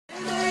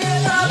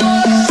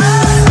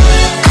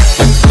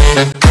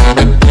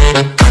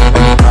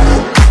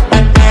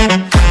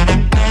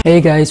Hey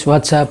guys,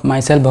 what's up?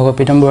 Myself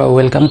Bhogopitam Bora.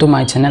 Welcome to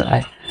my channel.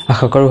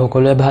 আশা কৰো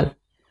সকলোৱে ভাল।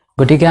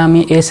 গতিকে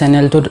আমি এই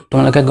চেনেলটো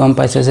তোমালোকে গম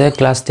পাইছে যে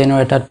ক্লাস 10 ৰ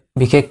এটা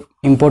বিশেষ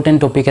ইম্পৰ্টেন্ট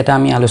টপিক এটা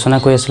আমি আলোচনা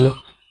কৰি আছিলো।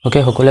 ওকে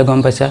সকলোৱে গম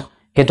পাইছা।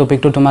 এই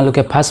টপিকটো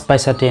তোমালোকে ফাৰ্স্ট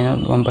পাইছা 10 ত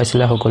গম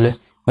পাইছিলা সকলোৱে।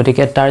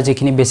 গতিকে তাৰ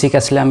যিখিনি বেসিক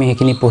আছিল আমি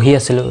সেইখিনি পঢ়ি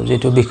আছিলো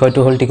যেটো বিষয়টো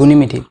হল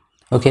ত্ৰিকোণমিতি।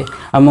 ওকে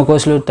আৰু মই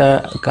কৈছিলো তাৰ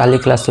কালি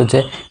ক্লাছটো যে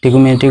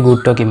ত্ৰিকোণমিতিৰ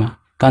গুৰুত্ব কিমান।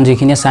 কাৰণ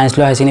যিখিনি সায়েন্স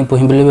লৈ হাইখিনি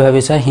পঢ়িম বুলি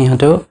ভাবিছা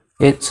হিহঁতেও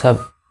এই সব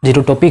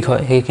যেটো টপিক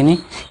হয় সেইখিনি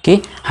কি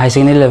হাই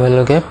সেকেন্ডাৰী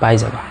লেভেললৈকে পাই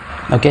যাবা।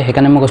 ওকে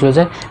হেকানে মই কৈছিলো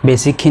যে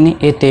বেসিক খিনি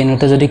এই 10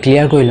 তে যদি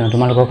ক্লিয়াৰ কৰি লওঁ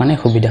তোমালোকৰ কাৰণে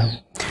সুবিধা হ'ব।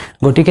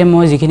 গতিকে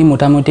মই যিখিনি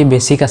মোটামুটি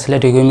বেসিক আছিল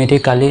ত্ৰিকোণমিতি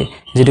কালি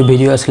যেটো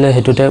ভিডিও আছিল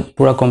হেতুতে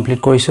পুৰা কমপ্লিট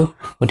কৰিছো।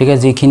 গতিকে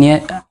যিখিনিয়ে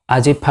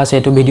আজি ফাৰ্স্ট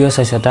এটো ভিডিও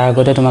চাইছে তাৰ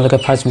আগতে তোমালোকে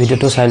ফাৰ্স্ট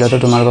ভিডিওটো চাই লওঁটো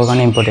তোমালোকৰ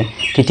কাৰণে ইম্পৰ্টেন্ট।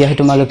 তেতিয়াহে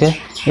তোমালোকে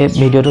এই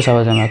ভিডিওটো চাব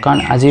জানা। কাৰণ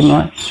আজি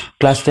মই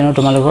ক্লাস 10 ৰ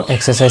তোমালোকৰ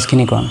এক্সাৰসাইজ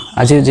খিনি কৰাম।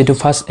 আজি যেটো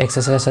ফাৰ্স্ট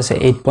এক্সাৰসাইজ আছে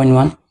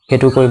 8.1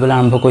 হেতু কৰিবলৈ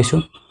আৰম্ভ কৰিছো।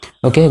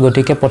 ওকে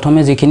গতিকে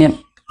প্ৰথমে যিখিনি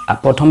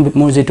প্ৰথম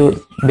মোৰ যেটো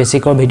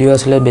বেসিকৰ ভিডিও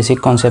আছিল বেসিক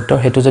কনসেপ্টৰ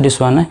হেতু যদি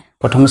চোৱা নাই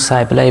প্ৰথমে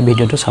চাই পেলাই এই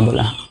ভিডিওটো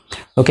চাবলা।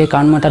 ওকে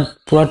কাৰণ মই তাত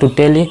পুৰা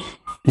টোটালি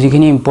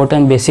যিখিনি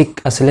ইম্পৰ্টেন্ট বেসিক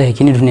আছিল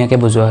হেখিনি ধুনিয়াকে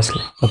বুজোৱা আছিল।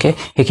 ওকে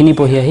হেখিনি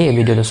পঢ়ি আহি এই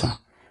ভিডিওটো চোৱা।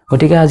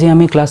 গতিকে আজি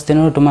আমি ক্লাস 10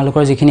 ৰ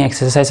তোমালোকৰ যিখিনি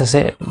এক্সাৰসাইজ আছে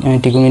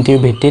ত্ৰিকোণমিতিৰ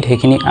ভিত্তিত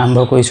হেখিনি আৰম্ভ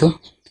কৰিছো।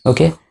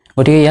 ওকে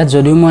গতিকে ইয়াত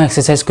যদিও মই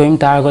এক্সাৰসাইজ কৰিম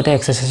তাৰ আগতে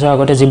এক্সাৰসাইজৰ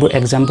আগতে যিবোৰ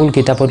এক্সাম্পল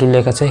কিতাপত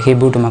উল্লেখ আছে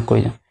সেইবোৰ তোমাক কৈ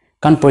যাম।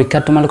 কাৰণ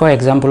পৰীক্ষাত তোমালোকৰ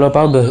এক্সাম্পলৰ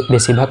পাও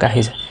বেছিভাগ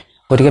আহি যায়।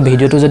 গতিকে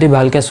ভিডিওটো যদি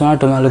ভালকে চোৱা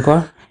তোমালোকৰ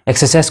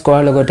এক্সাৰসাইজ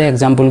কৰাৰ লগতে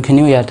এক্সাম্পল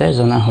খিনিও ইয়াতে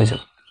জনা হৈ যাব।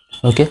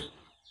 ওকে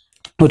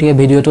গতিকে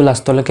ভিডিওটো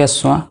লাষ্টলৈকে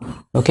চোৱা।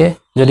 ওকে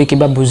যদি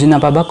কিবা বুজি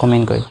নাপাবা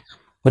কমেন্ট কৰিবা।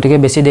 গতিকে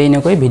বেছি দেৰি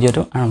নকৰি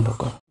ভিডিওটো আৰম্ভ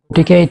কৰোঁ।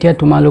 গতিকে এতিয়া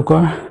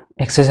তোমালোকৰ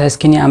এক্সাৰসাইজ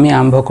খিনি আমি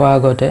আৰম্ভ কৰাৰ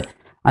আগতে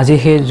আজি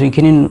সেই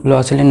যিখিনি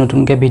ল'ৰা-ছোৱালী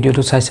নতুনকৈ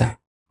ভিডিওটো চাইছা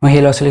মই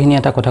সেই ল'ৰা-ছোৱালীখিনি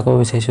এটা কথা ক'ব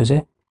বিচাৰিছো যে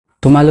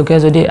তোমালোকে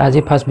যদি আজি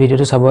ফাৰ্স্ট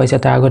ভিডিওটো চাব আহিছা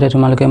তাৰ আগতে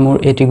তোমালোকে মোৰ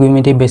এই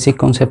ত্ৰিকোণমিতি বেসিক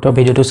কনসেপ্টৰ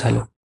ভিডিওটো চাই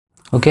লও।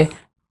 ওকে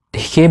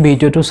সেই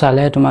ভিডিওটো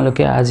চালে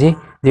তোমালোকে আজি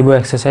যিবোৰ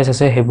এক্সাৰসাইজ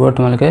আছে হেবোৰ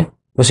তোমালোকে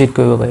প্ৰসিড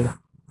কৰিব পাৰিবা।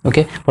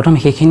 ওকে প্ৰথম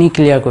হেখিনি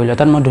ক্লিয়াৰ কৰিলা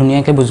তাত মই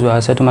ধুনিয়াকে বুজোৱা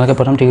আছে তোমালোকে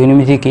প্ৰথম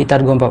ত্ৰিকোণমিতি কি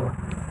তাত গম পাবা।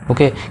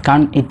 ওকে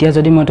কাৰণ এতিয়া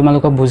যদি মই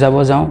তোমালোকক বুজাব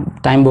যাওঁ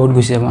টাইম বহুত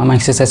গুছি যাব আমাৰ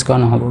এক্সাৰসাইজ কৰা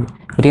নহব।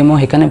 গতিকে মই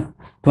হেকানে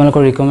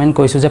তোমালোকক ৰিকমেন্ড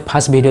কৰিছো যে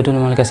ফাৰ্স্ট ভিডিওটো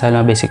তোমালোকে চাই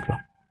লোৱা বেসিক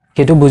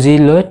হেতু বুজি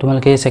লৈ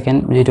তোমালোকে সেকেন্ড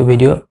যেটো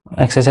ভিডিও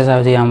এক্সাৰসাইজ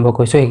আজি আৰম্ভ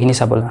কৰিছো হেখিনি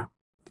চাবলা।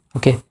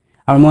 ওকে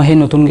আৰু মই হে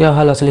নতুনকৈ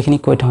অহা ল'ৰা-ছোৱালীখিনি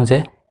কৈ থওঁ যে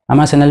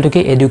আমাৰ চেনেলটো কি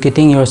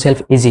এডুকেটিং ইয়োৰসেল্ফ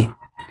ইজি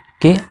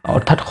কি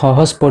অৰ্থাৎ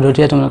সহজ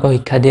পদ্ধতিৰে তোমালোকক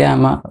শিক্ষা দিয়া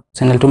আমাৰ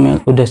চেনেলটো মেইন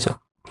উদ্দেশ্য।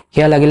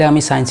 হেয়া লাগিলে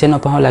আমি সায়েন্সে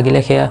নপঢ়াও লাগিলে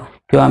হেয়া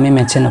কিয় আমি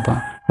মেথছে নপঢ়াও।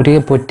 গতিকে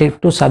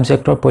প্ৰত্যেকটো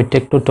সাবজেক্টৰ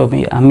প্ৰত্যেকটো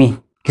টপিক আমি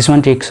কিছুমান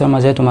ট্ৰিক্সৰ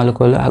মাজে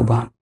তোমালোকলৈ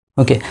আগবঢ়াম।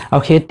 ওকে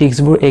আৰু সেই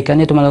ট্ৰিক্সবোৰ এই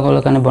কাৰণে তোমালোকৰ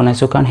কাৰণে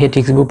বনাইছো কাৰণ সেই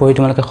ট্ৰিক্সবোৰ পঢ়ি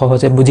তোমালোকে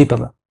সহজে বুজি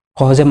পাবা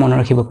সহজে মনত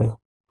ৰাখিব পাৰিবা।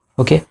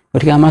 ওকে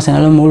গতিকে আমাৰ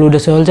চেনেলৰ মূল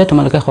উদ্দেশ্য হ'ল যে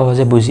তোমালোকে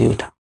সহজে বুজি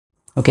উঠা।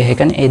 Okay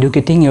হেকানে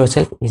educating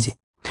ইয়োৰসেল্ফ easy.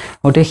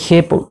 গতিকে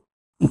সেই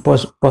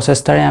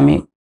প্ৰচেষ্টাৰে আমি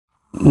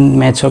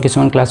মেথছৰ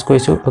কিছুমান ক্লাস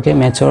কৰিছো। ওকে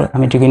মেথছৰ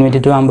আমি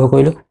ত্ৰিকোণমিতিটো আৰম্ভ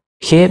কৰিলো।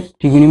 সেই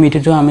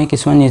ত্ৰিকোণমিতিটো আমি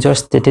কিছুমান নিজৰ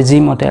ষ্ট্ৰেটেজি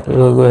মতে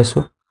লৈ গৈ আছো।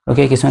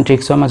 ওকে কিছুমান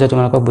ট্ৰিক্সৰ মাজে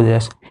তোমালোকক বুজাই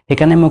আছো।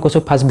 হেকানে মই কৈছো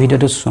ফাৰ্স্ট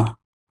ভিডিওটো চোৱা।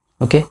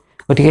 ওকে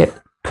গতিকে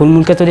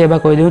থুলমুলকে যদি এবাৰ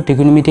কৈ দিও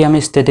ত্ৰিকোণমিতি আমি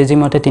ষ্ট্ৰেটেজি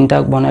মতে তিনটা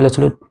বনাই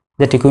লৈছিলো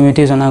যে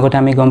ত্ৰিকোণমিতি জনাৰ আগতে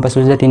আমি গম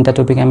পাইছিলো যে তিনটা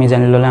টপিক আমি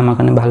জানি ললে আমাৰ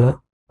কাৰণে ভাল হয়।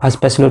 ফাৰ্স্ট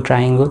পাইছিলো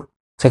ট্ৰায়াঙ্গল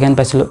সেকেন্ড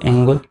পাইছিলো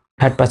এংগল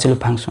থাৰ্ড পাইছিলো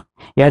ফাংচন।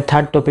 ইয়াৰ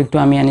থাৰ্ড টপিকটো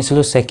আমি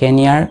আনিছিলো সেকেন্ড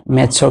ইয়াৰ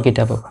মেথছৰ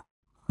কিতাপৰ পৰা।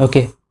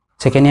 ওকে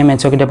সেকেন্ড ইয়াৰ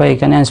মেথছৰ কিতাপৰ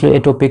এইকাৰণে আনিছিলো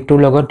এই টপিকটোৰ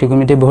লগত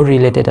ত্ৰিকোণমিতি বহুত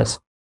ৰিলেটেড আছে।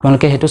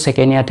 তোমালোকে হেতু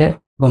সেকেন্ড ইয়াতে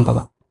গম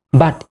পাবা।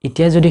 বাট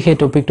এতিয়া যদি সেই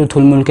টপিকটো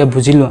থুলমুলকে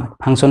বুজি লোৱা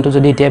ফাংচনটো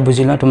যদি এতিয়া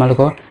বুজি লোৱা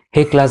তোমালোকৰ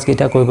সেই ক্লাস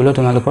কেইটা কৰিবলৈ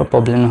তোমালোকৰ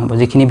প্ৰবলেম নহব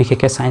যিখিনি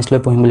বিশেষকৈ সায়েন্স লৈ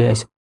পঢ়িম বুলি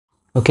আছে।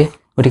 ওকে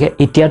গতিকে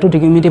এতিয়াটো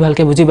ত্ৰিকোণমিতি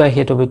ভালকে বুজিবা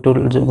সেই টপিকটো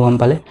গম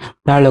পালে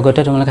তাৰ লগতে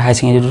তোমালোকে হাই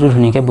সেকেন্ডাৰীটো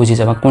ধুনিয়াকে বুজি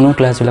যাবা কোনো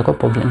ক্লাসবিলাকৰ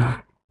প্ৰবলেম নহয়।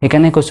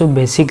 হেকানে কৈছো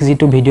বেসিক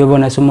যেটো ভিডিও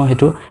বনাইছো মই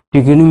হেতু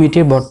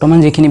ত্ৰিকোণমিতিৰ বৰ্তমান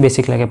যিখিনি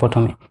বেসিক লাগে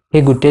প্ৰথমে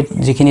সেই গুটে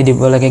যিখিনি দিব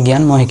লাগে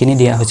জ্ঞান মই হেখিনি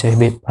দিয়া হৈছে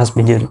ফাৰ্স্ট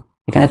ভিডিওটো।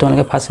 হেকানে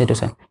তোমালোকে ফাৰ্স্ট হেতু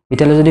চাই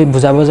এতিয়ালৈ যদি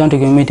বুজাব যাওঁ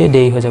ত্ৰিকোণমিতি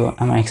দেৰি হৈ যাব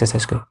আমাৰ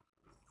এক্সাৰসাইজ কৰি।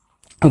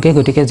 ওকে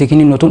গতিকে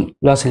যিখিনি নতুন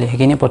ল'ৰা-ছোৱালী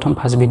হেখিনি প্ৰথম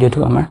ফাৰ্স্ট ভিডিওটো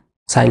আমাৰ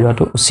চাই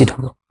লোৱাটো উচিত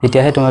হ'ব।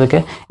 তেতিয়াহে তোমালোকে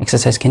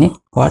এক্সাৰসাইজখিনি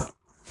কৰাত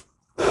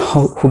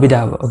সুবিধা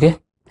হ'ব। ওকে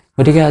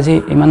গতিকে আজি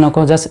ইমান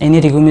নকওঁ জাস্ট এনি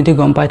ত্ৰিকোণমিতি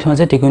গম পাই থওঁ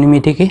যে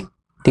ত্ৰিকোণমিতি কি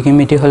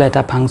ত্ৰিকোণমিতি হলে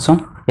এটা ফাংচন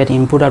ইয়াত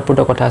ইনপুট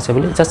আউটপুটৰ কথা আছে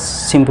বুলি জাস্ট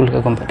সিম্পলকৈ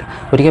গম পাই।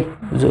 গতিকে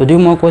যদিও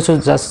মই কৈছো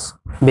জাস্ট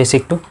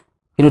বেসিকটো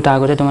কিন্তু তাৰ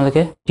আগতে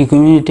তোমালোকে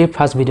ত্ৰিকোণমিতিৰ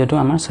ফাৰ্স্ট ভিডিওটো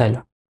আমাৰ চাই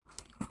লোৱা।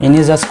 এনে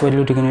জাস্ট কৈ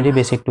দিলো ত্ৰিকোণমিতি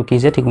বেসিকটো কি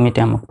যে ত্ৰিকোণমিতি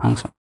আমক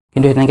ফাংচন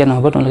কিন্তু এনেকৈ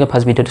নহব তোমালোকে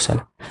ফাৰ্স্ট ভিডিওটো চাই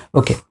লোৱা।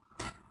 ওকে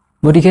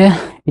গতিকে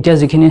এতিয়া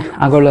যিখিনি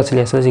আগৰ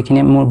ল'ৰা-ছোৱালী আছে যিখিনি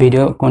মোৰ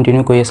ভিডিও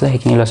কন্টিনিউ কৰি আছে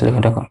হেখিনি ল'ৰা-ছোৱালীৰ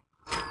কথা কওঁ।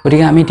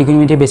 গতিকে আমি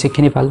ত্ৰিকোণমিতিৰ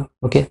বেসিকখিনি পালো।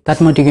 ওকে তাত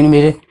মই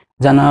ত্ৰিকোণমিতি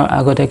জানাৰ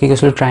আগতে কি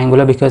কৈছিলো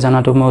ট্ৰায়াঙ্গলৰ বিষয়ে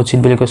জানাটো মই উচিত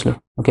বুলি কৈছিলো।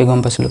 ওকে গম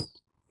পাইছিলো।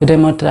 এতিয়া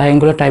মই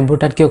ট্ৰায়াঙ্গলৰ টাইপবোৰ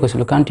তাত কিয়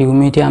কৈছিলো কাৰণ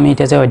ত্ৰিকোণমিতি আমি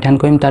এতিয়া যে অধ্যয়ন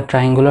কৰিম তাত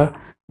ট্ৰায়াঙ্গলৰ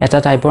এটা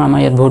টাইপৰ আমাৰ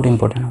ইয়াত বহুত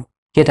ইম্পৰ্টেন্ট হয়।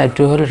 সেই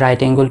টাইপটো হ'ল ৰাইট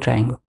এংগল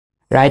ট্ৰায়াঙ্গল।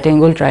 ৰাইট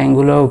এংগল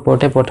ট্ৰায়াঙ্গলৰ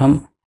ওপৰতে প্ৰথম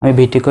আমি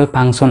ভিত্তি কৰি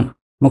ফাংচন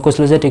মই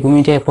কৈছিলো যে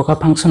ত্ৰিকোণমিতি এক প্ৰকাৰ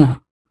ফাংচন হয়।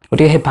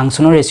 গতিকে সেই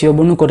ফাংচনৰ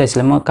ৰেচিঅ'বোৰনো ক'ত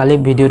আছিলে মই কালি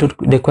ভিডিঅ'টোত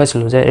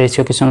দেখুৱাইছিলোঁ যে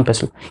ৰেচিঅ' কিছুমান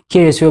পাইছিলোঁ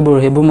সেই ৰেচিঅ'বোৰ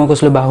সেইবোৰ মই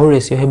কৈছিলোঁ বাহুৰ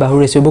ৰেচিঅ' সেই বাহুৰ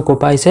ৰেচিঅ'বোৰ ক'ৰ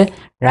পৰা আহিছে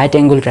ৰাইট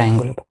এংগল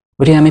ট্ৰাইংগলৰ পৰা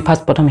গতিকে আমি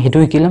ফাৰ্ষ্ট প্ৰথম সেইটো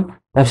শিকি ল'ম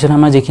তাৰপিছত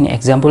আমাৰ যিখিনি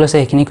এক্সাম্পল আছে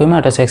সেইখিনি কৰিম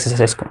আৰু তাৰপিছত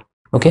এক্সাৰচাইজ কৰিম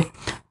অ'কে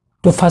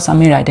তো ফাৰ্ষ্ট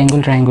আমি ৰাইট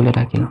এংগল ট্ৰাইংগল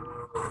এটা শিকি ল'ম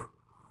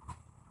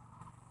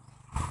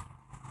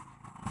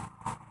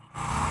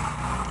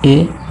A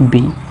B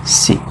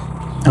C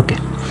okay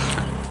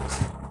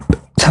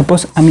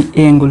suppose আমি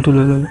A angle to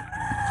লৈ ললো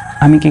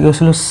আমি কি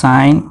কৈছিলো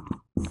sin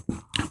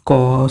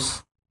cos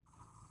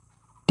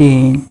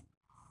tan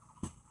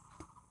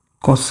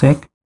cosec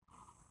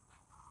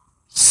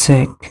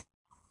sec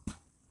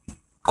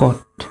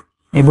cot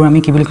এইবোৰ আমি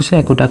কি বুলি কৈছো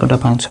একোটা একোটা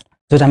ফাংচন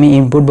যত আমি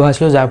ইনপুট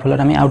বহাইছিলো যাৰ ফলত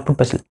আমি আউটপুট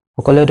পাইছিলো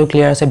সকলোটো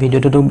ক্লিয়াৰ আছে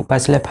ভিডিওটো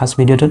পাইছিলে ফাৰ্স্ট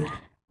ভিডিওটোত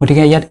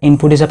গতিকে ইয়াত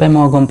ইনপুট হিচাপে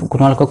মই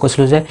কোনলক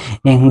কৈছিলো যে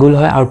এংগল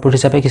হয় আউটপুট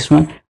হিচাপে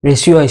কিছুমান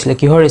ৰেচিঅ আইছিলে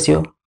কিহৰ ৰেচিঅ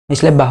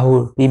আইছিলে বাহুৰ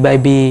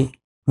p/b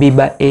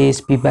b/h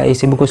p/h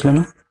এইবোৰ কৈছিলো ন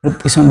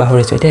কিছুমান বাহুৰ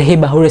ৰেচিঅ এতিয়া সেই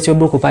বাহুৰ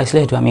ৰেচিঅবোৰ কোপা আইছিলে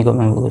হেতু আমি গম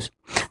গৈছো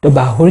তো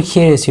বাহুৰ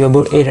সেই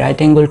ৰেচিঅবোৰ এই ৰাইট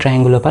এংগল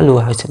ট্ৰায়াঙ্গলৰ পৰা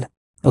লোৱা হৈছিল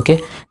ওকে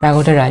তাৰ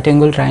আগতে ৰাইট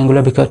এংগল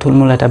ট্ৰায়াঙ্গলৰ বিষয়ে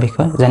থুলমূল এটা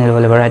বিষয় জানি ল'ব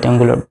লাগিব ৰাইট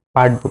এংগলৰ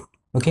পাৰ্টবোৰ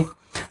ওকে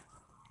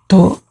তো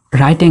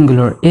ৰাইট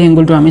এংগলৰ এই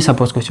এংগলটো আমি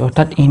সাপোজ কৈছো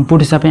অৰ্থাৎ ইনপুট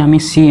হিচাপে আমি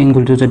সি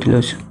এংগলটো যদি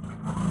লৈছো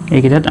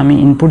এইকিটাত আমি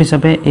ইনপুট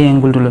হিচাপে এই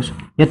এংগলটো লৈছো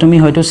ইয়া তুমি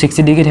হয়তো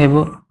 60 ডিগ্ৰী থাকিব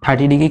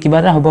 30 ডিগ্ৰী কিবা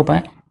এটা হ'ব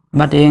পায়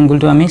বাট এই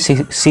এংগলটো আমি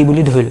সি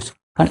বুলি ধৰি লৈছো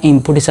কাৰণ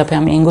ইনপুট হিচাপে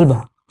আমি এংগল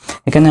বহাম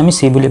এখানে আমি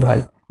সি বুলি ভাল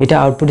এটা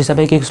আউটপুট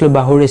হিচাপে কি কৈছিলো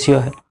বাহুৰ ৰেচিঅ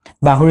হয়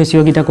বাহুৰ ৰেচিঅ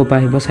কিটা কোপা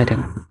আহিব চাই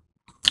থাকা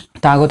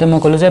তা আগতে মই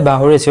কলো যে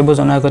বাহুৰ ৰেচিঅবোৰ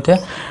জনাৰ আগতে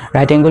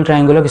ৰাইট এংগল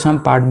ট্ৰায়াঙ্গলৰ কিছুমান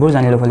পাৰ্টবোৰ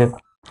জানি ল'ব লাগিব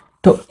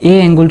তো এই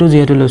এংগলটো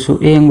যেহেতু লৈছো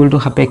এই এংগলটো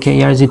সাপেক্ষে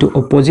ইয়াৰ যেটো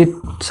অপোজিট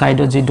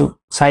সাইডত যেটো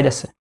সাইড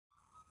আছে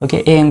ওকে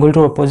এই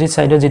এংগলটোৰ অপোজিট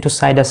সাইডত যেটো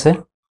সাইড আছে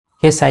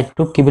সেই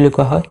সাইডটো কি বুলি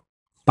কোৱা হয়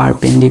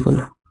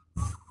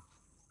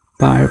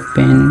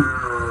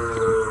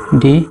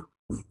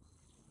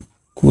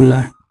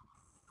পাৰপেন্ডিকুলাৰ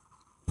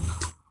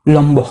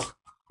লম্ব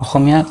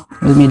অসমীয়া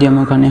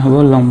মিডিয়ামৰ কাৰণে হ'ব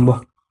লম্ব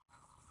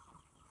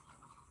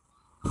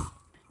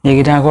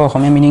এইকিটা আকৌ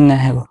অসমীয়া মিনিং নাই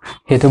হ'ব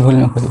হেতু ভুল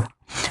নকৰিবা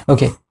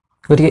ওকে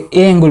গতিকে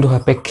এই এংগলটো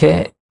সাপেক্ষে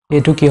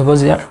এটো কি হ'ব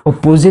যে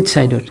অপোজিট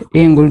সাইডত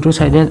এই এংগলটোৰ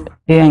সাইডত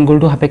এই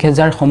এংগলটো সাপেক্ষে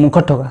যাৰ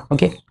সন্মুখত থকা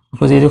ওকে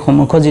অপোজিট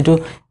সন্মুখত যেটো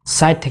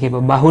সাইড থাকিব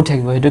বাহু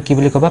থাকিব হেতু কি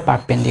বুলি কবা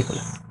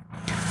পাৰপেন্ডিকুলাৰ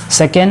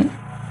second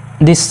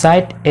this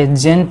side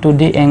adjacent to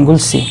the angle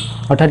C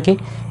অৰ্থাৎ কি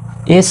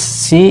এই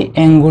C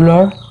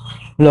এংগুলৰ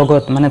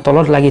লগত মানে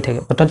তলত লাগি থাকে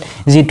অৰ্থাৎ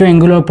যেটো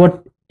এংগুলৰ ওপৰত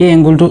এই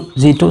এংগুলটো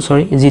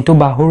যেটো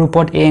বাহুৰ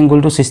ওপৰত এই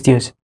এংগুলটো সৃষ্টি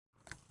হৈছে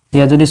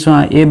ইয়া যদি সোৱা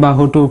এই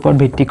বাহুটোৰ ওপৰত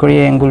ভিত্তি কৰি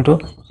এই এংগুলটো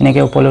এনেকে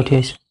ওপৰলৈ উঠি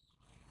আহিছে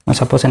মই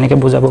সাপোজ এনেকে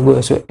বুজাব গৈ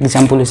আছো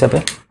एग्जांपल হিচাপে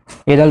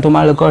এডাল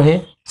তোমালোকৰ হে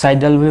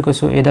সাইডডাল বুলি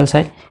কৈছো এডাল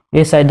সাইড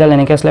এই সাইডডাল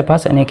এনেকে আসলে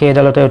পাস এনেকে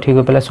এডালতে উঠি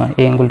গৈ পেলাই সোৱা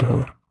এই এংগুলটো হ'ব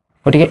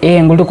গতিকে এই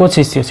এংগুলটো ক'ত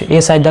সৃষ্টি হৈছে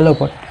এই সাইডডালৰ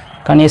ওপৰত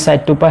কাৰণ এই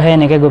সাইডটো পা হে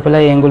এনেকে গৈ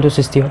পেলাই এই এংগুলটো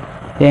সৃষ্টি হয়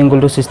এই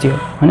এংগুলটো সৃষ্টি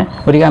হয় মানে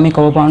গতিকে আমি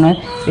ক'ব পাৰো না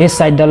এই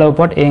সাইডডালৰ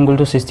ওপৰত এই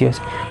এংগুলটো সৃষ্টি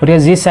হৈছে গতিকে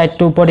যি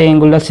সাইডটোৰ ওপৰত এই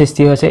এংগুলডাল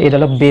সৃষ্টি হৈছে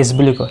এডালক বেস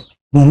বুলি কয়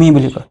ভূমি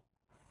বুলি কয়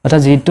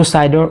অৰ্থাৎ যেটো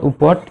সাইডৰ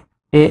ওপৰত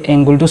এই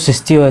এংগুলটো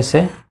সৃষ্টি হৈছে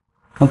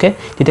ওকে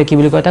তেতিয়া কি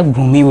বুলি কয় তাক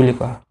ভূমি বুলি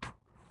কয়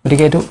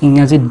গতিকে এটো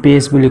ইংৰাজীত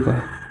বেস বুলি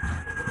কয়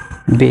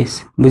বেস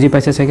বুজি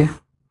পাইছা চাগে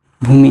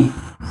ভূমি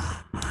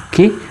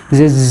কি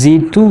যে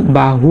যেটো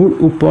বাহুৰ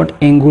ওপৰত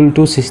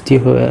এংগুলটো সৃষ্টি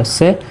হৈ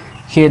আছে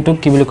হেতু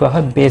কি বুলি কোৱা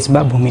হয় বেস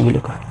বা ভূমি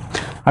বুলি কয়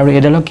আৰু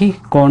এডালক কি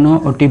কৰ্ণ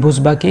অতিভুজ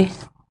বা কি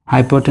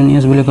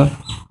হাইপোটেনিয়াস বুলি কয়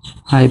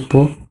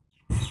হাইপোটেনিয়াস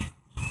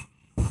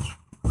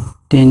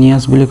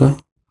বুলি কয়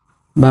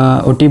বা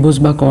অতিভুজ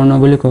বা কৰ্ণ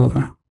বুলি ক'ব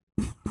পাৰ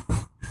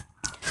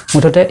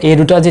মুঠতে এই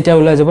দুটা যেতিয়া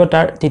ওলাই যাব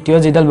তাৰ তৃতীয়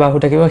যিডাল বাহু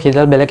থাকিব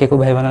সেইডাল বেলেগ একো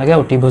ভাবিব নালাগে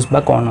অতিভুজ বা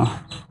কৰ্ণ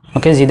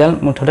ওকে যিডাল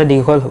মুঠতে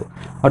দীঘল হ'ব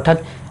অৰ্থাৎ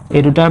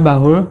এই দুটাৰ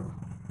বাহুৰ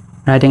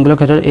ৰাইট এংগলৰ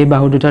ক্ষেত্ৰত এই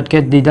বাহু দুটাতকে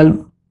যিডাল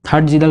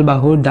থাৰ্ড যিডাল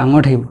বাহু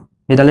ডাঙৰ থাকিব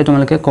এডালে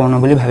তোমালোকে কৰ্ণ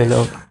বুলি ভাবি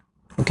লও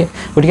ওকে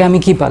গতিকে আমি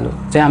কি পালো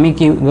যে আমি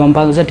কি গম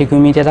পালো যে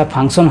ত্ৰিকোণমিতি এটা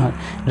ফাংচন হয়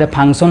এটা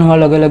ফাংচন হোৱাৰ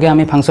লগে লগে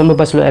আমি ফাংচনবোৰ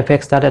পাইছিলো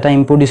fx তাত এটা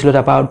ইনপুট দিছিলো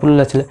তাৰ পৰা আউটপুট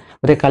ওলাইছিল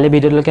গতিকে কালি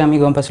ভিডিঅ'লৈকে আমি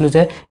গম পাইছিলো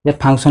যে ইয়াত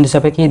ফাংচন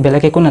হিচাপে কি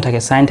বেলেগ একো নাথাকে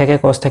sin থাকে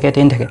cos থাকে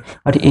tan থাকে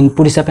আৰু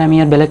ইনপুট হিচাপে আমি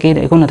ইয়াত বেলেগ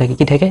একো নাথাকে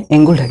কি থাকে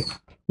এংগল থাকে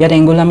ইয়াত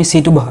এংগল আমি c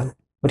টো বহাল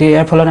গতিকে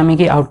ইয়াৰ ফলত আমি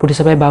কি আউটপুট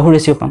হিচাপে বাহু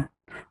ৰেচিঅ পাম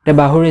তে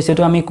বাহু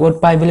ৰেচিঅটো আমি কোড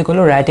পাই বুলি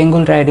ক'লো ৰাইট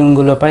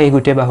এংগলৰ পৰা এই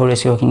গুটে বাহু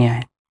ৰেচিঅখিনি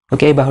আহে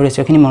ওকে এই বাহু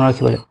ৰেচিঅখিনি মনত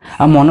ৰাখিব লাগিব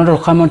আৰু মনত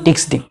ৰখা মই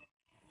টিক্স দিম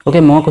ওকে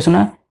মই কৈছো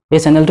না এই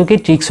চেনেলটো কি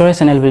ট্ৰিক্সৰে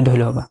চেনেল বুলি ধৰি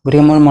ল'বা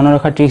গতিকে মই মনত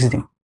ৰখা ট্ৰিক্স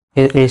দিম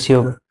এই ৰেচিঅ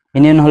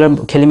এনে নহলে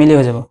খেলিমেলি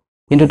হৈ যাব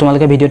কিন্তু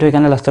তোমালোকে ভিডিঅটো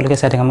একানে লাষ্টলৈকে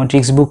চাই থাকা মই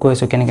ট্ৰিক্স বুক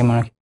কৈছো কেনেকৈ মনত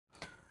ৰাখি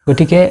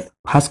গতিকে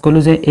ফাৰ্স্ট কলো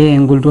যে এই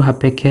এংগুলটো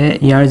সাপেক্ষে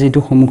ইয়াৰ যেটো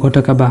সন্মুখত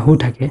থকা বাহু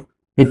থাকে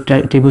এই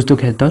ত্ৰিভুজটোৰ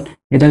ক্ষেত্ৰত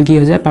এডাল কি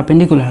হৈ যায়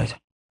পাৰপেন্ডিকুলাৰ হৈ যায়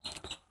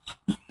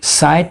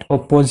side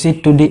opposite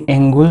to the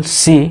angle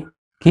C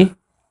কি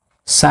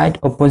side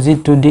opposite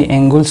to the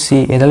angle C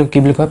এডাল কি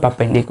বুলি কয়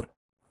পাৰপেন্ডিকুলাৰ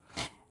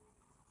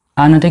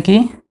আনহাতে কি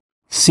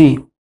C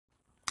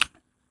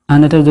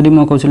আনহাতে যদি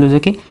মই কৈছিলো যে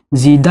কি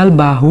যিডাল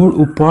বাহুৰ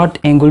ওপৰত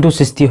এংগলটো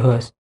সৃষ্টি হৈ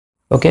আছে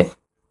ওকে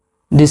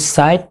this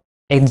side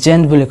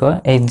adjacent বুলি কয়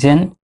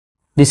adjacent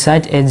this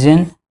side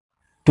adjacent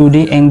to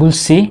the angle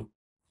C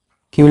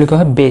কি বুলি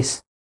কয় বেস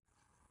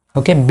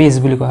ওকে বেছ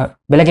বুলি কোৱা হয়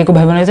বেলেগ একো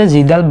ভাবিব নাই যে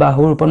যিডাল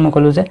বাহুৰ ওপৰত মই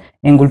ক'লো যে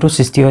এংগুলটো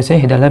সৃষ্টি হৈছে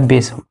সেইডাল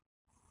বেছ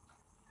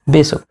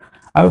বেছ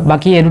আৰু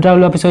বাকি এই দুটা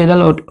ওলোৱাৰ পিছত এডাল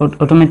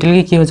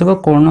অটোমেটিক্যালি কি হৈ যাব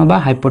কৰ্ণ বা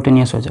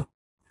হাইপোটেনিয়াছ হৈ যাব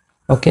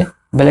ওকে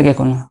বেলেগ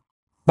একো নহয়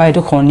বা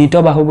এটো খণ্ডিত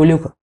বাহু বুলিও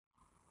কয়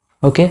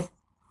ওকে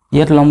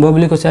ইয়াত লম্ব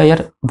বুলি কৈছে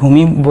ইয়াত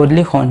ভূমি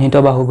বদলি খণ্ডিত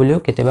বাহু বুলিও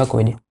কেতিয়াবা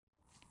কৈ দিয়ে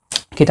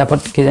কিতাপত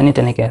কি জানি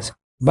তেনেকৈ আছে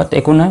বাট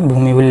একো নাই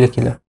ভূমি বুলি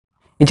লিখিলা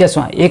এতিয়া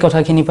চোৱা এই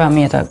কথাখিনি পৰা আমি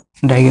এটা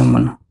ডায়াগ্ৰাম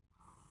বনাও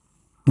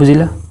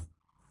বুজিলা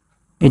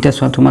এটা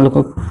চোৱা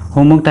তোমালোকক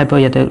হোমৱৰ্ক টাইপৰ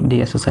ইয়াতে দি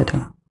আছে চাই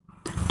থাকা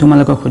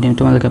তোমালোকক সুধিম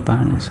তোমালোকে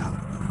পাৰা নাই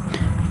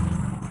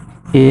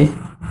A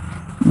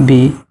B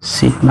C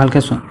ভালকে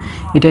চোৱা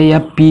এতিয়া ইয়া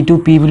P to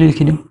P বুলি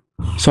লিখি দিম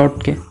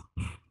শৰ্টকে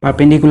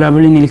পাৰপেন্ডিকুলাৰ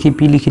বুলি নিলিখি P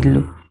লিখি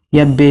দিলো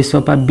ইয়াত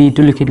বেছৰ পৰা B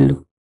টো লিখি দিলো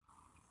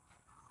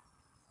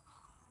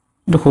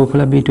তো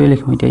খোফলা B টোৱে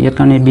লিখো এতিয়া ইয়াত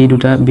কাৰণে B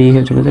দুটা B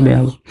হৈ যাব যে বেয়া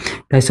হ'ব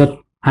তাৰপিছত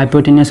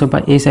হাইপোটেনিয়াছৰ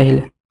পৰা H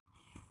আহিলে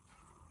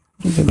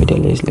কেপিটেল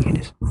H লিখি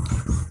দিছো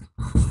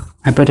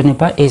হাইপোটেনিয়াছৰ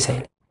পৰা H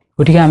আহিলে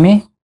গতিকে আমি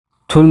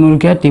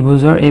থুলমূলকে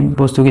ত্ৰিভুজৰ এই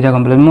বস্তুকিটা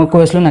গম পালো মই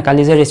কৈছিলো না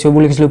কালি যে ৰেচিও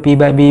বুলি লিখিছিলো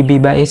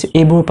P/B/B/H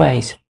এইবোৰ পাই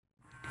আহিছে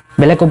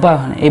বেলেগ কোপা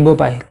হয় এইবোৰ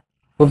পাই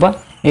কোপা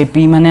এই P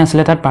মানে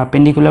আসলে তাত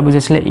পাৰপেন্ডিকুলাৰ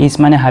বুজাইছিলে H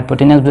মানে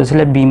হাইপোটেনিয়াছ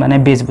বুজাইছিলে B মানে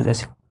বেছ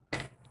বুজাইছিল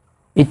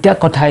এতিয়া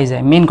কথা হৈ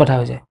যায় মেইন কথা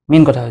হৈ যায়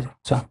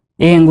চোৱা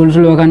এই এংগুলটো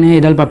লোৱাৰ কাৰণে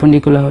এডাল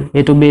পাৰপেন্ডিকুলাৰ হ'ল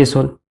এটো বেছ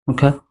হ'ল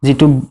ওকে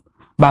যেটো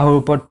বাহুৰ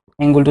ওপৰত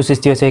এংগুলটো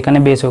সৃষ্টি হৈছে সেইকাৰণে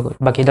বেছ হৈ গ'ল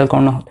বাকি এডাল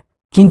কৰ্ণ হ'ল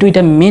কিন্তু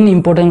এটা মেইন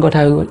ইম্পৰ্টেন্ট কথা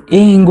হৈ গ'ল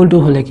এই এংগুলটো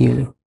হলে কি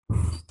হ'ব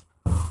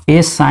A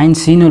sin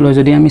C নলয়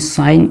যদি আমি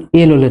sin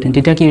A ললেতেন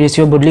তেতিয়া কি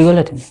ৰেচিও বদলি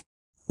গলেতেন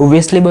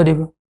obviously বদলিব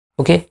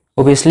ওকে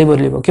obviously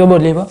বদলিব কিয়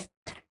বদলিব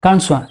কাৰণ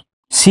চোৱা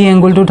C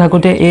এংগুলটো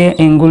থাকোতে A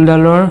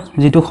এংগুলডালৰ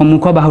যেটো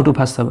সমুখ বাহুটো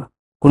ফাৰ্ষ্ট চাবা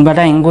কোনবা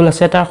এটা এংগুল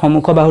আছে তাৰ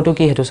সমুখ বাহুটো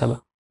কি হেতু চাবা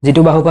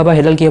যেটো বাহু পাবা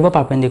হেডাল কি হ'ব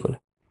পাৰপেন্ডিকুলাৰ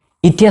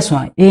এতিয়া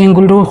চোৱা এই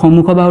এংগুলটোৰ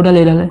সমুখ বাহুডাল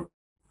এডালে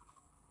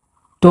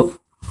তো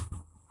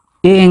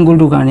এই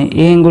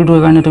এংগুলটোৰ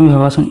কাৰণে তুমি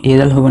ভাবাচোন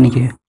এডাল হ'ব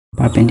নেকি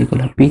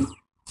পাৰপেন্ডিকুলাৰ P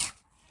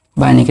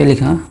বা এনেকৈ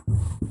লিখা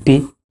P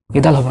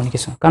এডাল হ'ব নেকি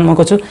চোৱা কাৰণ মই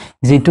কৈছো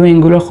যেটো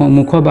এংগুলৰ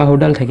সমুখ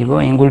বাহুডাল থাকিব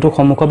এংগুলটোৰ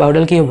সমুখ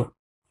বাহুডাল কি হ'ব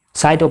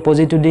side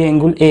opposite to the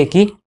angle A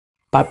কি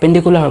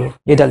পাৰপেন্ডিকুলাৰ হ'ব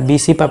এডাল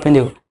BC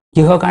পাৰপেন্ডিকুলাৰ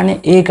কিহৰ কাৰণে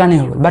A কাৰণে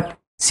হ'ব বাট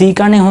C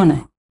কাৰণে হোৱা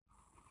নাই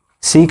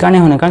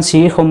কাৰণ C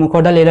ৰ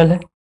সমুখডাল এডাল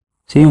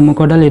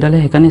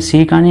সেইকাৰণে C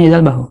কাৰণে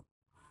এডাল বাহু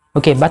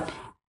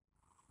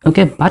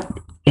ওকে বাট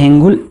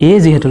এংগুল A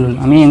যেহেতু ললো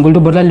আমি এংগুলটো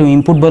বদলাই দিলো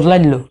ইনপুট বদলাই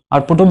দিলো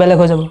আউটপুটটো বেলেগ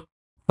হৈ যাব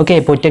ওকে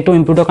প্ৰত্যেকটো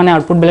ইনপুটৰ কাৰণে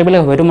আউটপুট বেলেগ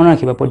বেলেগ হ'ব এটো মনত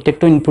ৰাখিবা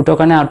প্ৰত্যেকটো ইনপুটৰ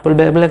কাৰণে আউটপুট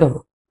বেলেগ বেলেগ হ'ব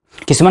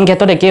কিছুমান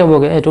ক্ষেত্ৰত একে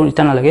হ'বগে এটো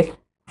ইটা নালাগে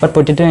বাট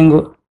প্ৰত্যেকটো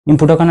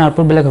ইনপুটৰ কাৰণে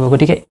আউটপুট বেলেগ হ'ব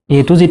গতিকে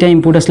এটো যেটা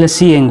ইনপুট আছিল C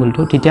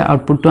এংগুলটো তেতিয়া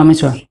আউটপুটটো আমি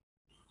চোৱা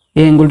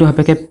এই এংগুলটো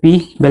হাপেকে P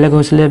বেলেগ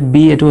হৈছিল B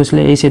এটো হৈছিল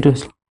H এটো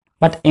হৈছিল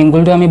বাট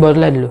এংগুলটো আমি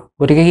বদলাই দিলো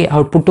গতিকে কি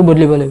আউটপুটটো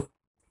বদলিব লাগিব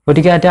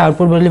গতিকে এটা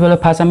আউটপুট বদলিবলৈ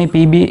ফাৰ্স্ট আমি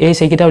PB H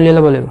এইকিটা উলিয়াই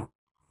ল'ব লাগিব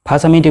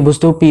ফাৰ্স্ট আমি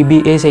ত্ৰিভুজটো PB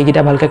H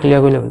এইকিটা ভালকে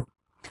ক্লিয়াৰ কৰি ল'ব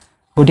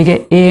গতিকে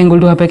এই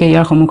এংগুলটো হাপেকে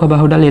ইয়াৰ সমুখ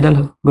বাহুডাল এডাল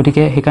হ'ল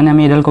গতিকে সেইকাৰণে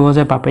আমি এডাল ক'ব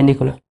যে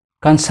পাৰপেন্ডিকুলাৰ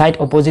কাৰণ side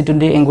opposite to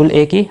the angle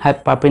A কি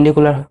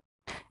পাৰপেন্ডিকুলাৰ হয়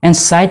and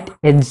side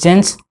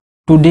এডজেন্ট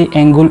to the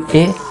angle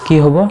A কি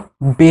হ'ব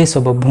বেছ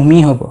হ'ব ভূমি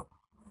হ'ব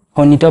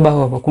খণ্ডিত বাহু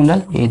হ'ব কোনডাল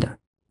এইডাল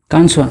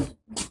কাৰণ চোৱা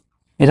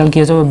এডাল কি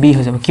হৈ যাব B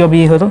হৈ যাব কিয় B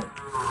হতো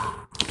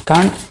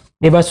কাৰণ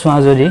এবাৰ চোৱা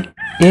যদি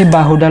এই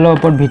বাহুডালৰ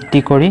ওপৰত ভিত্তি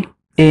কৰি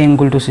এই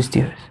এংগুলটো সৃষ্টি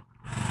হৈছে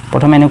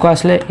প্ৰথম এনেকুৱা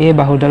আছিল এই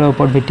বাহুডালৰ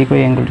ওপৰত ভিত্তি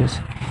কৰি এংগুলটো আছে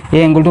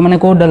এই এংগুলটো মানে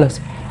কোডাল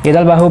আছে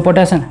এডাল বাহুৰ ওপৰত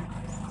আছে না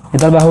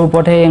এডাল বাহুৰ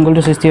ওপৰত এই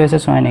এংগুলটো সৃষ্টি হৈছে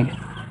চোৱা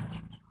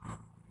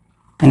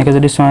এনেকে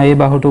যদি চোৱা এই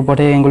বাহুটোৰ ওপৰত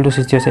এই এংগুলটো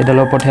সৃষ্টি হৈছে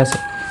এডালৰ ওপৰত আছে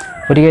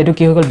গতিকে এটো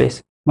কি হৈ গ'ল বেছ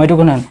মই এটো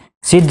কোনা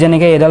সিট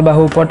যেনেকে এডাল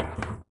বাহুৰ ওপৰত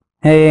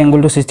এই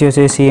এংগুলটো সৃষ্টি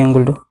হৈছে C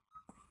এংগুলটো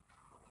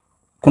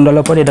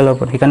কোনডালৰ ওপৰত এডালৰ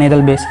ওপৰত সেইকাৰণে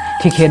এডাল বেছ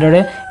ঠিক সেইদৰে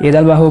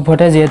এডাল বাহুৰ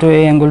ওপৰতে যেহেতু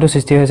এই এংগুলটো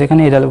সৃষ্টি হৈছে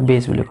কাৰণে এডাল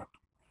বেছ বুলি কয়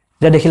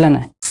যা দেখিলা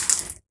নাই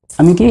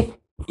আমি কি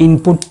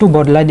ইনপুটটো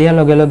বদলাই দিয়াৰ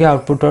লগে লগে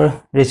আউটপুটৰ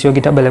ৰেচিও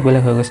কিটা বেলেগ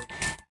বেলেগ হৈ গৈছে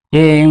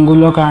এই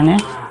এংগুলৰ কাৰণে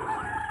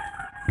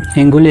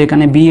এংগুল এ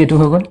কাৰণে B এটো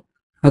হৈ গ'ল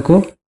আকৌ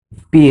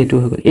P এটো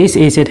হৈ গ'ল H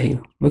এ থাকিব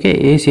ওকে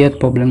H ইয়াত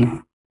প্ৰবলেম নহয়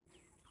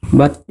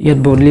বাট ইয়াত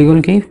বদলি গ'ল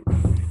কি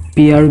P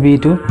আৰু B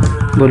টো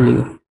বদলি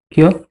গ'ল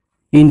কিয়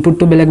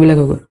ইনপুটটো বেলেগ বেলেগ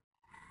হৈ গ'ল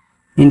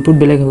ইনপুট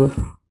বেলেগ হৈ গ'ল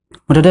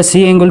অৰ্থাৎ C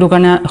এংগুলটো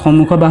কাৰণে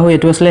সমুখ বাহু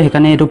এটো আছিল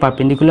সেইকাৰণে এটো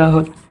পাৰপেন্ডিকুলাৰ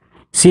হ'ল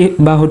C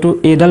বাহুটো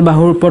এডাল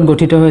বাহুৰ ওপৰত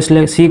গঠিত হৈছিল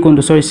C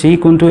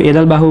কোণটো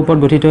এডাল বাহুৰ ওপৰত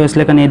গঠিত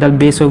হৈছিল কাৰণে এডাল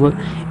বেছ হৈ গ'ল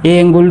এই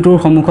এংগুলটোৰ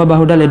সমুখ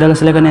বাহুডাল এডাল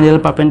আছিল কাৰণে এডাল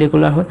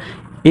পাৰপেন্ডিকুলাৰ হ'ল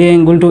এই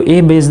এংগুলটো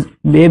এই বেছ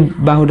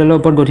বাহুডালৰ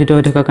ওপৰত গঠিত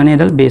হৈ থকা কাৰণে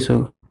এডাল বেছ হৈ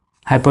গ'ল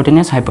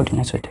হাইপোটেনিয়াছ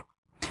হৈ থাকে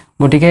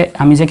গতিকে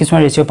আমি যে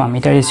কিছুমান ৰেচিও পাম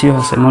এটা ৰেচিও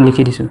আছে মই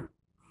লিখি দিছো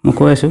মই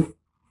কৈ আছো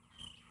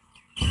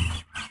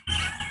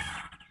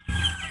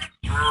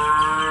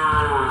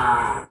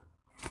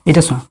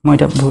এটা চোৱা মই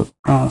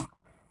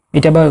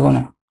এটা বা কোন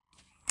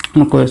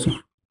মই কৈ আছো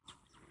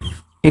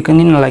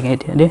এইখিনি নালাগে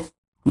এতিয়া দে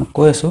মই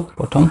কৈ আছো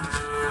প্ৰথম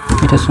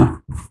এটা চোৱা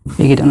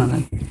এইকিটা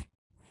নালাগে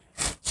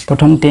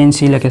প্ৰথম 10C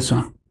লাগে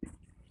চোৱা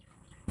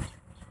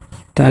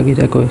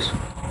তাগিটা কৈ আছো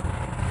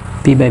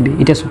P/B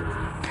এটা চোৱা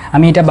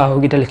আমি এটা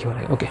বাহুকিটা লিখিব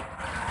লাগে ওকে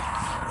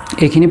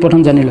এইখিনি প্ৰথম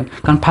জানি লওঁ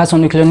কাৰণ ফাৰ্ষ্ট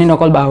অনুশীলনী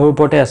অকল বাহুৰ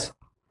ওপৰতে আছে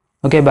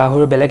ওকে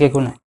বাহুৰ বেলেগ একো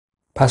নাই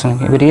ফাৰ্ষ্ট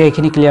অনুশীলনী গতিকে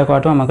এইখিনি ক্লিয়াৰ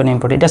কৰাটো আমাৰ কাৰণে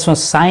ইম্পৰ্টেণ্ট এতিয়া চোৱা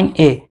সাইন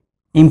এ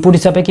ইনপুট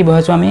হিচাপে কি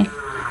বহাইছো আমি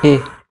এ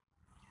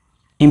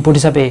ইনপুট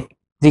হিচাপে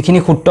যিখিনি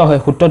সূত্ৰ হয়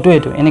সূত্ৰটো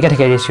এইটো এনেকৈ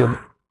থাকে ৰেচিঅ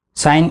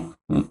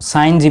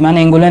সাইন যিমান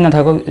এংগুলে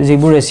নাথাকক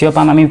যিবোৰ ৰেচিঅ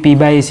পাম আমি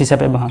p/s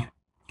হিচাপে বহাম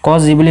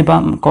cos যি বুলি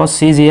পাম cos c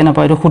যিয়ে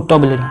নাপায় এইটো সূত্ৰ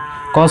বুলি নহয়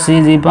cos c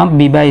যি পাম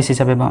b/s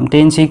হিচাপে পাম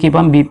tan c কি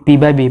পাম p/b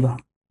পাম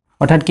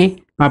অৰ্থাৎ কি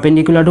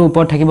পাৰপেন্ডিকুলাৰটো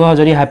ওপৰত থাকিব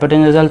যদি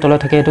হাইপোটেনজেল তলত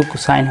থাকে এইটো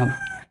সাইন হ'ব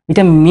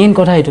এটা মেইন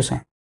কথা এইটো চাই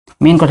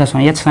মেইন কথা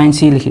চাই ইয়াত সাইন c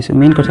লিখিছো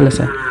মেইন কথা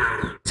লৈছে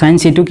সাইন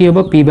c টো কি হ'ব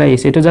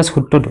p/s এইটো জাস্ট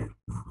সূত্ৰটো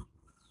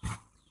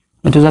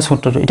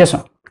এটা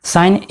চাও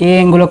সাইন a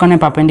এংগুলৰ কাৰণে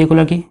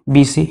পাৰপেন্ডিকুলাৰ কি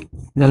bc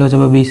জাল হৈ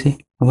যাব bc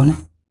হ'বনে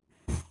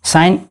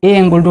সাইন a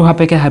এংগুলটো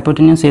হাপেকে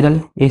হাইপোটেনাস এডাল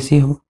ac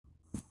হ'ব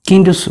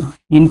কিন্তু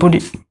ইনপুট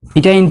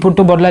এটা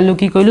ইনপুটটো বদলাইলো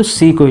কি কৰিলো c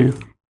কৰিলো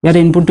ইয়াত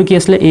ইনপুটটো কি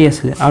আছিল a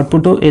আছিল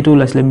আউটপুটটো এটো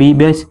ওলাইছিল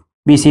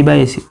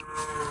bc/ac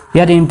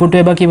ইয়াত ইনপুটটো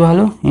এবাৰ কি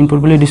বহালো ইনপুট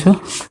বুলি দিছো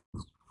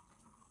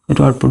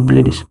এটো আউটপুট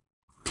বুলি দিছো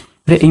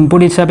ৰে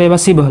ইনপুট হিচাপে এবাৰ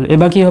c বহালো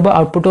এবাৰ কি হ'ব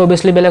আউটপুটটো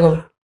অবিয়াসলি বেলেগ হ'ব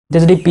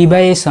যদি p/a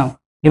চাও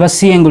এবাৰ c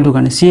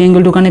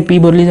এংগুলটো কাৰণে p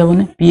বদলি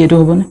যাবনে p এটো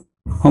হ'বনে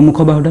সমুখ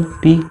বাহুডাল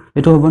p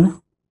এটো হ'বনে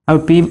আৰু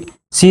p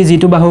c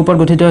যিটো বাহুৰ ওপৰত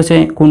গঠিত হৈছে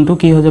কোনটো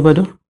কি হৈ যাব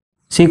এটো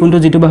c কোনটো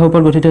যিটো বাহুৰ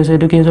ওপৰত গঠিত হৈছে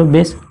এটো কি হৈ যাব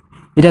বেস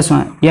এটা চোৱা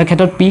ইয়াৰ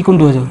ক্ষেত্ৰত p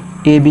কোনটো হৈ যাব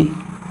ab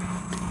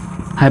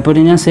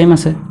হাইপোটেনাস সেম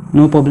আছে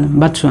নো প্ৰবলেম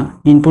বাট চোৱা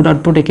ইনপুট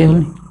আউটপুট একে হ'ল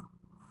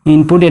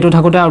ইনপুট এটো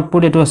থাকোতে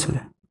আউটপুট এটো আছিল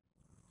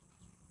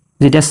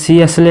যেতিয়া c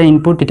আছিল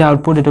ইনপুট তেতিয়া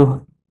আউটপুট এটো হ'ল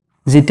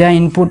যেতিয়া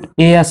ইনপুট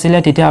a আছিল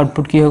তেতিয়া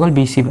আউটপুট কি হৈ গ'ল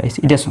bc/ac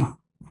এটা চোৱা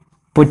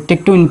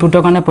প্ৰত্যেকটো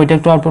ইনপুটৰ কাৰণে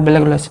প্ৰত্যেকটো আউটপুট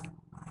বেলেগ ওলাইছে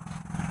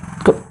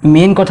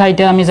মেইন কথা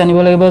এটা আমি জানিব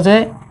লাগিব যে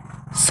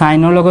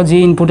সাইনৰ লগত যি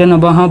ইনপুটে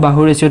নবহাও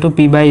বাহুৰ ৰেচিঅটো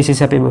p/s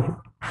হিচাপে বহে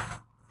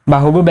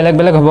বাহুবোৰ বেলেগ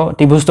বেলেগ হ'ব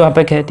ত্ৰিভুজটো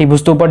আপেক্ষে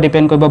ত্ৰিভুজটোৰ ওপৰত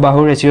ডিপেন্ড কৰিব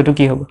বাহুৰ ৰেচিঅটো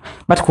কি হ'ব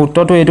বাট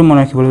সূত্ৰটো এইটো মনত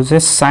ৰাখিব যে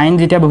সাইন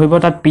যেতিয়া বহিব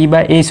তাত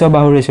p/s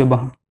বাহুৰ ৰেচিঅ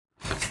বহাম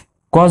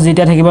cos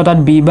যেতিয়া থাকিব তাত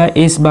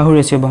b/s বাহুৰ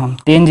ৰেচিঅ বহাম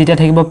tan যেতিয়া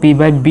থাকিব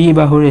p/b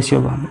বাহুৰ ৰেচিঅ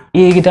বহাম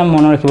এইকেইটা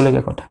মনত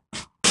ৰাখিবলগীয়া কথা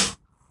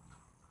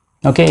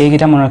ওকে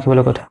এইকেইটা মনত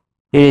ৰাখিবলগীয়া কথা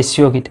এই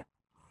ৰেচিঅ কিটা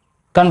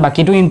কাৰণ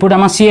বাকিটো ইনপুট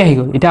আমাৰ c আহি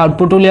গ'ল এটা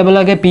আউটপুট উলিয়াব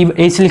লাগে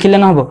p/s লিখিলে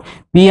নহব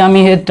p আমি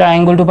হে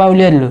ট্ৰায়াঙ্গলটো পা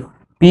উলিয়াই দিলো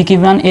p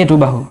কিমান এটো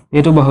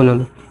বাহু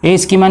ললো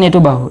h কিমান এটো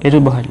বাহু এটো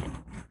বহাইলো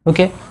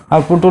ওকে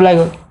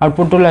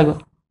আউটপুটটো লাগো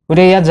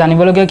গতে ইয়াত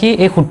জানিবলগীয়া কি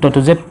এই সূত্ৰটো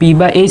যে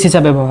p/s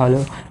হিচাপে বহালো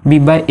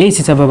b/s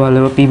হিচাপে বহালো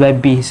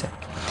p/b হিচাপে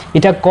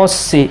এটা cos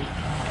c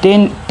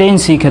tan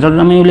c ক্ষেত্ৰত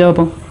আমি উলিয়াব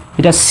পাম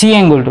এটা c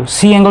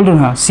এংগলটো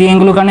নহয় c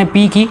এংগলৰ কাৰণে p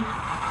কি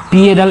p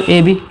এডাল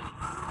ab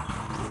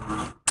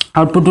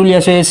আউটপুট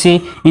উলিয়াছে c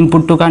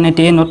ইনপুটটো কাৰণে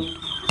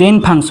tan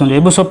ফাংচন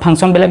এইবোৰ সব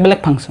ফাংচন বেলেগ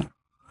ফাংচন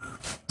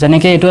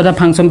যেনেকৈ এটো এটা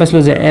ফাংচন পাইছিলো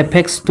যে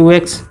fx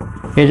 2x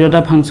এটো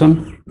এটা ফাংচন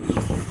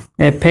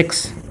fx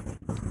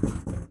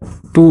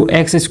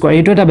 2x স্কয়াৰ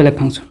এটো এটা বেলেগ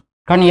ফাংচন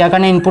কাৰণ ইয়াৰ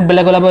কাৰণে ইনপুট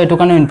বেলেগ ওলাব এটো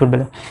কাৰণে ইনপুট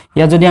বেলেগ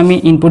ইয়াত যদি আমি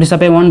ইনপুট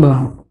হিচাপে 1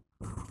 বহাও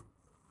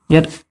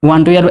ইয়াত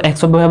 1 টো ইয়াত x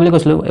বহাব বুলি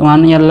কৈছিলো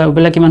 1 ইয়াত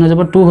বেলেগ কিমান হৈ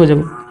যাব 2 হৈ যাব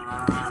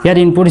ইয়াত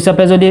ইনপুট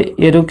হিচাপে যদি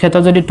এটো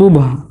ক্ষেত্ৰত যদি 2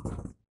 বহাও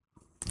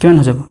কিমান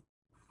হৈ যাব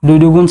 2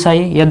 2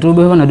 4 ইয়াত 2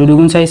 বহাব না 2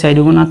 2 4 4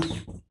 2 8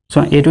 সো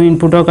এটো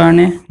ইনপুটৰ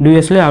কাৰণে 2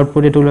 আছিল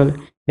আউটপুট এটো ওলালে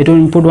এটো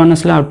ইনপুট 1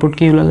 আছিল আউটপুট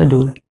কি ওলালে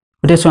 2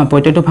 গতে সো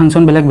প্ৰত্যেকটো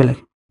ফাংচন বেলেগ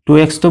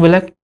 2x টো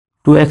বেলেগ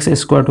 2x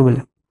স্কয়াৰ টো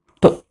বেলেগ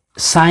তো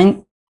sin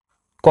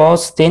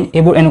cos tan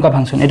এবোৰ এনেকুৱা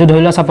ফাংচন এটো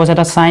ধৰিলা সাপোজ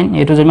এটা sin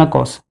এটো যেমা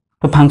cos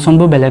তো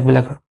ফাংচনবোৰ বেলেগ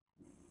হয়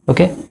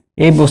ওকে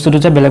এই বস্তুটো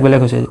যে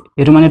বেলেগ হৈছে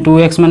এটো মানে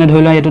 2x মানে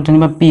ধৰিলা এটো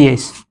যেনিবা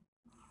ps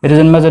এটো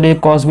যেনিবা যদি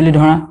cos বুলি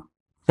ধৰা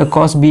তো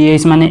cos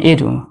bh মানে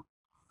এটো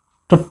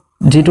তো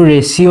যেটো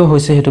ৰেচিঅ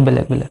হৈছে হেতু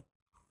বেলেগ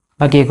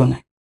বাকি একো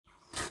নাই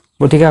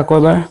গতিকে আকৌ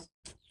এবাৰ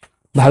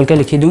ভালকে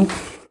লিখি দিও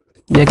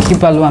যে কি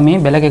পালো আমি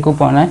বেলেগ একো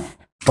পোৱা নাই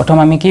প্ৰথম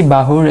আমি কি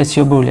বাহুৰ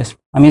ৰেচিঅ বুলিছ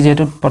আমি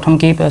যেটো প্ৰথম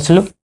কি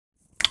পাইছিলো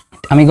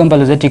আমি গম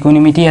পালো যে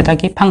ত্ৰিকোণমিতি এটা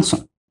কি ফাংচন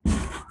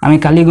আমি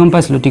কালি গম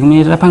পাইছিলো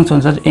ত্ৰিকোণমিতি এটা ফাংচন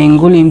যাত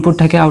এংগুল ইনপুট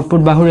থাকে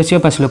আউটপুট বাহুৰ ৰেচিঅ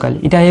পাইছিলো কালি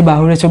এটা এই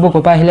বাহুৰ ৰেচিঅ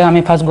কোপা আহিলে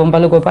আমি ফাৰ্স্ট গম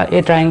পালো কোপা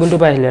এই ট্ৰায়াঙ্গলটো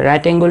পাইলে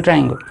ৰাইট এংগল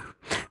ট্ৰায়াঙ্গল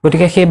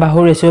গতিকে সেই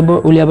বাহুৰ ৰেচিঅ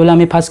উলিয়াবলৈ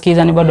আমি ফাৰ্স্ট কি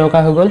জানিব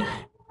দৰকাৰ হৈ গল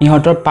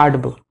ইহতৰ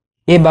পাৰ্টবোৰ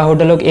এই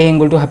বাহুডালক এই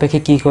এংগলটো হাপেকে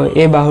কি কয়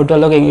এই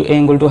বাহুডালক এই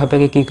এংগলটো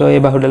হাপেকে কি কয়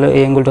এই বাহুডালক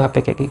এই এংগলটো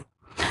হাপেকে কি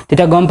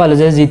তেতিয়া গম পালো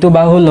যে যেটো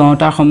বাহু ল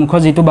তাৰ সমুখ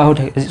যেটো বাহু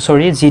থাকে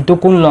সৰি যেটো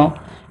কোণ ল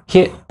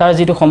হে তাৰ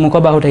যেটো সমুখ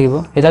বাহু থাকিব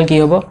এডাল কি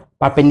হ'ব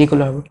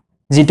পাৰপেন্ডিকুলাৰ হ'ব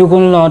যেটো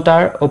কোণ ল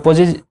তাৰ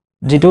অপোজিট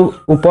যেটো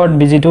ওপৰত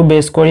যেটো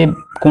বেস কৰি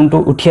কোণটো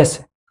উঠি আছে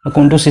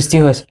কোণটো সৃষ্টি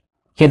হৈছে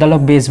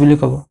হেডালক বেস বুলি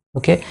কব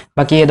ওকে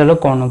বাকি এডালক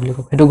কৰ্ণ বুলি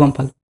কব হেতু গম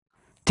পালো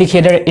ঠিক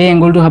হেডাৰ এই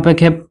এংগলটো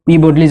হাপেকে p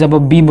বদলি যাব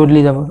b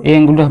বদলি যাব এই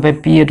এংগলটো হাপে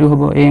p এটো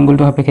হ'ব এই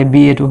এংগলটো হাপেকে b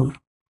এটো হ'ব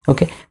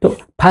ওকে তো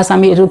ফাৰ্স্ট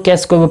আমি এটো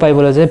কেচ কৰিব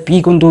পাৰিবলে যে p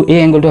কোণটো এই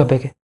এংগলটো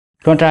হাপেকে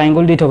তো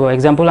ট্ৰায়াঙ্গল দি থব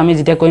एग्जांपल আমি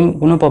যেতিয়া কইম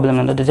কোনো প্ৰবলেম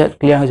নাই তেতিয়া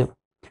ক্লিয়াৰ হৈ যাব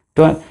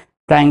তো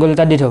ট্ৰায়াঙ্গল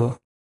এটা দি থব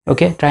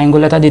ওকে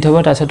ট্ৰায়াঙ্গল এটা দি থব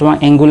তাৰছত তোমাৰ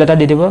এংগল এটা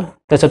দি দিব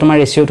তাৰছত তোমাৰ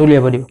ৰেচিঅটো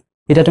উলিয়াব দিব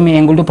এটা তুমি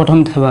এংগলটো প্ৰথম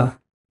থবা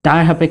তাৰ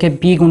হাপেকে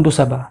p কোণটো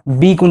চাবা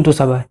b কোণটো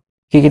চাবা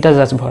কি কিটা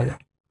জাজ ভয়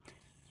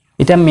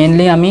এটা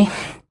মেইনলি আমি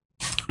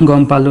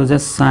গম পালো যে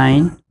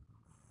sin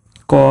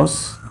cos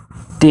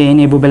tan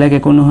এইবোৰ বেলেগ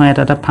একো নহয়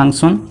এটা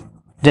ফাংচন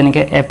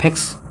যেনেকৈ fx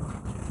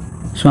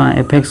চোৱা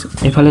fx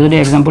এফালে যদি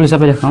এক্সাম্পল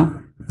হিচাপে দেখাওঁ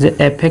যে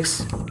fx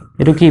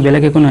এটো কি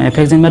বেলেগ একো নহয়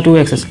fx যেনিবা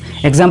 2x আছে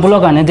এক্সাম্পলৰ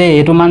কাৰণে যে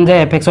এটো মান যে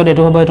fx ত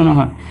এটো হ'ব এটো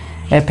নহয়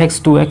fx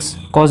 2x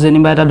cos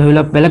যেনিবা এটা ধৰি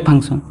লওক বেলেগ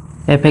ফাংচন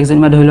fx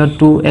যেনিবা ধৰি লওক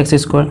 2x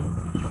স্কয়াৰ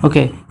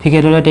ওকে ঠিক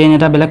এটো tan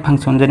এটা বেলেগ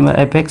ফাংচন যেনিবা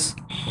fx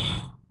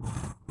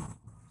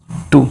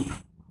 2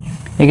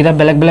 এইকেইটা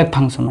বেলেগ বেলেগ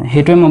ফাংচন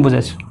হেতুৱে মই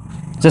বুজাইছো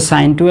যে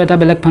sin টো এটা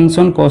বেলেগ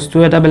ফাংচন cos টো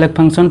এটা বেলেগ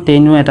ফাংচন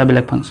tan ও এটা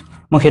বেলেগ ফাংচন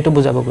মই হেতু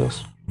বুজাব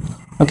গৈছো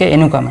ওকে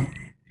এনেকুৱা মানে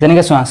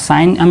যেনেকৈ চোৱা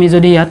sin আমি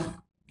যদি ইয়াত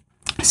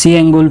c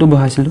এংগলটো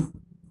বহাইছিলো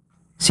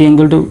c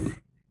এংগলটো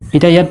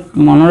এটা ইয়াত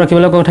মনৰ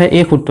ৰাখিবলৈ কথা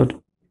এই সূত্ৰটো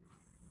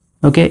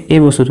ওকে এই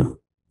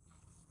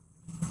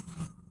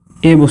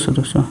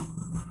বস্তুটো চোৱা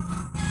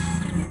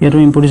ইয়াতো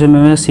ইনপুট হিচাপে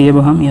c এ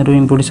বহাম ইয়াতো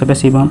ইনপুট হিচাপে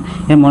c বহাম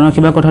এই মনৰ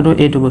ৰাখিবা কথাটো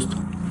এইটো বস্তু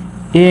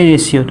এই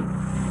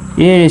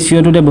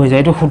ৰেশিওটোতে বহি যায়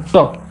এইটো সূত্ৰ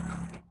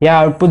ইয়াৰ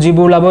আউটপুট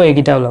যিবোৰ ওলাব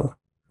এইকেইটা ওলাব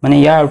মানে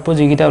ইয়াৰ আউটপুট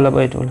যিকেইটা ওলাব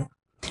এইটো ওলাব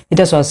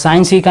এটা চোৱা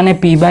sin c কাৰণে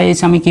p/s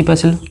আমি কি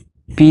পাইছিলো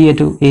p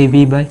এটো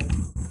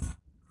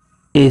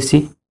ab/ac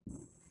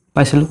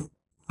পাইছিলো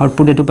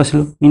আউটপুট এটো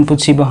পাইছিলো ইনপুট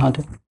c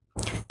বহাওতে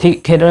ঠিক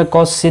হেদৰে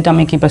cos c ত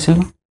আমি কি পাইছিলো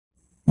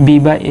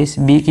b/s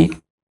b কি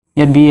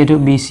ইয়াত b এটো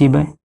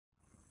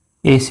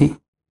bc/ac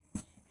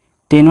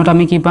টেনত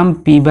আমি কি পাম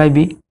p/b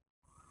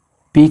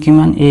p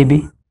কিমান ab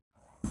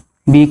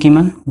b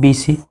কিমান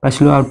bc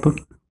পাইছিলো আউটপুট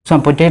সো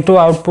প্ৰত্যেকটো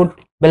আউটপুট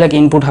বেলেগ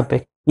ইনপুট হাপে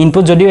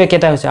ইনপুট যদিও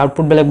একেটা হৈছে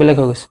আউটপুট বেলেগ বেলেগ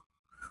হৈ গৈছে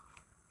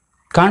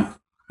কাৰণ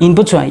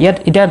ইনপুট চোৱা ইয়াত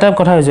এটা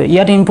কথা হৈছে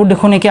ইয়াত ইনপুট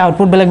দেখোন একে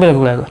আউটপুট বেলেগ বেলেগ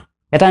ওলাই গ'ল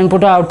এটা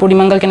ইনপুটৰ আউটপুট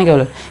ইমানগাল কেনেকৈ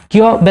হ'ল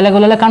কিয় বেলেগ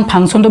হ'লে কাৰণ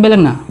ফাংচনটো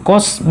বেলেগ না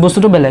কস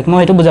বস্তুটো বেলেগ মই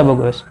হেতু বুজাব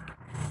গৈছো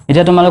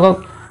এতিয়া তোমালোকক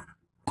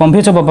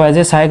কনফিউজ হ'ব পাৰে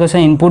যে চাই কৈছে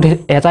ইনপুট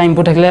এটা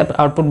ইনপুট থাকিলে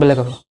আউটপুট বেলেগ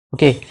হ'ব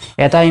ওকে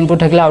এটা ইনপুট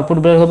থাকিলে আউটপুট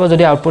বেলেগ হ'ব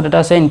যদি আউটপুট এটা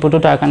আছে ইনপুটটো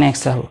তাৰ কাৰণে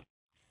এক্সট্ৰা হ'ব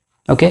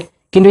ওকে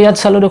কিন্তু ইয়াত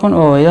চালো দেখোন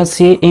ইয়াত c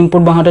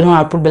ইনপুট বহাওতে দেখোন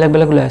আউটপুট বেলেগ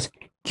বেলেগ ওলাই আছে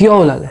কিয়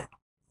ওলালে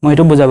মই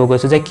হেতু বুজাব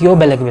গৈছো যে কিয়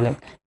বেলেগ বেলেগ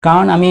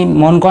কাৰণ আমি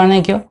মন কৰা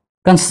নাই কিয়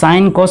কাৰণ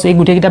sin cos এই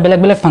গুটেকিটা বেলেগ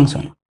বেলেগ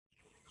ফাংচন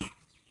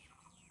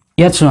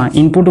ইয়াত চোৱা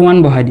ইনপুট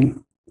 1 বহাই দিম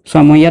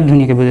চোৱা মই ইয়াত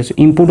ধুনিয়াকৈ বুজাইছো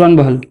ইনপুট 1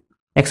 বহালো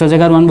x ৰ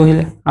জায়গাত 1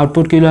 বহিলে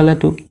আউটপুট কি ওলালে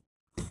 2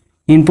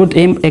 ইনপুট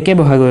একে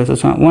বহাই গৈ আছে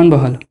চোৱা 1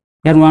 বহালো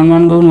ইয়াত 1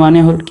 1 গৈ 1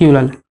 এ হ'ল কি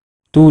ওলালে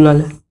 2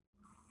 ওলালে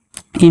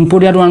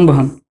ইনপুট ইয়াত 1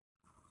 বহাম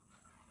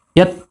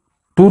ইয়াত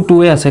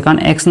 2 এ আছে কাৰণ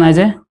x নাই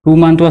যে 2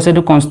 মানটো আছে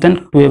এটো কনস্ট্যান্ট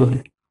 2 এ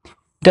বহিলে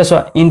এটা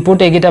চোৱা ইনপুট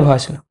এইকেইটা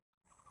ভৰাইছিল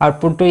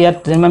আউটপুটটো ইয়াত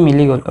যেনিবা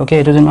মিলি গ'ল ওকে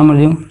এটো যেনিবা মই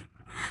দিম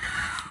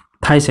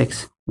 5x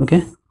ওকে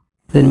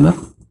যেনিবা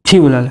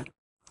 3 ওলালে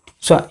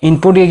সো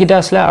ইনপুট এইকেইটা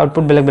আসলে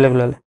আউটপুট বেলেগ বেলেগ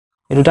ওলালে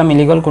এটোটা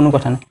মিলি গ'ল কোনো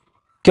কথা নাই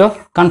কিয়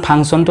কাৰণ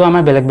ফাংচনটো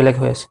আমাৰ বেলেগ বেলেগ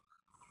হৈ আছে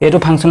এটো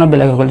ফাংচনৰ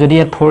বেলেগ হৈ গ'ল যদি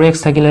ইয়াত 4x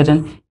থাকিলেতেন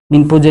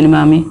ইনপুট যেনিবা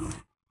আমি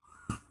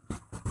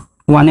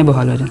 1 এ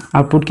বহালোতেন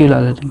আউটপুট কি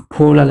ওলালেতেন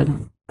 4 ওলালেতেন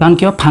কাৰণ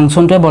কিয়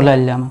ফাংচনটোৱে বদলাই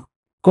দিলে আমাৰ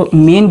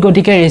মেইন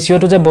গতিকে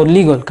ৰেশিওটো যে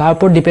বদলি গ'ল কাৰ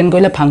ওপৰত ডিপেন্ড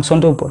কৰিলে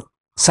ফাংচনটোৰ ওপৰত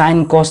sin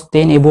cos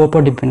tan এইবোৰৰ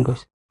ওপৰত ডিপেন্ড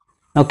কৰিছে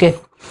ওকে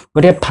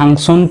গতিকে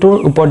ফাংচনটোৰ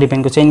ওপৰত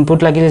ডিপেন্ড কৰিছে ইনপুট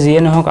লাগিলে যিয়ে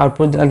নহওক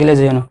আউটপুট লাগিলে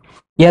যিয়ে নহওক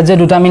ইয়াত যে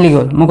দুটা মিলি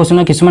গ'ল মই কৈছো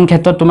না কিছুমান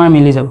ক্ষেত্ৰত তোমাৰ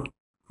মিলি যাব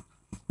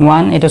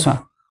 1 এটা চোৱা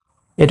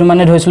এটো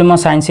মানে ধৰিছিলো মই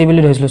sin c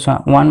বুলি ধৰিছিলো চোৱা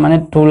 1 মানে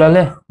 2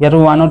 ওলালে ইয়াতো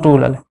 1 ও 2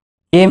 ওলালে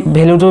এই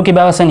ভ্যালুটো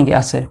কিবা আছে নেকি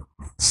আছে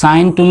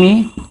sin তুমি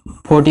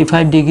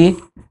 45 ডিগ্ৰী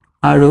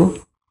আৰু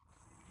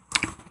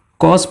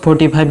cos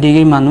 45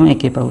 ডিগ্ৰী মানো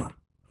একে পাব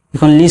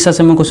এখন লিষ্ট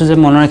আছে মই কৈছো যে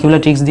মনৰ ৰাখিবলৈ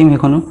ট্ৰিক্স দিম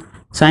হেখনো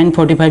sin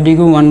 45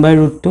 ডিগ্ৰী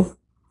 1/√2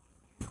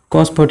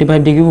 cos 45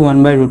 ডিগ্ৰী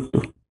 1/√2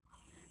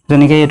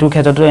 জনেকে এটো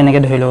ক্ষেত্ৰটো এনেকে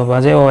ধৰি লব পাবা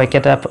যে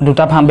একেটা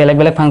দুটা বেলেগ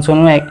বেলেগ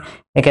ফাংচনৰ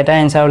একেটা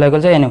আনসাৰ ওলাই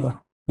গ'ল যে এনেকুৱা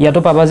ইয়াতো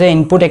পাবা যে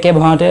ইনপুট একে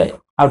ভৰাওতে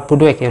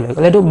আউটপুটও একে ওলাই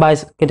গ'ল এটো বাইস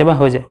কেতিয়াবা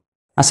হৈ যায়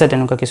আছে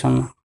তেনেকুৱা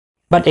কিছুমান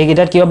বাট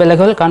এইকেইটাত কিয় বেলেগ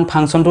হ'ল কাৰণ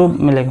ফাংচনটো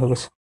বেলেগ হৈ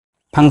গৈছে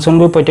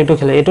ফাংচনবোৰ প্ৰত্যেকটো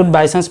খেলে এটোত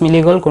বাই চান্স মিলি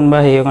গ'ল কোনবা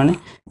হেইৰ কাৰণে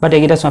বাট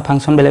এইকেইটা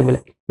ফাংচন বেলেগ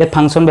বেলেগ ইয়াত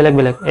ফাংচন বেলেগ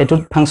বেলেগ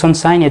এটোত ফাংচন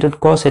sin এটোত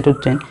cos এটোত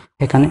tan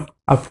এখানে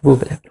আউটপুট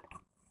বেলেগ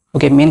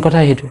ওকে মেইন কথা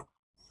হেইটো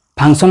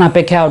ফাংচন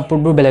আপেক্ষে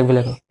আউটপুটবোৰ বেলেগ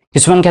বেলেগ হয়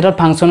কিছুমান ক্ষেত্ৰত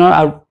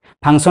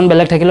ফাংচন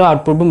বেলেগ থাকিলেও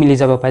আউটপুটবোৰ মিলি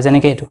যাব পাৰে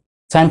যেনেকৈ এটো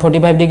sin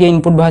 45 ডিগ্ৰী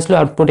ইনপুট বহাইছিলো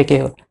আউটপুট একে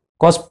হ'ল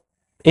cos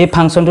এই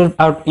ফাংচনটোৰ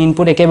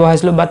ইনপুট একে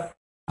বহাইছিলো বাট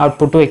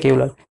আউটপুটটো একে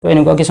ওলাল তো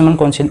এনেকুৱা কিছুমান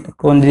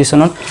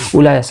কন্ডিশনত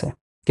ওলাই আছে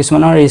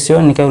কিছুমানৰ ৰেশিও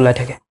এনেকৈ ওলাই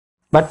থাকে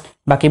বাট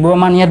বাকিবোৰ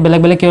মান ইয়াত বেলেগ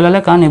বেলেগ কি ওলালে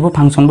কাৰণ এইবোৰ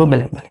ফাংচনবোৰ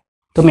বেলেগ বেলেগ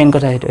তো মেইন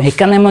কথা হেইটো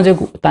হেকাৰণে মই যে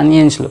টানি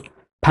আনিছিলো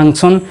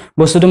ফাংচন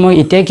বস্তুটো মই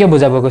এতিয়া কিয়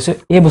বুজাব গৈছো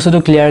এই বস্তুটো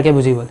ক্লিয়াৰকে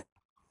বুজিবলৈ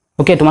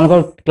ওকে তোমালোকৰ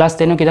ক্লাস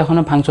 10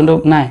 কিতাপখনৰ ফাংচনটো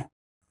নাই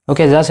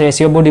ওকে জাস্ট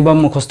ৰেশিওবোৰ দিব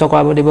মুখস্থ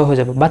কৰাব দিব হৈ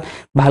যাব বাট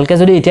ভালকে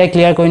যদি এতিয়া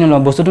ক্লিয়াৰ কৰি নলওঁ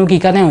বস্তুটো কি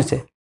কাৰণে হৈছে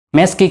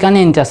মেথছ কি কাৰণে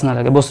ইন্টাৰেষ্ট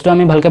নালাগে বস্তুটো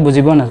আমি ভালকে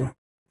বুজিব নাজানো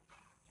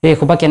এই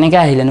খোপা কেনেকৈ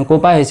আহিলে নো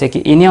কোপা হৈছে কি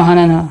ইনে অহা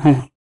নাই নহয়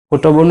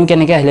উত্তৰবোৰনো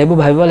কেনেকৈ আহিলে এইবোৰ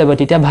ভাবিব লাগিব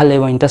তেতিয়া ভাল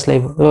লাগিব ইন্টাৰেষ্ট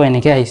লাগিব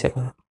এনেকৈ আহিছে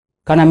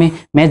কাৰণ আমি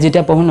মেথছ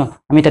যেতিয়া পঢ়ো ন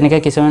আমি তেনেকৈ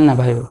কিছুমান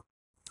নাভাবিব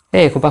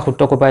এই খোপা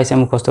সূত্ৰ কোপা আহিছে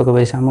মুখস্থ কৰিব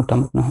আহিছে আমুক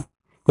তামুক নহয়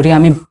গতিকে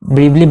আমি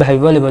ব্ৰিফলি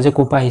ভাবিব লাগিব যে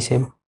কোপা আহিছে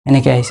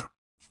এনেকৈ আহিছে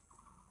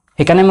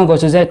সেইকাৰণে মই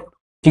কৈছো যে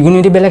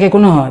ত্ৰিগোণমিতি বেলেগ একো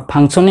নহয়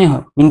ফাংচনে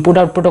হয় ইনপুট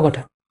আউটপুটৰ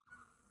কথা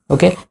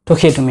ওকে তো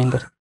সেইটো মেইন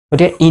কথা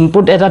গতিকে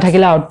ইনপুট এটা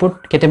থাকিলে আউটপুট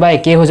কেতিয়াবা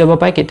একেই হৈ যাব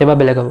পাৰে কেতিয়াবা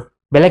বেলেগ হ'ব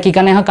বেলেগ কি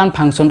কাৰণে হয় কাৰণ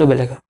ফাংচনটো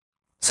বেলেগ হয়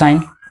sin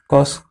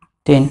cos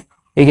tan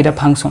এইকেইটা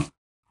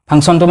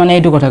ফাংচনটো মানে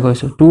এইটো কথা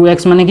কৈছো 2x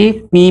মানে কি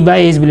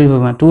p/h বুলি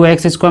ধৰিব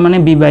 2x² মানে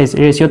b/h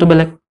ৰেচিঅটো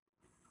বেলেগ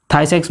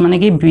 3x মানে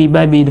কি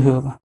b/b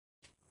ধৰিব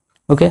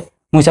ওকে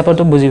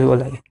মুচাপটো বুজিব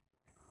লাগে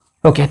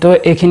ওকে তো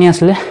এইখিনি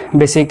আসলে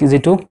বেসিক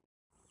যেটো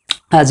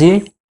আজি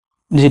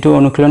যেটো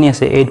অনুশীলনী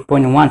আছে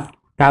 8.1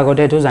 তাৰ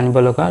আগতে এটো জানিব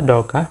লগা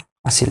দৰকাৰ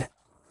আছিল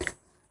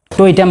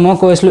তো এটা মই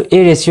কৈছিলো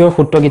এই ৰেচিঅৰ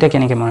সূত্ৰকিটা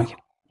কেনেকৈ মনত ৰাখিম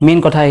মেইন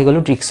কথা আহি গলো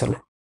ট্ৰিক্সলে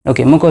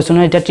ওকে মই কৈছো ন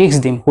এটা ট্ৰিক্স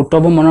দিম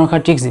সূত্ৰবোৰ মনত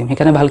ৰখাৰ ট্ৰিক্স দিম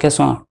সেইকাৰণে ভালকৈ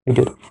চোৱা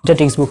ভিডিঅ এটা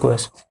ট্ৰিক্স বুক কৈ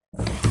আছো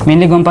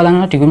মেইনলি গম পালা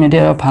না ট্ৰিগোনোমেট্ৰি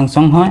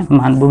ফাংচন হয়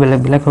মানবোৰ বেলেগ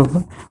বেলেগ হ'ব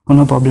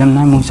কোনো প্ৰবলেম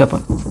নাই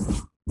মুচাপত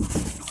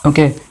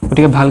ওকে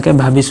গতিকে ভালকৈ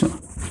ভাবিছো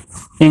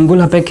এংগুল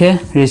সাপেক্ষে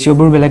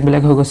ৰেচিঅবোৰ বেলেগ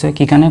বেলেগ হৈ গৈছে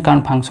কি কাৰণে কাৰণ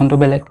ফাংচনটো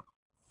বেলেগ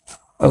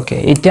ওকে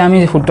এতিয়া আমি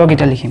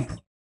সূত্ৰকিটা লিখিম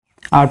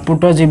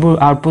আউটপুটৰ যিবোৰ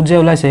আউটপুট যে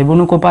ওলাইছে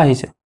এইবোৰনো ক'ৰ পৰা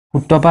আহিছে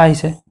সূত্ৰৰ পৰা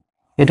আহিছে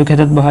এটো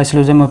ক্ষেত্ৰত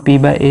বহাইছিলো যে মই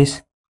p/h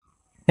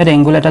এত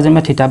এংগুল এটা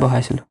যেমা থিটা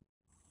বহাইছিলো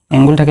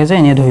এংগুল থাকে যে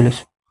এনে ধৰি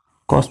লৈছো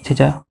cos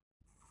থিটা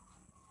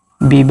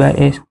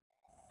b/h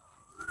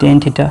tan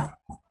থিটা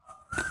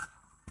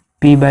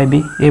p/b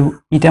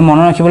এটা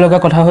মনত ৰাখিব লগা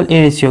কথা হ'ল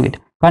এই ৰেচিঅ গিটা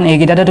কাৰণ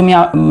এইগিটাতে তুমি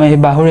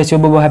বাহু ৰেচিঅ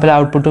বহাই পেলাই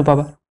আউটপুটটো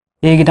পাবা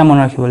এইগিটা মনত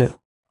ৰাখিব লাগিব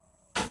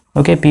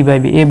ওকে p/b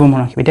এইবোৰ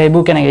মনত ৰাখিব এটা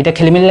এইবোৰ কেনেকৈ এটা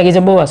খেলিমেলি লাগি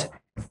যাবও আছে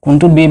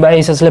কোনটো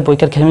b/h আসলে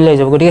পৰীক্ষাত খেলিমেলি লাগি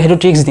যাব গতিকে হেতু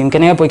ট্ৰিক্স দিম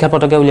কেনেকৈ পৰীক্ষা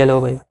পটকে উলিয়াই ল'ব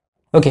পাৰিব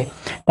ওকে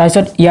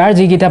তাৰপিছত ইয়াৰ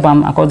যিগিটা পাম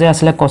আকৌ যে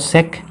আসলে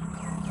cosec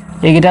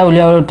এইগিটা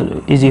উলিয়াও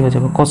ইজি হৈ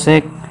যাব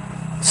cosec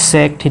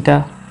sec থিটা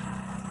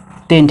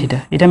tan থিটা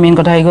এটা মেইন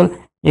কথা আহি গল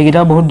এইগিটা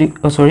বহুত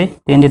সৰি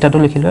tan থিটাটো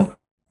লিখিলো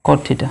cot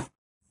থিটা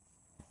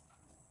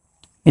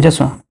এটা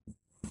চোৱা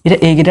এটা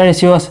এইগিটা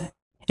ৰেচিঅ আছে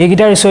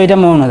এইগিটা ৰেচিঅ এটা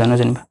মই নাজানো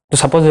জানিবা তো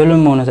সাপোজ হলো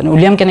মই নাজানো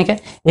উলিয়াম কেনেকৈ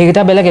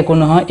এইগিটা বেলেগ একো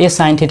নহয় এই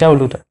sin থিটা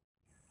উলুটা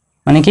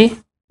মানে কি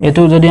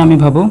এটো যদি আমি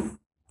ভাবো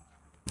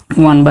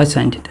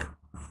 1/sin থিটা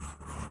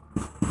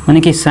মানে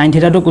কি sin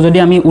থিটাটো যদি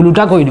আমি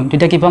উলুটা কৰি দিম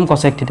তেতিয়া কি পাম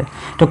cosec থিটা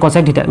তো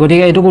cosec থিটা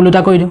গতিকে এটো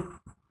উলুটা কৰি দিম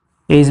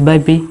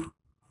h/p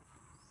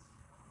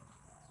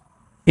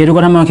এটো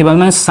কথা মনত ৰাখিবা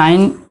মানে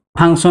sin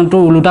ফাংচনটো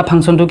উলুটা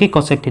ফাংচনটো কি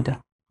cosec থিটা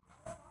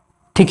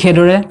ঠিক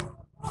হেদৰে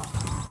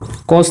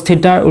cos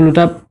থিটাৰ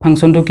উলুটা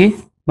ফাংচনটো কি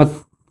বা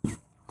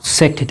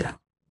sec থিটা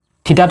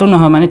থিটাটো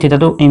নহয় মানে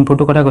থিটাটো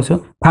ইনপুটৰ কথা কৈছো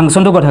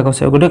ফাংচনটো কথা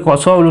কৈছো গতিকে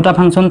cosৰ উলুটা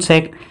ফাংচন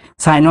sec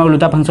sinৰ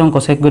উলুটা ফাংচন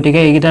cosec গতিকে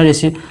এইগিটা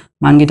ৰেচি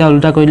মানগিটা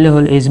উলুটা কৰি দিলে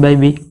হ'ল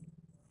h/b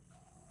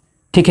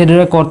ঠিক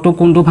হেদৰে cotটো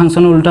কোনটো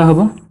ফাংচন উলুটা হ'ব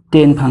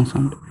tan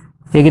ফাংচন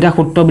এইগিটা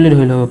সূত্ৰ বুলি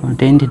ধৰি লব পাৰো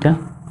tan থিটা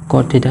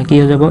cot থিটা কি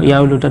হৈ যাব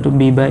ইয়াৰ উলুটাটো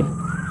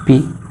b/p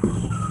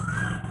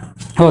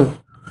হ'ল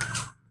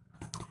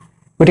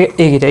গতিকে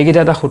এইগিটা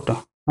এটা সূত্ৰ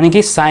মানে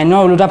কি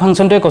sinৰ উলুটা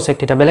ফাংচনটোৱে cosec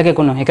থিটা বেলেগ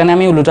একো নহয় সেইকাৰণে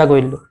আমি উলুটা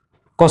কৰি দিলো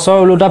cosৰ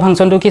উলুটা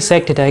ফাংচনটো কি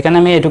sec থিটা সেইকাৰণে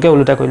আমি এটোকে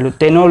উলুটা কৰিলো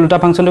tanৰ উলুটা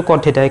ফাংচনটো cot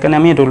থিটা সেইকাৰণে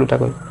আমি এটো উলুটা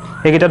কৰিলো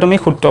এইগিটা তুমি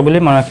সূত্ৰ বুলি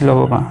মনত ৰাখি ল'ব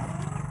পাৰা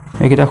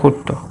এইগিটা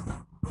সূত্ৰ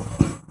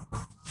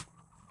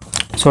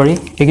সৰি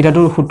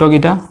এইগিটাটো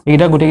সূত্ৰগিটা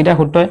এইগিটা গুটেগিটা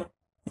সূত্ৰ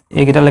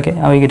এইগিটা লেকে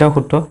আৰু এইগিটা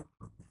সূত্ৰ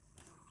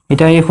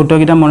এটা এই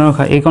সূত্ৰগিটা মনত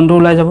ৰাখা এই কোনটো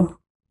ওলাই যাব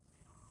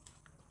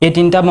এই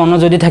তিনটা মনত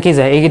যদি থাকি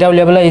যায় এইগিটা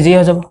উলিয়াবলৈ ইজি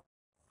হৈ যাব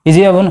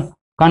ইজি হ'ব ন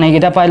কাৰণ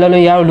এইগিটা পাই ললে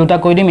ইয়াৰ উলুটা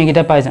কৰি দিম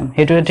এইগিটা পাই যাম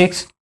হেতুৱে ট্ৰিক্স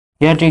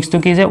ইয়াৰ ট্ৰিক্সটো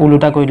কি যে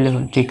উলুটা কৰি দিলে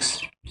হ'ল ট্ৰিক্স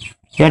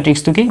ইয়াৰ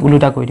ট্ৰিক্সটো কি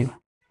উলুটা কৰি দিবা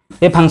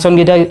এই ফাংচন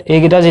গিটা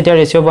এইগিটা যেতিয়া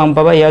ৰেচিঅ পাম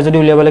পাবা ইয়াৰ যদি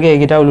উলিয়াব লাগে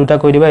এইগিটা উলুটা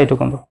কৰি দিবা এটো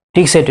কম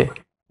ঠিক সেটে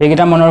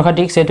এইগিটা মনত ৰাখা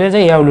ঠিক সেটে যে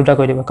ইয়াৰ উলুটা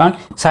কৰি দিবা কাৰণ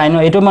sin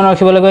এটো মনত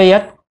ৰাখিব লাগে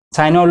ইয়াত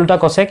sin উলুটা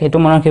cosec হেতু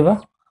মনত ৰাখিবা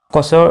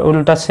cosৰ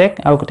উলুটা sec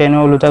আৰু tan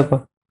উলুটা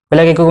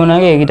বেলেগ একো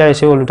নহয় এইগিটা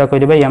ৰেচিঅ উলুটা কৰি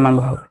দিবা ইয়াৰ মান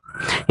বহাব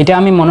এটা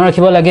আমি মনত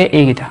ৰাখিব লাগে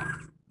এইগিটা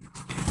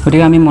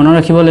গতিকে আমি মনত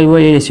ৰাখিব লাগিব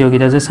এই ৰেচিঅ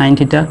গিটা যে sin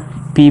থিটা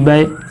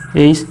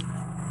p/h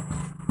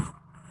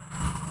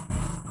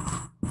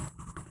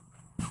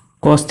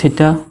cos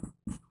থিটা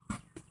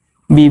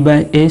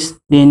b/h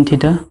tan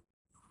থিটা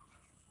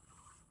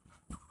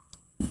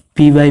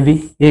p/b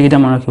এইগিটা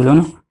মনত ৰাখিব ন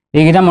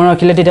এইগিটা মনত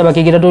ৰাখিলে তেতিয়া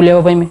বাকি গিটাটো উলিয়াব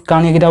পাৰিম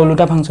কাৰণ এইগিটা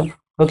উলুটা ফাংচন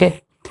ওকে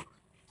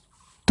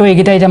তো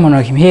এইগিটা এটা মনত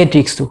ৰাখিম এই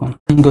ট্ৰিক্সটো কোন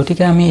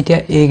গতিকে আমি এতিয়া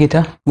এইগিটা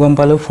গম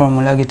পালো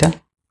ফৰ্মুলা গিটা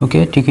ওকে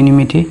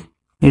ট্ৰিগোনোমেট্ৰি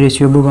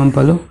ৰেচিঅবোৰ গম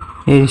পালো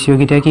এই ৰেচিঅ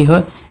গিটা কি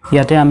হয়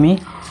ইয়াতে আমি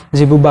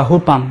যিবু বাহু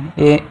পাম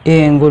এই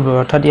এংগুল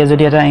অৰ্থাৎ ইয়া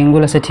যদি এটা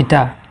এংগুল আছে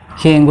থিটা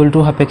সেই এংগুলটো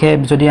সাপেক্ষে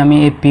যদি আমি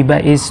এই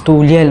p/h টো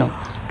উলিয়াই লওঁ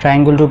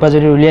ট্ৰায়াঙ্গলটোৰ পৰা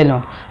যদি উলিয়াই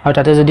লওঁ আৰু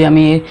তাতে যদি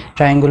আমি এই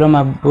ট্ৰায়াঙ্গলৰ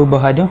মাপবোৰ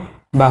বহাই দিওঁ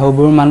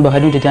বাহুবোৰ মান বহাই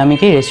দিওঁ তেতিয়া আমি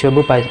কি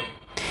ৰেচিঅবোৰ পাই যাম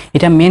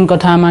এটা মেইন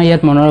কথা আমাৰ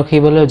ইয়াত মনত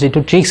ৰাখিবলৈ যেটো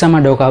ট্ৰিক্স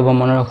আমাৰ দৰকাৰ হ'ব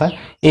মনত ৰখা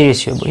এই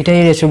ৰেচিঅবোৰ এটা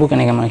এই ৰেচিঅবোৰ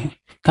কেনেকৈ মনত ৰাখিম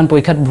কাৰণ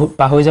পৰীক্ষাত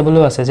পাহৰি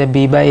যাবলৈও আছে যে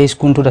b/h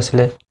কোনটোত আছিল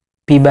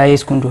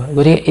p/h কোনটো হয়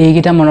গতিকে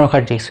এইগিটা মনত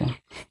ৰখাৰ ট্ৰিক্স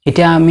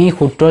এতিয়া আমি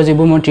সূত্ৰৰ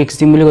যিবোৰ মই ট্ৰিক্স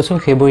দিম বুলি কৈছো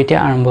সেইবোৰ এতিয়া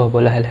আৰম্ভ হ'ব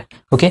লাহে লাহে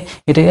ওকে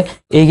এতিয়া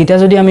এইগিটা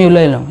যদি আমি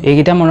উলাই লওঁ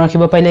এইগিটা মনত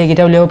ৰাখিব পাৰিলে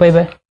এইগিটা উলিয়াব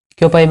পাৰিবা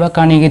কিয় পাৰিবা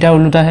কাৰণ এইগিটা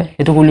উলুটা হয়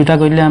এটো উলুটা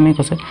কৰিলে আমি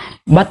কৈছে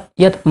বাট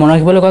ইয়াত মনত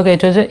ৰাখিব লগা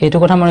এইটো যে এইটো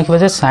কথা মনত ৰাখিবা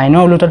যে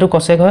sinৰ উলুটাটো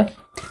cosec হয়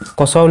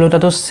cosৰ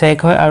উলুটাটো sec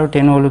হয় আৰু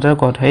tanৰ উলুটাটো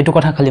cot হয় এইটো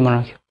কথা খালি মনত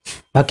ৰাখিবা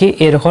বাকি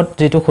এৰখত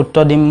যেটো সূত্ৰ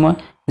দিম মই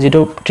যেটো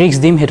ট্ৰিক্স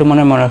দিম হেতু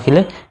মনত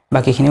ৰাখিলে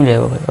বাকিখিনি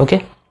উলিয়াব পাৰি ওকে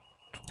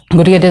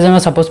গতিকে এতিয়া যেন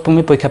সাপোজ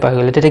তুমি পৰীক্ষা পাই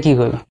গ'লে তেতিয়া কি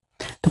কৰিবা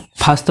তো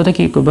ফাৰ্ষ্টতে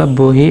কি কৰিবা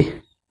বহি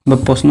বা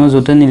প্ৰশ্ন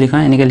য'তে নিলিখা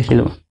এনেকৈ লিখি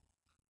ল'বা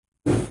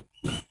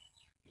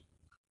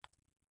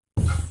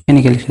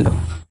এনেকৈ লিখি ল'বা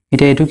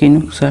এতিয়া এইটো কিনো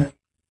ছাৰ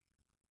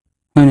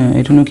হয় নহয়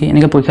এইটোনো কি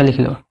এনেকৈ পৰীক্ষা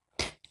লিখি ল'বা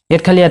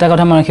ইয়াত খালি এটা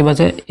কথা মনত ৰাখিবা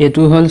যে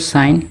এইটো হ'ল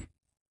সাইন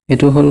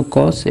এইটো হ'ল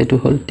কস এইটো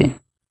হ'ল টেন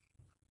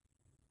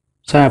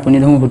ছাৰ আপুনি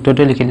দেখোন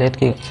সূত্ৰটোৱে লিখিলে ইয়াত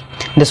কি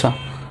দে চোৱা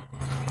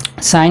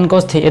সাইন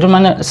কস থি এইটো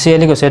মানে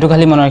সিৰিয়ালি কৈছে এইটো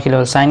খালি মনত ৰাখিলে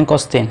হ'ল সাইন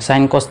কস টেন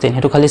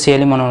সেইটো খালি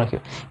সিৰিয়ালি মনত ৰাখিব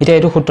এতিয়া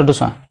এইটো সূত্ৰটো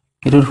চোৱা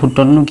এইটো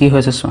সূত্ৰটো কি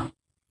হৈছে চোৱা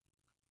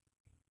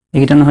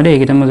এইকেইটা নহয় দেই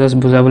এইকেইটা মই জাষ্ট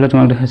বুজাবলৈ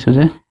তোমাক দেখাইছোঁ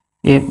যে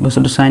এই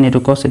বস্তুটো সাইন এইটো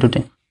কস এইটো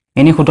টেন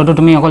এনে সূত্ৰটো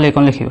তুমি অকল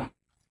এইকণ লিখিবা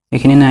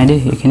এইখিনি নাই দেই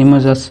এইখিনি মই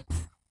জাষ্ট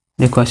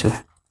দেখুৱাইছোঁ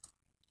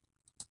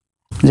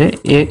যে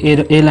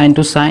এই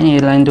লাইনটো সাইন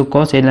এই লাইনটো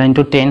কস এই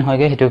লাইনটো টেন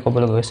হয়গে সেইটো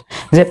ক'বলৈ গৈছে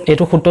যে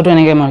এইটো সূত্ৰটো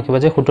এনেকৈ মনত ৰাখিবা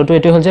যে সূত্ৰটো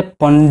এইটো হ'ল যে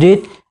পণ্ডিত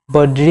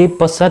বদ্ৰী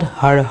প্ৰসাদ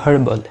হৰ হৰ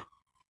বল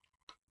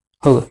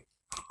হৈ গ'ল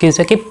কি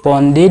হৈছে কি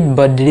পণ্ডিত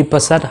বদ্ৰী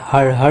প্ৰসাদ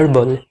হৰ হৰ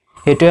বল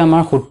এইটোৱে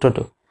আমাৰ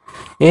সূত্ৰটো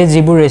এই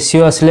যিবোৰ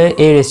ৰেচিঅ' আছিলে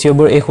এই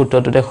ৰেচিঅ'বোৰ এই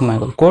সূত্ৰটোতে সোমাই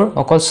গ'ল ক'ৰ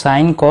অকল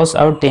সাইন কস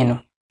আৰু টেনৰ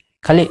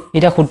খালি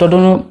এতিয়া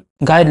সূত্ৰটোনো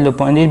গাই দিলোঁ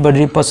পণ্ডিত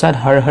বদ্ৰী প্ৰসাদ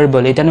হৰ হৰ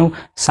বল এতিয়ানো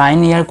সাইন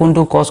ইয়াৰ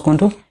কোনটো কস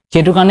কোনটো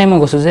সেইটো কাৰণে মই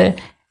কৈছোঁ যে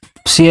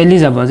সিৰিয়ালি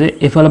যাব যে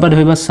এফালৰ পৰা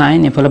ধৰিবা সাইন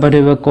এফালৰ পৰা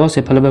ধৰিবা কস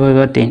এফালৰ পৰা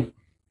ধৰিবা টেন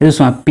এইটো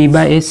চোৱা পি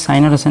বা এইচ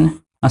সাইনত আছেনে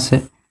আছে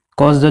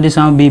কস যদি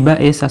চাওঁ বি বা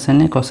এইচ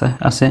আছেনে কস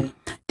আছে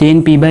টেন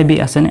পি বাই বি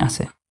আছেনে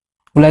আছে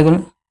ওলাই গ'ল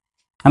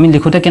আমি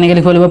লিখোঁতে কেনেকৈ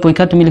লিখিব লাগিব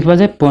পৰীক্ষাত তুমি লিখিবা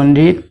যে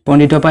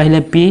পণ্ডিতৰ পৰা আহিলে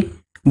পি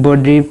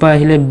বদ্ৰীৰ পৰা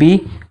আহিলে বি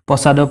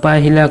প্ৰসাদৰ পৰা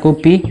আহিলে আকৌ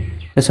পি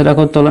তাৰপিছত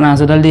আকৌ তলত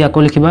আঁচডাল দি আকৌ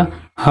লিখিবা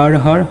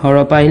হৰৰ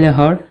পৰা আহিলে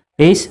হৰ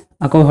এইচ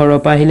আকৌ হৰৰ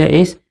পৰা আহিলে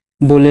এইচ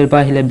বলেৰ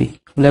পৰা আহিলে বি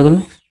ওলাই গ'ল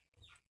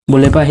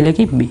বলেৰ পৰা আহিলে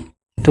কি বি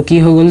তো কি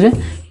হৈ গ'ল যে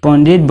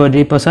পণ্ডিত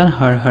বদ্ৰী প্ৰসাদ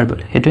হৰ হৰ বল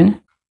সেইটোৱে নে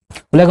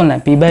ওলাই গ'ল নাই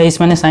পি বাই এইচ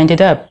মানে সাইন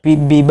থিটা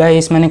বি বাই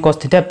এইচ মানে কস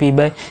থিটা পি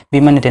বাই বি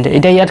মানে টেন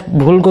এতিয়া ইয়াত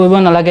ভুল কৰিব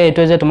নালাগে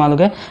এইটোৱে যে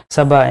তোমালোকে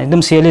চাবা একদম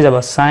সিৰিয়ালি যাবা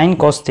সাইন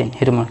কস টেন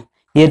সেইটো মনত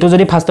এইটো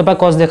যদি ফাৰ্ষ্টৰ পৰা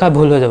কস দেখা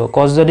ভুল হৈ যাব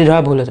কস যদি ধৰা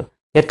ভুল হৈ যাব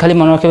ইয়াত খালি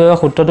মনত ৰাখিব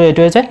সূত্ৰটো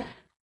এইটোৱে যে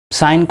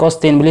সাইন কস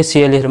টেন বুলি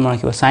সিৰিয়ালি সেইটো মনত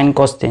ৰাখিব সাইন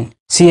কস ten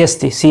C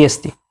S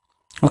T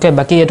okay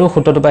বাকী এইটো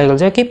সূত্ৰটো পাই গ'ল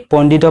যে কি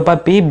পণ্ডিতৰ পৰা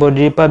পি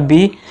বদ্ৰীৰ পৰা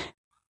বি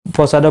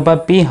প্ৰসাদৰ পৰা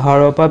পি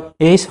হৰৰ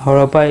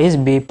পৰা এইচ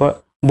বি পৰা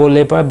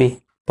বলেৰ পৰা বি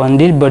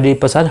পণ্ডিত বদ্ৰী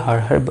প্ৰসাদ হৰ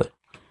হৰ বল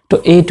তো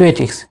এইটোৱে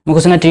ট্ৰিক্স মই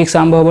কৈছোঁ না ট্ৰিক্স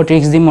আৰম্ভ হ'ব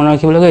ট্ৰিক্স দি মনত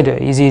ৰাখিব লাগে এইটোৱে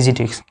ইজি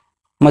ট্ৰিক্স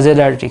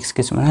মজেদাৰ ট্ৰিক্স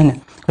কিছুমান হয় নাই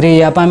গতিকে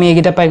ইয়াৰ পৰা আমি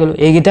এইকেইটা পাই গ'লোঁ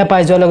এইকেইটা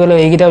পাই যোৱাৰ লগে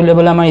লগে এইকেইটা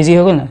উলিয়াবলৈ আমাৰ ইজি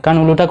হৈ গ'ল না কাৰণ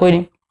ওলোটা কৰি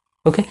দিম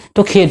অ'কে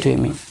তো সেইটোৱে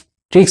মেইন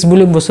ট্ৰিক্স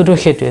বুলি বস্তুটো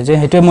সেইটোৱে যে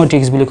সেইটোৱে মই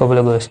ট্ৰিক্স বুলি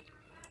ক'বলৈ গৈ আছোঁ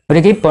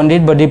গতিকে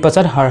পণ্ডিত বদ্ৰী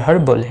প্ৰসাদ হৰ হৰ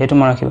বল সেইটো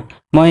মনত ৰাখিব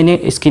মই এনেই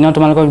স্ক্ৰীনত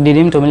তোমালোকক দি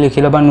দিম তুমি লিখি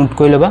ল'বা নোট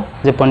কৰি ল'বা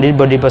যে পণ্ডিত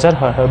বদ্ৰী প্ৰসাদ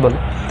হৰ হৰ বল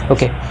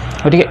অ'কে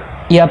গতিকে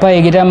ইয়াৰ পৰা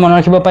এইকেইটা মনত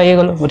ৰাখিব পাৰিয়ে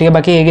গ'লোঁ গতিকে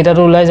বাকী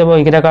এইকেইটাটো ওলাই যাব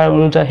এইকেইটা কাৰ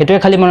ওলোটা সেইটোৱে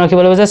খালি মনত ৰাখিব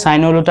লাগিব যে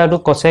সাইনৰ ওলোটাটো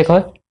কচেক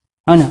হয়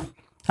নহয়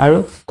আৰু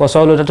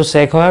কচৰ ওলোটাটো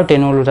চেক হয় আৰু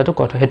টেনৰ ওলোটাটো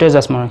কট হয় সেইটোৱে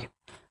জাষ্ট মনত ৰাখিব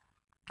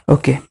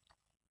অ'কে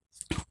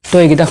তো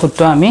এইকেইটা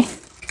সূত্ৰ আমি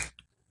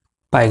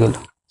পাই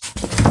গ'লোঁ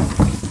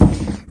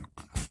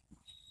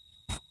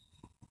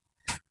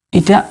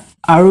এতিয়া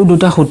আৰু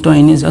দুটা সূত্ৰ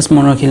এনেই জাষ্ট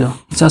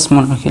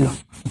মনত ৰাখিলোঁ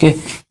অ'কে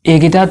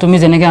এইকেইটা তুমি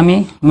যেনেকৈ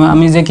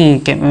আমি যে কি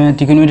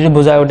ত্ৰিকোণমিতি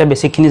বুজাৰ আগতে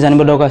বেছিকখিনি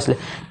জানিব দৰকাৰ আছিলে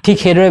ঠিক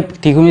সেইদৰে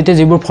ত্ৰিকোণমিতি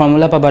যিবোৰ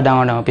ফৰ্মুলা পাবা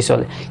ডাঙৰ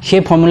পিছলৈ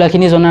সেই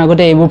ফৰ্মুলাখিনি জনাৰ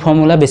আগতে এইবোৰ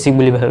ফৰ্মুলা বেছিক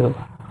বুলি ভাবিব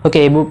অ'কে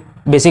এইবোৰ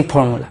বেছিক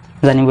ফৰ্মুলা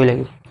জানিবই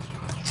লাগিব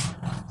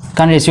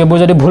কাৰণ ৰেচিঅ'বোৰ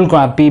যদি ভুল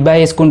কৰা পি বাই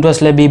এইচ কোনটো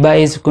আছিলে বি বাই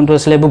এইচ কোনটো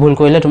আছিলে এইবোৰ ভুল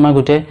কৰিলে তোমাৰ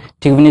গোটেই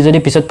ত্ৰিকোণমিতি যদি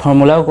পিছত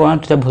ফৰ্মুলাও কৰা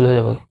তেতিয়া ভুল হৈ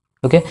যাবগৈ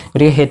অ'কে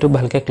গতিকে সেইটো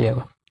ভালকৈ ক্লিয়াৰ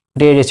কৰা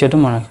গতিকে এই ৰেচিঅ'টো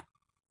মনত ৰাখা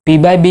পি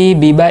বাই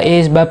বি বাই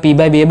এইচ বা পি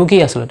বাই বি এইবোৰ কি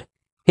আচলতে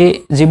সেই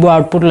যিবোৰ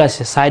আউটপুট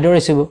ওলাইছে ছাইডৰ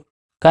ৰেচিঅ'বোৰ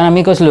কাৰণ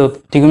আমি কৈছিলোঁ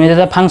ত্ৰিকোণমিতি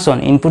এটা ফাংচন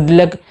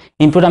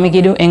ইনপুট আমি কি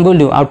দিওঁ এংগুল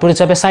দিওঁ আউটপুট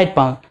হিচাপে ছাইড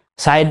পাওঁ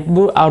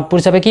ছাইডবোৰ আউটপুট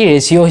হিচাপে কি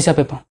ৰেচিঅ'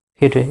 হিচাপে পাওঁ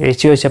সেইটোৱে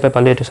ৰেচিঅ' হিচাপে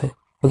পালোঁ এইটো ছাইড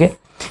অ'কে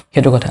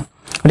সেইটো কথা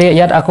গতিকে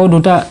ইয়াত আকৌ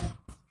দুটা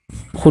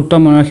সূত্ৰ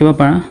মনত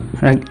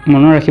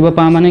ৰাখিব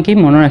পাৰা মানে কি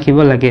মনত ৰাখিব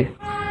লাগে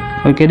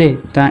অ'কে দেই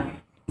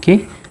কি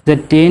যে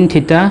টেন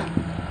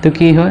থিটাটো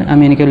কি হয়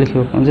আমি এনেকৈ লিখিব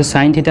পাৰোঁ যে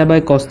সাইন থিটা বাই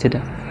কছ থিটা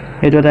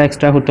এইটো এটা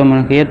এক্সট্ৰা সূত্ৰ মনত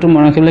ৰাখি ইয়াতো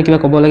মনত ৰাখিবলৈ কিবা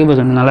ক'ব লাগিব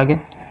জানো নালাগে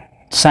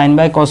সাইন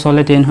বাই কছ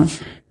হ'লে টেন হয়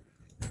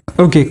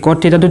অ'কে কট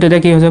থিটাটো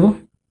তেতিয়া কি হৈ যাব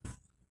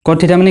কট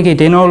থিটা মানে কি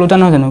টেনৰ ওলোটা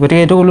নহয় জানো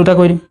গতিকে এইটো ওলোটা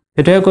কৰি দিম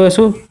সেইটোৱে কৈ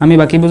আছোঁ আমি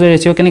বাকীবোৰ যে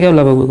ৰেচিঅ' কেনেকৈ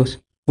ওলাব গৈ কৈছোঁ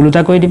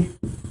ওলোটা কৰি দিম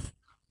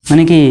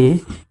মানে কি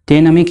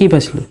টেন আমি কি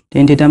পাইছিলোঁ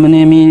টেন থিটা মানে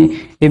আমি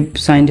এই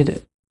সাইন থিটা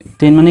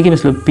টেন মানে কি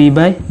পাইছিলোঁ পি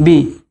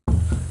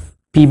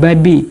বাই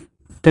বি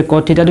তো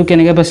কট থিটাটো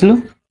কেনেকৈ পাইছিলোঁ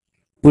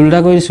ওলোটা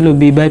কৰি দিছিলোঁ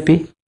বি বাই পি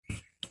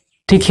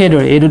ঠিক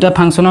সেইদৰে এই দুটা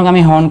ফাংচনক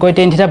আমি হৰণ কৰি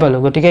টেন থিটা পালোঁ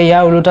গতিকে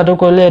ইয়াৰ ওলোটাটো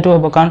কৰিলে এইটো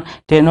হ'ব কাৰণ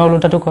টেনৰ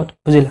ওলোটাটো কট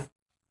বুজিলা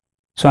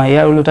চোৱা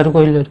ইয়াৰ ওলোটাটো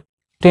কৰিলোঁ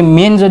গতিকে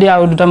মেইন যদি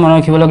আৰু দুটা মনত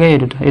ৰাখিব লাগে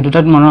এই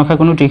দুটাত মনত ৰখাৰ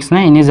কোনো ট্ৰিক্স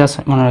নাই এনেই জাষ্ট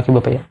মনত ৰাখিব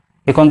পাৰি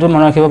এইকণটো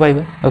মনত ৰাখিব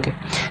পাৰিবা অ'কে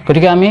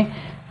গতিকে আমি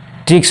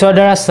ট্ৰিক্সৰ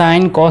দ্বাৰা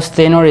সাইন কছ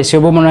টেনৰ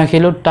ৰেচিঅ'বোৰ মনত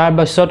ৰাখিলোঁ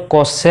তাৰপাছত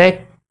কচেক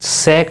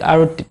চেক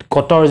আৰু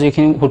কটৰ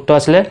যিখিনি সূত্ৰ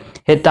আছিলে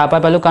সেই তাৰপৰা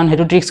পালোঁ কাৰণ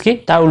সেইটো ট্ৰিক্স কি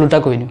তাৰ ওলোটা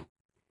কৰি দিওঁ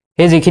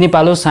সেই যিখিনি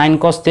পালোঁ সাইন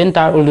কছ টেন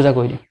তাৰ ওলোটা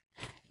কৰি দিওঁ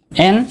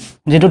n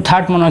যেটো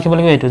থাৰ্ড মন ৰাখিব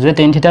লাগিব এটো যে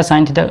tan থিটা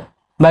sin থিটা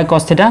বাই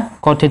cos থিটা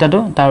cot থিটা তো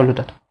তাৰ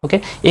উল্টা ওকে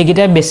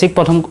এইগিটা বেসিক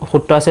প্ৰথম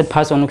সূত্ৰ আছে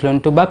ফাৰ্স্ট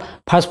অনুশীলনটো বা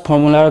ফাৰ্স্ট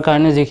ফৰ্মুলাৰ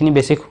কাৰণে যেখিনি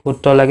বেসিক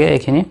সূত্ৰ লাগে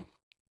এখিনি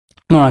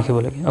মন ৰাখিব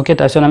লাগে ওকে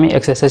তাৰছত আমি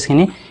এক্সাৰসাইজ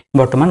খিনি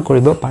বৰ্তমান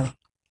কৰিব পাৰো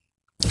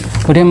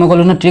গতিকে মই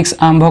কলো না ট্ৰিক্স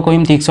আৰম্ভ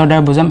কৰিম ট্ৰিক্সৰ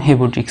দ্বাৰা বুজাম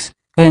হেবোৰ ট্ৰিক্স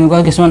এনেকুৱা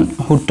কিছুমান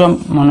সূত্ৰ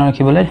মন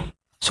ৰাখিবলৈ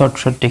শৰ্ট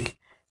ট্ৰিক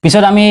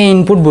পিছত আমি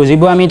ইনপুট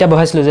বুজিব আমি এটা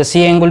বহাইছিলো যে সি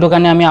এংগলটো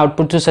কাৰণে আমি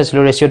আউটপুটটো চাইছিলো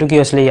ৰেশিওটো কি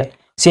আছিল ইয়াত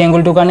সি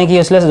এংগলটো কাৰণে কি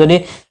আছিল যদি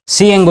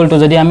সি এংগলটো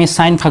যদি আমি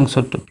সাইন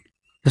ফাংচনটো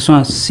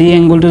সি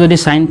এংগলটো যদি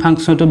সাইন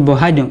ফাংচনটো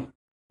বহাই দিও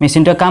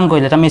মেচিনটো কাম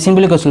কৰিলে তা মেচিন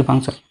বুলি কৈছিল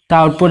ফাংচন তা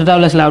আউটপুট এটা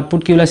ওলাইছিল আউটপুট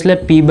কি ওলাইছিল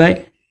p বাই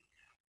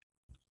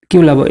কি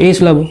ওলাব h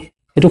ওলাব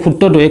এটো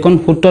সূত্ৰটো এখন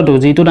সূত্ৰটো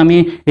যেটো আমি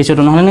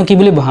ৰেশিওটো নহলে কি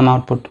বুলি বহাম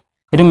আউটপুট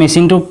এটো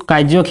মেচিনটো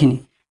কাৰ্যখিনি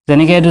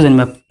যেনেকৈ এটো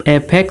জানিবা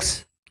fx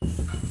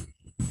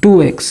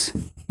 2x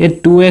এই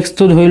 2x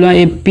তো ধৰি লোৱা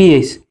এই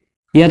ph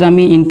ইয়াত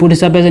আমি ইনপুট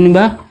হিচাপে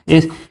জানিবা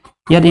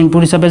ইয়াত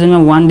ইনপুট হিচাপে জানিবা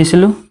 1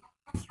 দিছিলো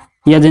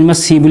ইয়াত জানিবা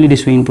c বুলি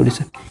দিছো ইনপুট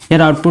হিচাপে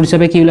ইয়াত আউটপুট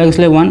হিচাপে কি ওলাই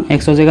গৈছিল 1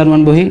 x ৰ জায়গাত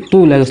 1 বহি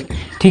 2 ওলাই গৈছিল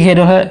ঠিক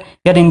হেটো হয়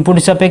ইয়াত ইনপুট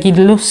হিচাপে কি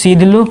দিলো c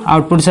দিলো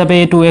আউটপুট হিচাপে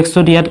এই 2x তো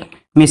ইয়াত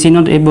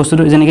মেচিনত এই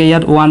বস্তুটো যেনেকৈ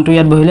ইয়াত 1 তো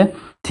ইয়াত বহিলে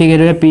ঠিক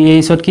হেটো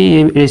ph ত কি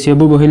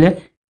ৰেশিওবোৰ বহিলে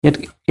ইয়াত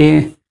a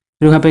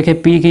ৰুহাপেখে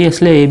p কি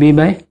আছিল ab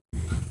বাই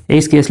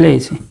h কি আছিল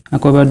ac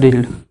আকবাৰ দিলো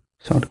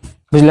শৰ্ট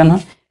বুঝলা না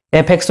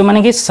fx তো মানে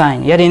কি sin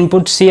ইয়াত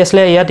ইনপুট c আছিল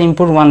ইয়াত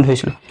ইনপুট 1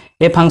 ধৰিছিল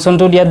এই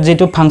ফাংচনটো ইয়াত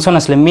যেটো ফাংচন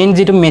আছিল মেইন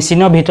যেটো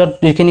মেচিনৰ ভিতৰত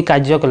যিখিনি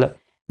কাৰ্যকলাপ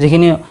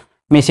যিখিনি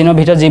মেচিনৰ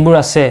ভিতৰত যিবোৰ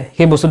আছে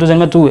সেই বস্তুটো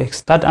জানিবা 2x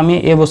তাত আমি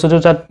এই বস্তুটো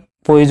তাত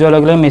পৰি যোৱাৰ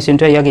লগে লগে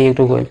মেচিনটো ইয়াক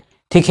এইটো কৰিল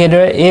ঠিক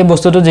হেদৰে এই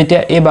বস্তুটো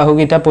যেতিয়া এই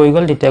বাহুকিটা পৰি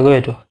গল তেতিয়া গৈ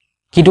এটো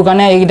কিটো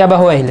কাৰণে এইকিটা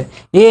বাহু আহিলে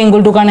এই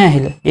এংগলটো কাৰণে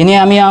আহিলে এনে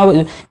আমি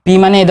p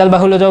মানে এডাল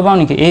বাহু লৈ যাব পাও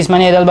নেকি h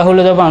মানে এডাল বাহু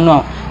লৈ যাব পাও ন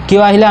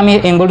কিয় আহিলে আমি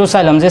এংগলটো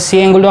চাইলাম যে c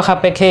এংগলটো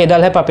সাপেক্ষে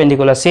এডালহে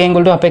পাৰপেন্ডিকুলাৰ c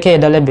এংগলটো সাপেক্ষে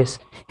এডালহে বেস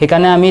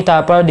হেকাৰণে আমি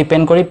তাৰ পৰা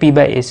ডিপেন্ড কৰি p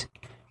বাই h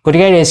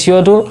গতিকে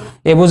ৰেশিওটো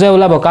এবুজে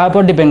ওলাব কাৰ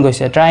ওপৰত ডিপেন্ড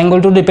কৰিছে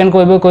ট্ৰায়াঙ্গলটো ডিপেন্ড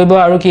কৰিব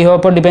আৰু কিহৰ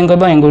ওপৰত ডিপেন্ড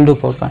কৰিব এংগলটো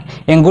ওপৰত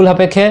এংগল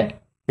সাপেক্ষে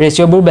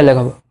ৰেশিওবোৰ বেলেগ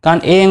হ'ব কাৰণ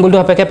এই এংগলটো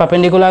সাপেক্ষে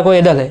পাৰপেন্ডিকুলাৰ কৈ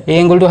এডালহে এই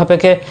এংগলটো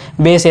সাপেক্ষে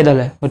বেস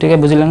এডালহে গতিকে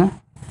বুজিলা না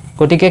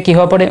গতিকে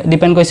কিহৰ ওপৰত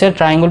ডিপেন্ড কৰিছে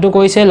ট্ৰায়াঙ্গলটো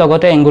কৈছে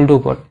লগতে এংগলটো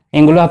ওপৰত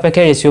এংগলৰ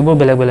সাপেক্ষে ৰেশিওবোৰ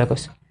বেলেগ বেলেগ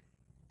কৈছে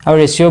আৰু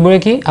ৰেশিওবোৰে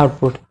কি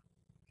আউটপুট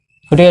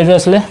গতিকে এটো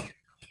আসলে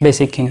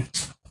বেসিক খিনি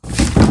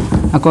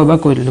আকৌ এবাৰ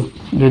কৈ দিলো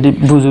যদি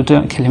বুজুতে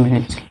খেলি মেলি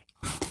আছিল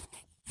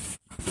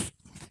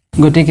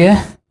গতিকে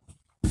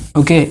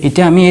ওকে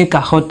এতিয়া আমি এই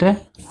কাখতে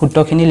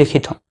সূত্ৰখিনি লিখি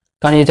থম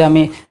কাৰণ এটা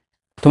আমি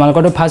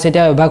তোমালোকৰটো ফাৰ্স্ট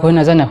এটা অভাগ হৈ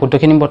না জানে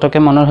সূত্ৰখিনি পটকে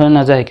মনৰ হৈ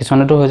না যায়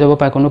কিছুমানটো হৈ যাব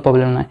পাৰে কোনো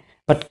প্ৰবলেম নাই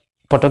বাট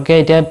পটকে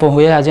এতিয়া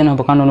পঢ়ুৱে আজি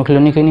নহব কাৰণ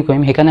অনুশীলনীখিনি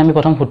কৰিম হেকাৰণে আমি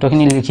প্ৰথম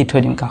সূত্ৰখিনি লিখি থৈ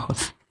দিম কাখত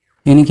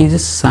এনে কি যে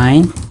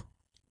sin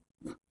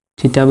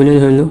থিটা বুলি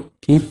ধৰিলো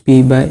কি p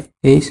বাই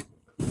h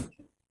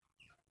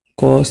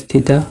cos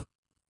থিটা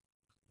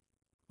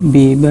b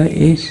বাই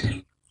h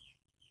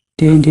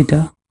tan থিটা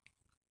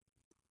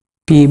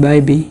p বাই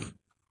b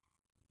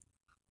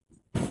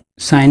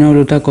sin ৰ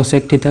উল্টা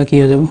cosec থিটা কি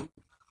হৈ যাব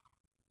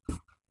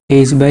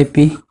h বাই p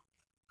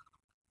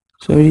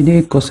সৰি দে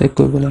cosec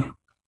কৰিব লাগে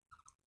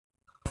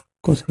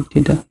cosec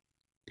থিটা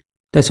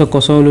তাৰছত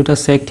cos ৰ উল্টা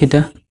sec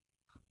থিটা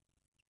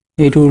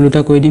এইটো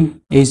উল্টা কৈ দিম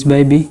h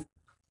বাই b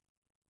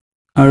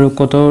আৰু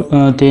cot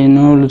tan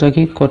ৰ উল্টা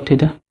কি cot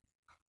থিটা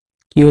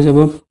কি হৈ যাব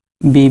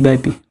b বাই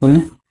p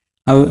হ'লনে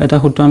আৰু এটা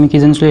সূত্ৰ আমি কি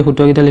জানিছিলো এই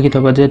সূত্ৰকিটা লিখি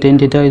থবা যে tan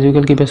থিটা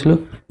ইকুৱেল কি পাইছিলো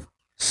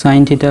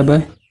sin থিটা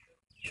বাই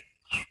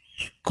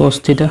cos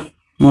থিটা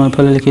মই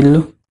এফালে লিখি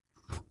দিলো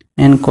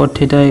and cot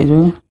থিটা ইজ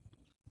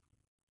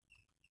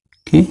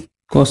কি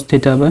cos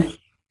থিটা বাই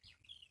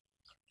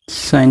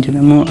sin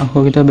থিটা মোৰ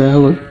আখৰকিটা বেয়া হৈ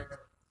গল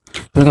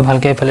আপোনালোকে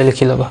ভালকৈ এফালে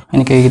লিখি লবা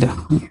এনেকৈ এইকিটা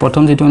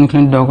প্ৰথম যেটো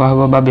অনুশীলন দৰকাৰ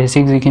হ'ব বা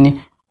বেসিক যিখিনি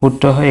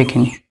সূত্ৰ হয়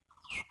এইখিনি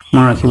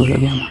মন ৰাখিব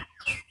লাগে আমাৰ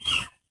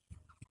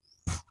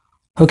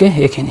ওকে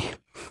এইখিনি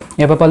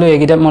ইয়াৰ পালো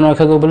এইকিটা মন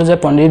ৰাখা গবলৈ যে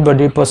পণ্ডিত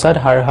বদ্ৰী প্ৰসাদ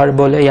হৰ হৰ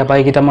বলে ইয়াৰ পা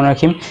এইকিটা মন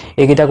ৰাখিম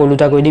এইকিটা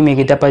কলুটা কৈ দিম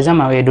এইকিটা পাই যাম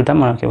আৰু এই দুটা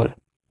মন ৰাখিব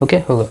ওকে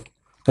হৈ গল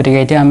গতিকে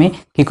এতিয়া আমি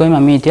কি কৰিম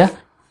আমি এতিয়া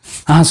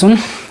আহাচোন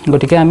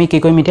গতিকে আমি কি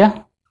কৰিম এতিয়া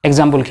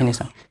এক্সাম্পল খিনি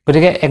চাম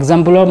গতিকে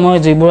এক্সাম্পলৰ মই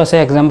যিবোৰ আছে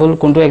এক্সাম্পল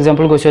কোনটো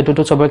এক্সাম্পল কৈছো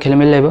এটোটো সবৰ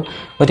খেলিমেল লাগিব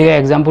গতিকে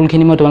এক্সাম্পল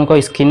খিনি মই তোমালোকৰ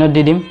স্ক্ৰিনত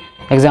দি দিম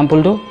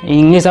এক্সাম্পলটো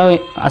ইংলিশ আৰু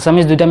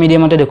আসামিজ দুটা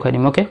মিডিয়ামতে দেখুৱাই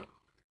দিম ওকে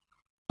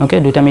ওকে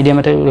দুটা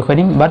মিডিয়ামতে দেখুৱাই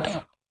দিম বাট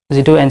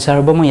যেটো এনসাৰ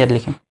হ'ব মই ইয়াত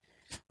লিখিম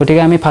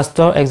গতিকে আমি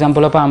ফাৰ্স্টৰ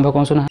এক্সাম্পলৰ পৰা আৰম্ভ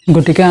কৰিছো না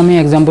গতিকে আমি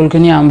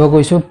এক্সাম্পলখিনি আৰম্ভ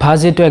কৰিছো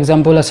ফাৰ্স্ট যেটো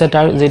এক্সাম্পল আছে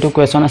তাৰ যেটো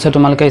কোৱেশ্চন আছে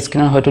তোমালোকে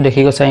স্ক্ৰিনত হয়তো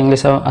দেখি গৈছা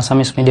ইংলিশ আৰু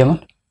আসামিজ মিডিয়ামত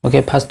ওকে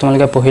ফাৰ্স্ট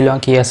তোমালোকে পঢ়ি লোৱা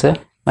কি আছে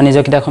মানে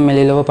নিজৰ কিতাপখন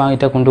মেলি ল'ব পাওঁ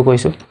এটা কোনটো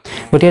কৈছো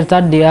গতিকে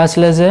তাত দিয়া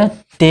আছিল যে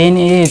tan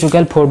a =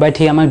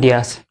 4/3 আমাক দিয়া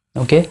আছে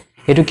ওকে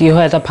এটো কি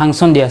হয় এটা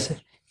ফাংচন দিয়া আছে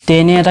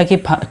tan a এটা কি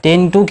tan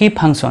টো কি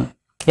ফাংচন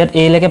ইয়াত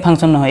a লৈকে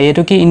ফাংচন নহয়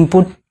এটো কি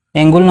ইনপুট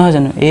এংগল নহয়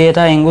জানো a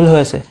এটা এংগল হৈ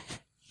আছে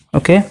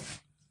ওকে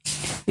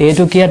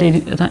এটো কি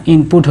এটা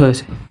ইনপুট হৈ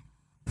আছে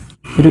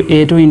এটো a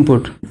টো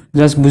ইনপুট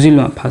জাস্ট বুজি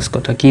লোৱা ফাৰ্স্ট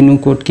কথা কিনো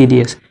কোড কি দি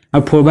আছে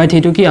আৰু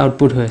 4/3 টো কি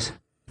আউটপুট হৈ আছে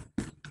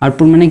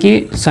আউটপুট মানে কি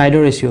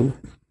সাইডৰ ৰেশিও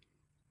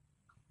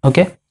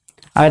ওকে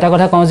আৰু এটা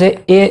কথা কওঁ যে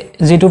এই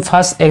যেটো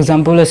ফাৰ্স্ট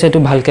এক্সাম্পল আছে এটো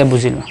ভালকে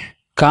বুজি লোৱা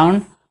কাৰণ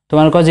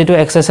তোমালোকৰ যেটো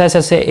এক্সাৰসাইজ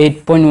আছে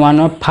 8.1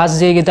 ৰ ফাৰ্স্ট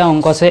যে গিটা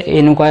অংক আছে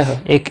এনেকুৱাই হয়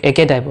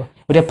একে টাইপৰ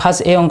গটে ফাৰ্স্ট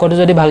এই অংকটো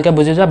যদি ভালকে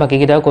বুজি যোৱা বাকি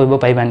গিটাও কৰিব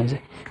পাৰিবা নিজে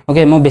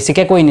ওকে মই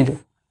বেছিকে কৈ নিদু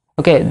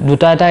ওকে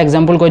দুটা এটা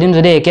एग्जांपल কৈ দিম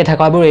যদি একে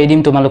থাকাবোৰ এই দিম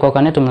তোমালোকৰ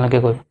কাৰণে তোমালোকে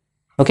কৈ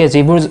ওকে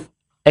যিবোৰ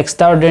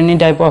এক্সট্ৰা অৰ্ডিনাৰি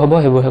টাইপৰ হ'ব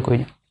হেবোৰ কৈ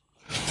দিম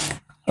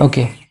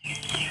ওকে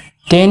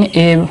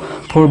 10a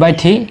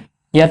 4/3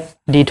 ইয়াত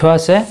দি থোৱা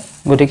আছে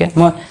গটিকে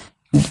মই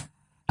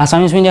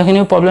আসামিজ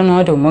মিডিয়াখিনিও প্ৰবলেম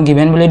নহয় তো মই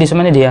গিভেন বুলি দিছো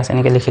মানে দিয়া আছে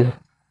এনেকে লিখিলো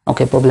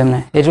ওকে প্ৰবলেম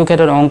নাই এটো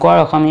ক্ষেত্ৰত অংক আৰু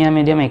অসমীয়া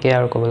মিডিয়াম একে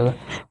আৰু ক'ব লাগে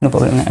নো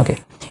প্ৰবলেম নাই ওকে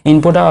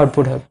ইনপুট আৰু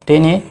আউটপুট হয়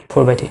 10a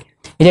 4/3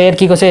 এতিয়া ইয়াত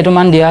কি কৈছে এটো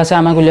মান দিয়া আছে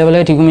আমাক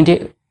উলিয়াবলৈ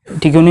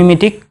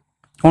ত্ৰিকোণমিতিক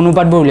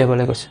অনুপাতবোৰ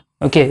উলিয়াবলৈ কৈছে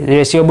ওকে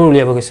ৰেশিওবোৰ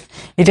উলিয়াব কৈছে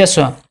এতিয়া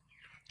চোৱা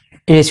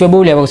ৰেশিওবোৰ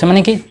উলিয়াব কৈছে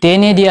মানে কি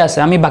 10a দিয়া আছে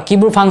আমি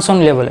বাকিবোৰ ফাংচন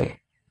উলিয়াব লাগে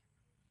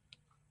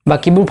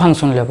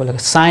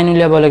sin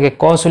উলিয়াব লাগে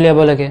cos উলিয়াব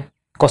লাগে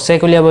cosec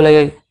উলিয়াব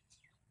লাগে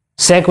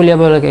sec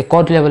উলিয়াব লাগে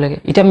cot উলিয়াব লাগে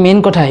এটা মেইন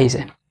কথা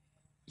আহিছে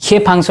সেই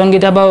ফাংচন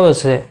গিটা বাও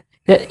আছে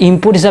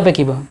ইনপুট হিচাপে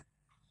কি বহাম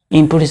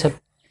ইনপুট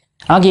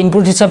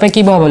হিচাপে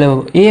কি বহাব লাগিব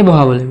a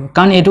বহাব লাগিব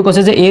কাৰণ এটো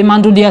কৈছে যে a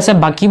মানটো দিয়া আছে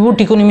বাকিবোৰ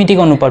ত্ৰিকোণমিতিক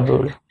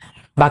অনুপাতবোৰ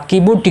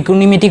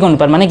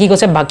মানে কি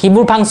কৈছে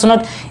বাকিবোৰ ফাংচনত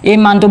a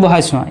মানটো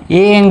বহাইছো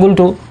a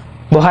এংগলটো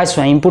বহাইছো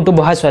ইনপুটটো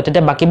বহাইছো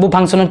তেতিয়া বাকিবোৰ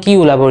ফাংচনত কি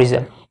ওলাব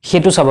ৰিজাল্ট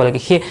হেতু চাব লাগে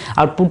হে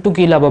আউটপুটটো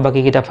কি লাভ বাকি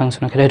কিটা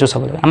ফাংচন হেতু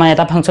চাব লাগে আমাৰ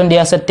এটা ফাংচন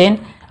দিয়া আছে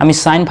 10 আমি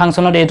sin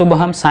ফাংচনত এটো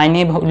বহাম sin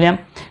এ উলিয়াম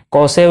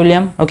cos এ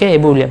উলিয়াম ওকে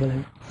এবোৰ উলিয়াব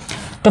লাগে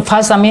তো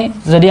ফাৰ্স্ট আমি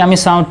যদি আমি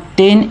চাও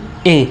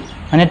 10a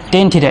মানে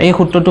 10 থিটা এই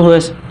সূত্ৰটো হৈ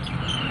আছে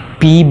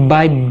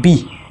p/b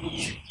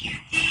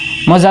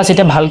মই জাস্ট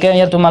এটা ভালকে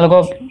ইয়া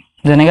তোমালোকক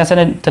জেনেকা আছে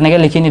তেনেকে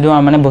লিখি নিদো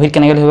মানে বহিত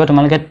কেনেকে লিখিব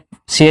তোমালোকে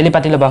সিএলি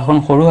পাতি লবা এখন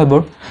সৰু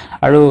হয়বোৰ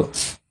আৰু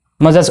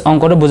মই জাস্ট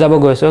অংকটো বুজাব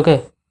গৈছো ওকে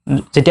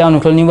যেতিয়া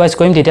অনুসৰণ ওয়াইজ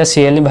কৰিম তেতিয়া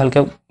সিএলি ভালকে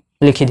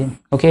লিখি দিম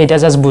ওকে এটা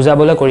জাস্ট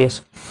বুজাবলৈ কৰি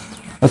আছো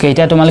ওকে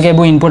এটা তোমালোকে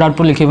এবোৰ ইনপুট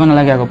আউটপুট লিখিব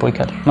নালাগে আগৰ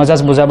পৰীক্ষাত মই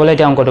জাস্ট বুজাবলৈ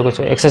এটা অংকটো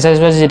কৈছো এক্সাৰসাইজ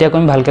ওয়াইজ যেতিয়া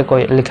কৰিম ভালকে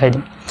লিখাই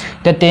দিম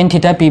এটা tan θ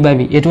p/b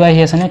এটো আহি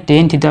আছে না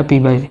tan θ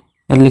p/b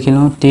ইয়াত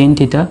লিখিলো tan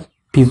θ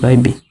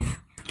p/b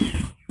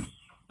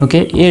ওকে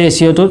এই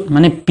ৰেশিওটো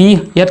মানে p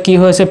ইয়াত কি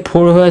হৈছে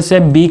 4 হৈছে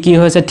b কি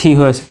হৈছে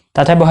 3 হৈছে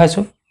তাতে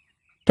বহাইছো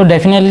তো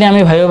ডেফিনেটলি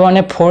আমি ভাবিব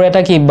মানে 4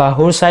 এটা কি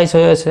বাহুৰ সাইজ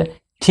হৈ আছে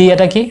 3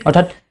 এটা কি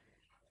অৰ্থাৎ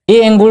এই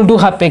এংগলটো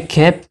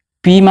সাপেক্ষে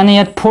p মানে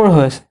ইয়াত 4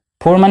 হৈছে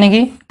 4 মানে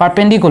কি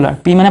পারপেন্ডিকুলার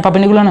p মানে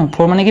পারপেন্ডিকুলার না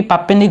 4 মানে কি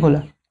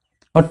পারপেন্ডিকুলার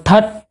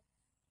অর্থাৎ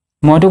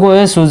মইতো কৈ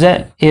আছো যে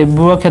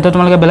এবোৰৰ ক্ষেত্ৰত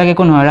তোমালোকে বেলেগ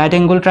একো নহয় ৰাইট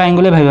এংগল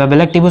ট্ৰায়াঙ্গলে ভাবিবা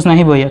বেলেগ ত্ৰিভুজ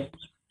নাহিব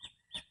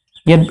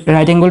ইয়াত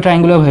ৰাইট এংগল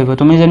ট্ৰায়াঙ্গলে ভাবিবা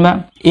তুমি যেনিবা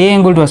এই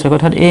এংগলটো আছে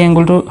অৰ্থাৎ এই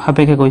এংগলটো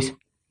সাপেক্ষে কৈ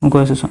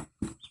আছো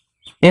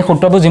এই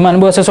সূত্ৰবোৰ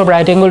যিমানবোৰ আছে সব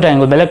ৰাইট এংগল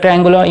ট্ৰায়াঙ্গল বেলেগ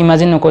ট্ৰায়াঙ্গল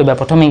ইমাজিন নকৰিবা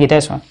প্ৰথম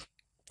এগিটাই চোৱা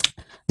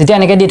যেতিয়া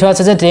এনেকে দি থোৱা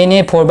আছে যে tan a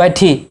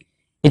 4/3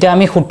 এটা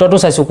আমি সূত্ৰটো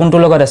চাইছো কোনটো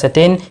লগত আছে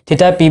tan θ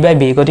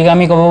p/b গতিকে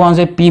আমি ক'ব পাৰো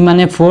যে p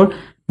মানে 4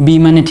 b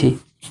মানে 3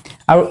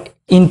 আৰু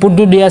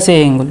ইনপুটটো দিয়া আছে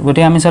এংগল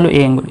গতিকে আমি চালো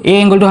এই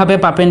এংগলটো হাপে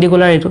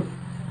পারপেন্ডিকুলার এটো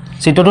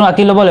চিত্ৰটো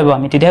আকি ল'ব লাগিব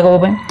আমি তেতিয়া ক'ব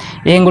পাৰিম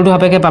এই এংগলটো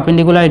হাপেকে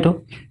পারপেন্ডিকুলার এটো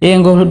এই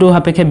এংগলটো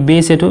হাপেকে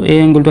বেস এটো এই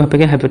এংগলটো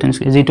হাপেকে হাইপোটেনস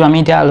যেটো আমি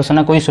এতিয়া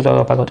আলোচনা কৰিছো তাৰ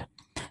আগতে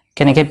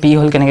কেনেকে p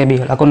হল কেনেকে b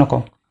হল আকৌ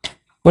নকওঁ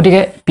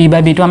গতিকে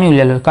p/b টো আমি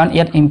উলিয়ালো কাৰণ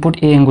ইয়াত ইনপুট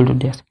এই এংগলটো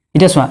দিয়া আছে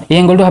এতিয়া চোৱা এই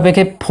এংগলটো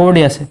হাপেকে 4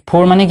 দিয়া আছে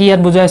 4 মানে কি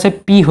ইয়াত বুজাই আছে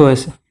p হৈ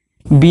আছে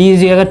b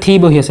জায়গা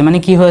 3 বহি আছে মানে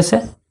কি হৈ আছে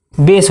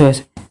বেস হৈ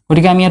আছে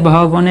গতিকে আমি ইয়াত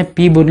বহাব মানে p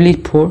বদলি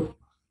 4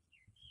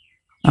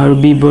 আৰু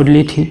b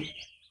বদলি 3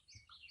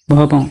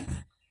 বহাব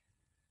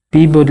p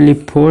বদলি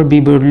 4 b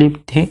বদলি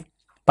 3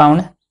 পাও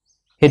না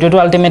এটোটো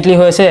আলটিমেটলি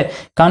হৈছে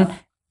কাৰণ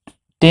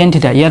tan θ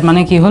ইয়াত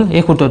মানে কি হল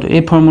এই সূত্ৰটো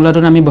এই ফৰ্মুলাটো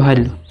আমি বহাই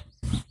দিলো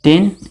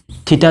tan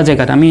θ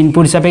জায়গাত আমি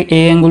ইনপুট হিচাপে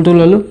এই এংগলটো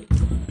ললো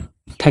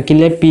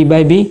থাকিলে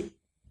p/b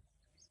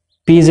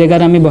p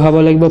জায়গাত আমি বহাব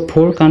লাগিব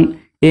 4 কাৰণ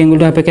এই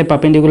এংগলটো হাপেকে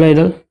পাৰপেন্ডিকুলাৰ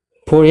এডাল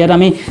 4 ইয়াত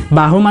আমি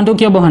বাহুৰ মানটো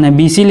কিয় বহা নাই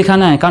bc লিখা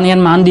নাই কাৰণ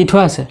ইয়াত মান দি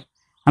থোৱা আছে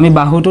আমি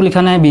বাহুটো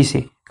লিখা নাই bc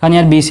কাৰণ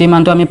ইয়াত bc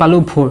মানটো আমি পালো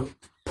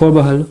 4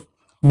 বহালো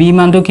b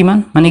মানটো কিমান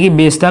মানে কি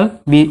বেসডাল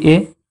ba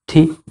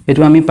 3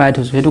 এটো আমি পাই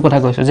থৈছো এটো কথা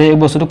কৈছো যে এই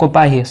বস্তুটো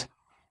কপা আহি আছে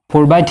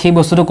 4/3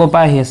 বস্তুটো কপা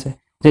আহি আছে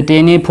যে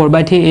tan a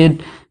 4/3 এই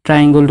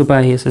ট্ৰায়াঙ্গলটো পা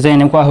আহি আছে যে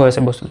এনেকুৱা হৈ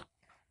আছে বস্তু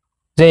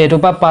যে এটো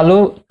পা পালো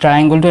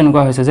ট্ৰায়াঙ্গলটো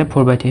এনেকুৱা হৈছে যে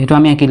 4/3 এটো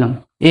আমি আকি লম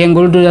এই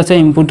এংগলটো আছে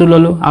ইনপুটটো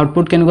ললো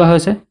আউটপুট কেনেকুৱা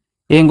হৈছে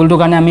এই এংগলটো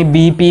কাৰণে আমি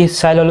bp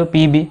চাই ললো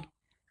pb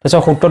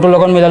তাৰছত সূত্ৰটো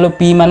লগত মিলালো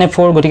p মানে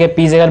 4 গতিকে p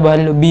জায়গাত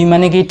বহাইলো b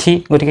মানে কি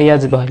 3 গতিকে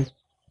ইয়াত বহাইলো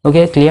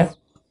ওকে ক্লিয়াৰ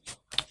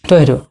তো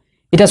হেটো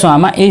এটা সো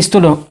আমা h তো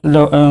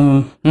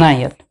নাই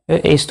ইয়াত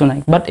h তো নাই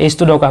বাট h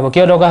তো দৰকাৰ হ'ব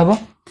কিয় দৰকাৰ হ'ব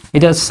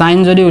এটা sin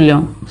যদি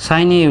উলিয়াও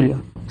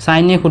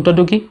sin এ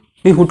সূত্ৰটো কি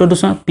এই সূত্ৰটো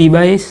সো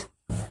p/s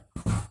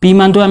p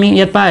মানটো আমি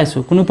ইয়াত পাই আছো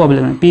কোনো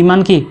প্ৰবলেম নাই p মান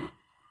কি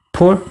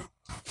 4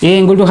 এই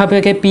এংগলটো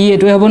হাপেকে p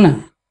এটোৱে হ'ব না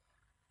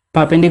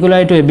পাৰপেন্ডিকুলাৰ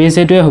এটো বেস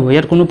এটোৱে হ'ব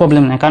ইয়াত কোনো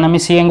প্ৰবলেম নাই কাৰণ আমি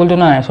c এংগলটো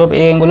নাই সব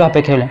a এংগল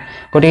হাপেকে হলে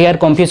গতিকে ইয়াত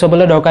কনফিউজ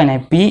হ'বলৈ দৰকাৰ নাই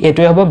p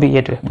এটোৱে হ'ব b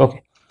এটোৱে ওকে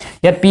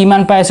ইয়াত p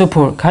মান পাই আছো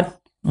 4 খাত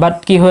বাট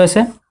কি হৈ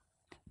আছে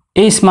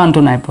h মানটো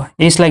নাই পোৱা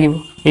h লাগিব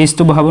h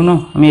তো বহাব ন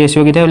আমি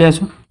ৰেশিও কিটা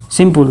উলিয়াইছো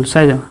সিম্পল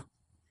চাই যাও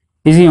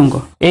ইজি অংক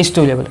h তো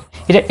উলিয়াবলৈ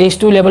এটা h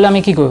তো উলিয়াবলৈ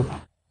আমি কি কৰিব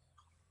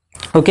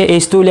ওকে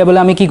এইচটো উলিয়াবলৈ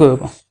আমি কি কৰিব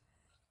পাৰোঁ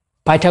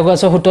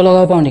পাইথাগোৰাছৰ সূত্ৰ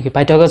লগাব পাৰোঁ নেকি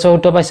পাইথাগোৰাছৰ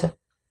সূত্ৰ পাইছে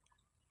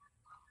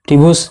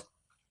ত্ৰিভুজ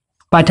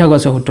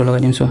পাইথাগোৰাছৰ সূত্ৰ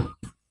লগাই দিম চোৱা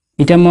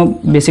এতিয়া মই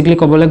বেসিক্যালি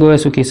ক'বলৈ গৈ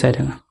আছোঁ কি চাই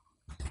থাকা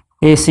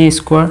AC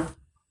square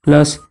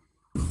plus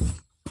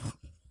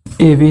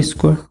AB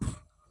square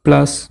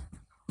plus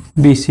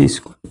BC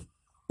square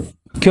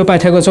কিয়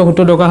পাইথাগোৰাছৰ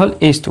সূত্ৰ দৰকাৰ হ'ল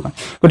এইচটো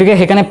গতিকে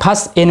সেইকাৰণে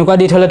ফাৰ্স্ট এনেকুৱা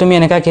দি থলে তুমি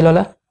এনেকা কি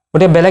ললা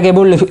গতিকে বেলেগ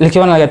এইবোৰ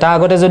লিখিব নালাগে তাৰ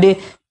আগতে যদি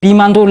P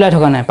মানটো উলাই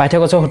থকা নাই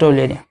পাইথাগোৰাছৰ সূত্ৰ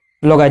উলিয়াই দিয়া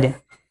লগাই দিয়া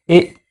এই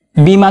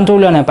B মানটো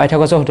উলিয়া নাই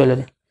পাইথাগোৰাছৰ সূত্ৰ উলিয়াই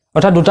দিয়া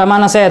অৰ্থাৎ দুটা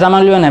মান আছে এটা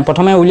মান উলিয়া নাই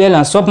প্ৰথমে উলিয়াই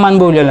লওঁ সব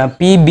মানবোৰ উলিয়াই লওঁ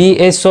P B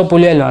H সব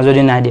উলিয়াই লওঁ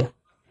যদি নাই দিয়া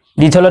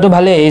দি থলেতো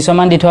ভালে এই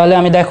সমান দি থলে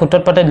আমি ডাইৰেক্ট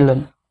সূত্ৰত পাতে দিলো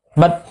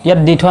বাট ইয়াত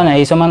দি থোৱা নাই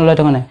এই সমান উলাই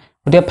থকা নাই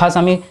গতিকে ফাৰ্স্ট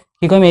আমি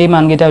কি কৰিম এই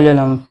মানকেইটা উলিয়াই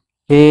লম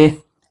A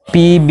P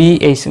B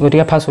H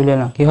গতিকে ফাৰ্স্ট উলিয়াই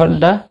লওঁ কি হ'ল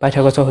দা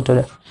পাইথাগোৰাছৰ সূত্ৰ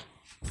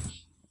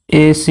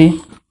AC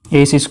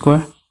AC স্কয়াৰ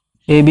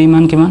AB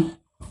মান কিমান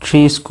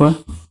 3 স্কয়াৰ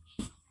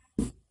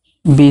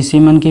BC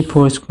মান কি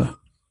 4 স্কয়াৰ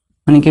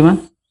মানে কিমান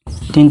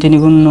 3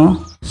 3 গুণ 9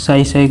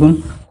 4 4 গুণ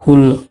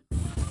 16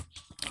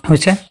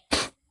 হৈছে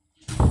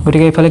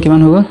গতিকে ইফালে কিমান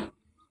হৈ গ'ল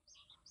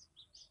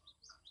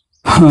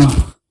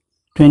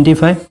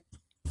 25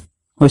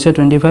 হৈছে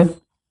 25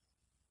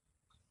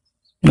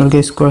 এলকে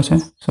স্কয়াৰ আছে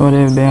সবৰে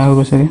বেয়া হৈ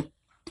গৈছে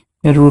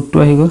এৰ ৰুটটো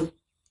আহি গ'ল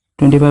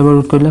 25 ৰ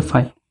ৰুট কৰিলে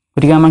 5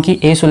 গতিকে আমাৰ কি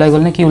এইচ ওলাই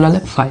গ'ল নে কি ওলালে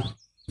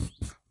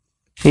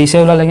 5 এইচ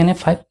ওলালে কেনে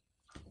 5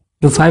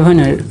 তো 5 হয়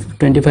না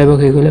 25 ক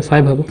হৈ গ'লে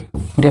 5 হ'ব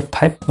গতিকে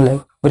 5 ওলাই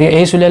গতিকে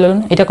এইচ ওলাই ল'ল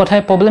এটা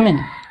কথাই প্ৰবলেমে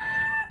নাই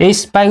এইচ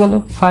পাই গ'ল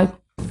 5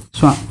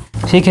 চোৱা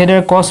ঠিক হেডৰ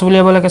cos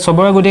উলিয়াব লাগে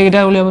সবৰে গুটেই কেইটা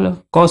উলিয়াব লাগে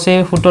cos এ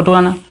সূত্ৰটো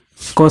আনা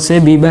cos A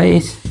b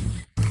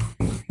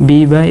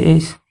by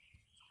h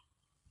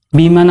b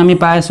মান আমি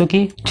পাই আছো কি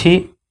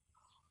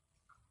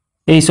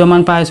 3 h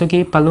মান পাই আছো কি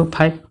পালো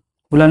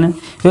 5 উলানে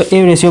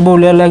এই ৰেশিওবোৰ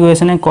উলিয়ালে গৈ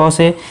আছে নে cos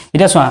এ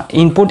এটা চোৱা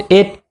input a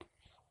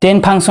tan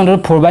ফাংশনটো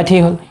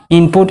 4/3 hall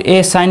input a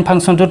sin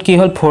ফাংশনটো কি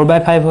হল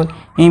 4/5 হল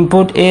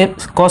ইনপুট a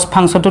cos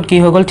ফাংশনটো কি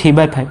হৈ গল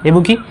 3/5 এবো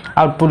কি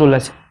আউটপুট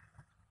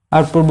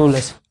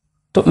ওলাইছে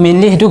তো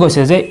মেইনলি হেতু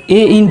কৈছে যে a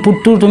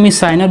ইনপুটটো তুমি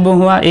সাইনত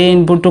বহোৱা a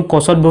ইনপুটটো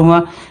cosত বহোৱা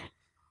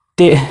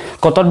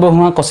কটত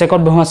বহোৱা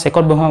কসেকত বহোৱা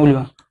সেকত বহোৱা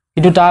উলিওৱা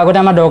ইটো তাৰ আগতে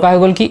আমাৰ দৰকাৰ হৈ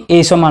গল কি a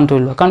সমানটো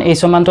উলিওৱা কাৰণ a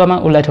সমানটো আমাৰ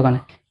উলাই থকা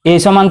নাই a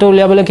সমানটো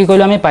উলিয়াবলৈ কি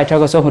কৰিলো আমি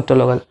পাইথাগোৰাছৰ সূত্ৰ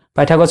লগালো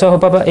পাইথাগোৰাছৰ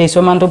সূত্ৰ পৰা a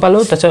সমানটো পালো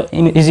তাছত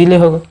ইজিলি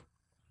হৈ গল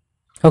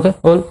ওকে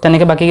হল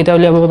তেনেকে বাকি কিটা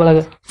উলিয়াব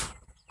লাগে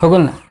হৈ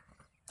গল না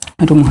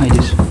এটো মই হাই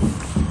দিছো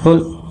হল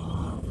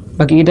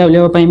বাকি কিটা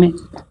উলিয়াব পাইমে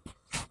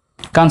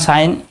কাৰণ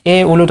sin a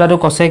উলটাটো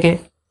কসেকে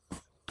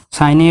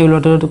sin a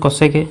উলটাটো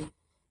কসেকে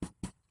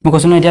মই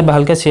কৈছো এতিয়া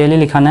ভালকে সিৰিয়ালি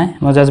লিখা নাই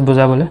মই জাস্ট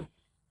বুজাবলৈ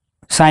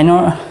sin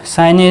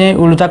a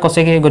উলটা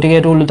কসেকে গতিকে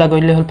এটো উলটা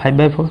কৰিলে হল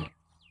 5/4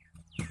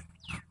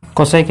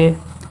 কসেকে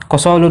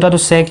cos উলটাটো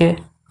sec a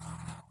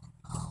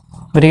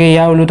গতিকে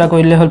ইয়া উলটা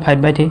কৰিলে হল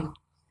 5/3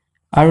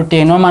 আৰু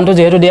 10 ৰ মানটো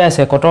যেহেতু দিয়া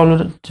আছে কট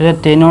উলটা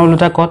 10 ৰ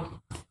উলটা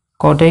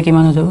cot এ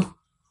কিমান হৈ যাব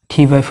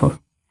 3/4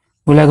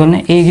 উলাই গ'ল নে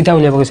এই গিটা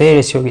উলিয়াব গৈছে এই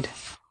ৰেশিও গিটা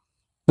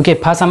ওকে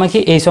ফাৰ্স্ট আমাৰ কি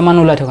a সমান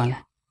উলাই থকা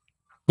নাই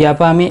ইয়াৰ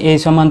পৰা আমি a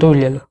সমানটো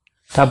উলিয়ালো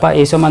তাৰ পৰা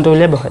a সমানটো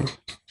উলিয়াই বহাই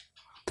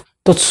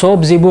তো সব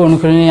যিবোৰ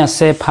অনুকৰণী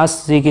আছে ফাৰ্স্ট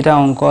যি গিটা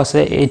অংক আছে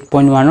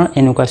 8.1 ৰ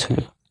এনেকুৱা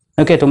চলিব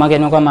ওকে তোমাক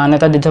এনেকুৱা মান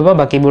এটা দি থব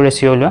বাকিবোৰ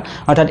ৰেশিও উলিয়া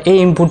অৰ্থাৎ এই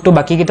ইনপুটটো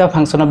বাকি গিটা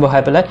ফাংচনত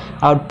বহাই পেলাই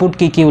আউটপুট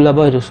কি ওলাব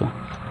হেতু চোৱা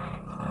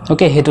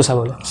ওকে হেতু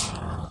চাবলৈ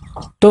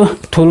তো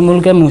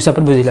থুলমুলকে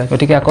মুহিচাপত বুজিলা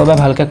গতিকে আকৌবা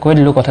ভালকে কৈ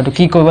দিলো কথাটো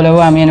কি কৰিব লাগিব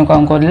আমি এনেকুৱা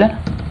অংক দিলে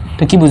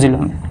তো কি বুজিলো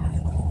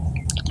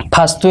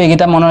ফাৰ্স্ট তো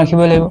এগিটা মন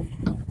ৰাখিব লাগিব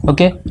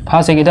ওকে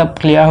ফাৰ্স্ট এগিটা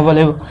ক্লিয়াৰ হ'ব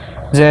লাগিব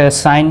যে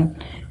sin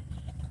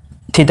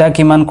থিটা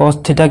কিমান cos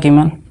থিটা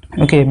কিমান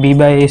ওকে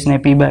b/h নে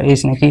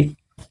p/h নে কি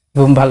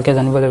বহুত ভালকে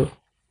জানিব লাগিব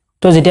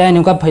তো যেতিয়া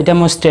এনেকুৱা এটা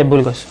মই স্টেপ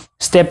বল কৈছো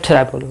স্টেপ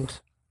থেৰাপি বল কৈছো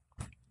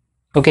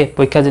ওকে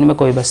পৰীক্ষা জানিবা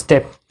কৰিবা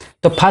স্টেপ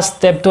তো ফাৰ্স্ট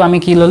স্টেপটো আমি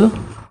কি ললো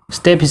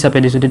স্টেপ হিচাপে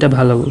দিছো এটা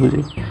ভাল হ'ব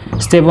বুজি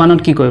স্টেপ 1 ত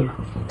কি কৰিব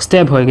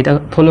স্টেপ হয় গিটা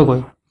ফলো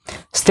কৰিব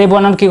স্টেপ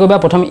 1 ত কি কৰিবা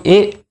প্ৰথম এ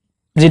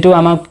যেটো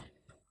আমাক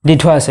দি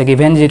থোৱা আছে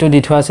গিভেন যেটো দি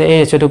থোৱা আছে এই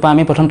ৰেশিওটো পৰা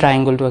আমি প্ৰথম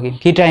ট্ৰায়াঙ্গলটো আঁকিম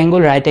কি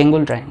ট্ৰায়াঙ্গল ৰাইট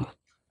এংগল ট্ৰায়াঙ্গল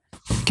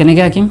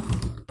কেনেকৈ আঁকিম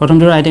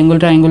প্ৰথমটো ৰাইট এংগল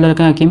ট্ৰায়াঙ্গল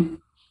আঁকিম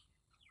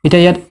এটা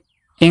ইয়াত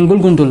এংগল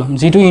কোনটো লম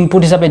যেটো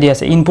ইনপুট হিচাপে দি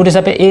আছে ইনপুট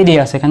হিচাপে a দি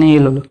আছে কাৰণে a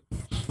ললো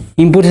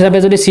ইনপুট হিচাপে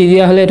যদি c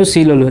দিয়া হলে এটো c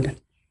ললো হেতেন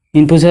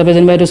ইনপুট হিচাপে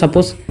যেনিবা এটো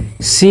সাপোজ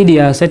c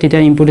দিয়া আছে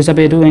তেতিয়া ইনপুট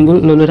হিচাপে এটো এংগল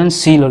ললো হেতেন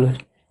c ললো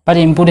বাট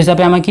ইনপুট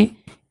হিচাপে আমাৰ কি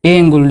a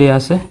এংগল দিয়া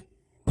আছে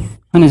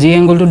মানে যি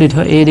এংগলটো দি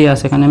থোৱা a দিয়া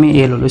আছে কাৰণে আমি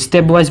a ললো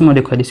স্টেপ ওয়াইজ মই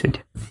দেখুৱাই দিছো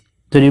এতিয়া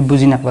যদি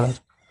বুজি নাপালা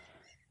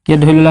কি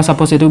ধৰিলা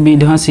সাপোজ এটো b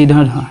ধৰা c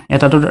ধৰা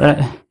এটাটো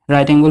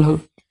ৰাইট এংগল হ'ল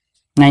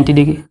 90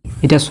 ডিগ্ৰী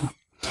এটা চোৱা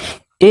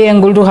এই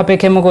এংগলটো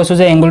হাপেখে মই কৈছো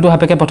যে এংগলটো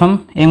হাপেখে প্ৰথম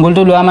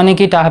এংগলটো লোৱা মানে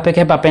কি তা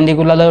হাপেখে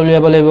পাৰপেন্ডিকুলাৰ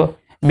উলিয়াব লাগিব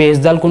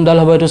বেজডাল কোনডাল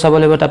হ'ব এটো চাব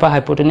লাগিব তাৰপা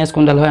হাইপোটেনাস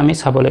কোনডাল হয় আমি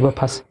চাব লাগিব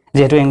ফাৰ্স্ট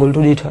যেহেতু এংগলটো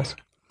দি থোৱা আছে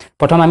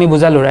প্ৰথম আমি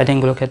বুজালো ৰাইট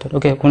এংগলৰ ক্ষেত্ৰত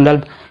ওকে কোনডাল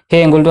হে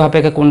এংগলটো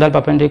হাপেখে কোনডাল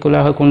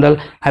পাৰপেন্ডিকুলাৰ হয় কোনডাল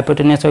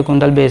হাইপোটেনাস হয়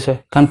কোনডাল বেজ হয়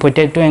কাৰণ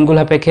প্ৰত্যেকটো এংগল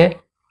হাপেখে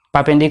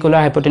পাৰপেন্ডিকুলাৰ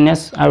হাইপোটেনাস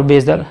আৰু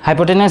বেজডাল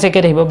হাইপোটেনাস একে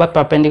থাকিব বাট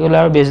পাৰপেন্ডিকুলাৰ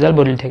আৰু বেজডাল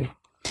বদলি থাকে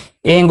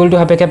এই এংগলটো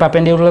হাপেখে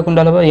পাৰপেন্ডিকুলাৰ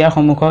কোনডাল হ'ব ইয়াৰ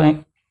সন্মুখৰ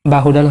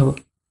বাহুডাল হ'ব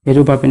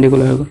এইটো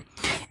পাৰপেণ্ডিকুলাৰ হৈ গ'ল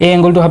এই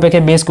এংগলটো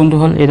সাপেক্ষে বেছ কোনটো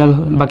হ'ল এইডাল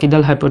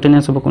বাকিডাল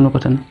হাইপোটেনাছ হ'ব কোনো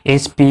কথা নাই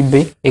এইচ পি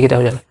বি এইকেইটা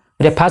হৈ যাব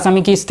এতিয়া ফাৰ্ষ্ট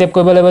আমি কি ষ্টেপ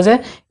কৰিব লাগিব যে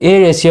এই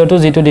ৰেচিঅ'টো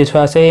যিটো দি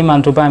থোৱা আছে এই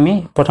মানটোৰ পৰা আমি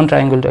প্ৰথম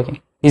ট্ৰাইংগলটো আঁকিম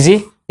ইজি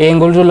এই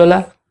এংগলটো ল'লা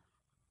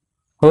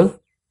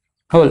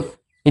হ'ল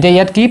এতিয়া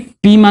ইয়াত কি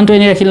পি মানটো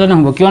এনে ৰাখিলে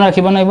নহ'ব কিয়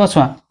ৰাখিব নোৱাৰিব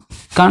চোৱা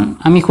কাৰণ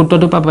আমি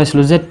সূত্ৰটো পৰা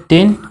পাইছিলোঁ যে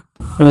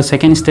 10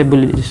 সেকেন্ড ষ্টেপ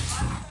বুলি দিছোঁ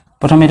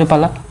প্ৰথম এইটো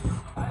পালা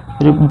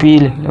এইটো B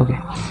okay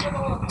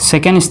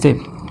second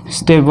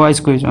step wise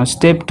কৰি যাওঁ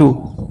ষ্টেপ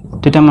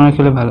 2 তেতিয়া মনত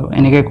ৰাখিলে ভাল হ'ব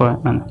এনেকৈ কৰা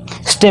মানে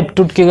ষ্টেপ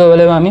 2ত কি কৰিব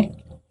লাগিব আমি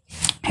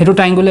সেইটো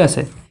ট্ৰাইংগলে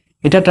আছে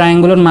এটা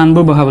ট্ৰাইংগলত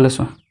মানবোৰ বহাবলৈ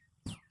চোৱা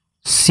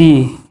সি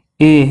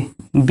এ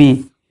বি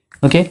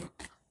ওকে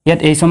ইয়াত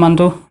এই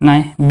সমানটো নাই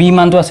বি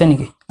মানটো আছে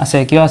নেকি আছে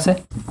কিয় আছে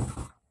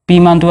পি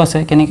মানটো আছে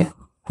কেনেকৈ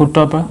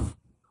সূত্ৰৰ পৰা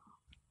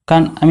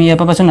কাৰণ আমি ইয়াৰ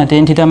পৰা পাইছোঁ না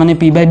tan থিটা মানে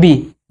p/b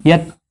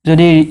ইয়াত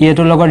যদি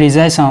এইটোৰ লগত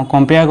ৰিজাই চাওঁ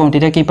কম্পেয়াৰ কৰোঁ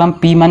তেতিয়া কি পাম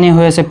p মানে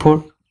হৈ আছে 4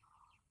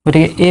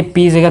 গতিকে a p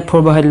জেগাত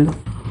 4 বহাই দিলোঁ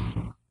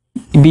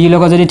b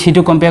লগত যদি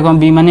থিটো কম্পেয়াৰ কৰোঁ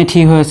b মানে থি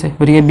হৈ আছে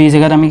গতিকে b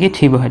জেগাত আমি কি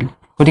থি বহাই দিলোঁ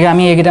গতিকে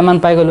আমি এইকেইটা মান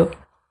পাই গ'লোঁ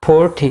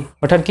 4 থি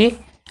অৰ্থাৎ কি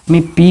আমি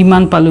p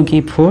মান পালোঁ কি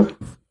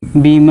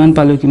 4 b মান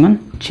পালোঁ কিমান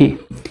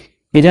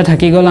 3 এটা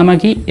থাকি গ'ল আমাৰ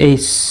কি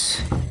h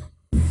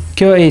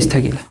কিয় h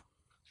থাকিল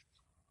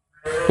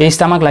h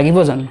টা আমাক লাগিব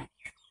জানো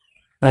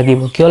লাগিব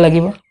কিয়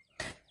লাগিব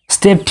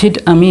ষ্টেপ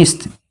 3 আমি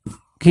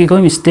কি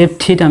কৰিম ষ্টেপ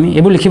 3 আমি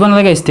এইবোৰ লিখিব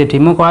নালাগে ষ্টেপ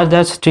 3 মই কৰা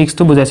জাস্ট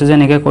ট্ৰিক্সটো বুজাইছো যে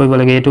এনেকৈ কৰিব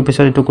লাগে এইটো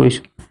পিছত এইটো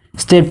কৰিছোঁ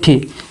ষ্টেপ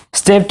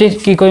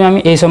 3 কি কৰিম আমি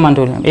এই সমানটো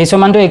উলিয়াম এই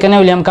সমানটো একাৰণে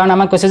উলিয়াম কাৰণ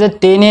আমাক কৈছে যে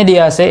 10 এ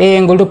দিয়া আছে এই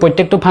এংগলটো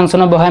প্ৰত্যেকটো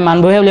ফাংচনত বহাই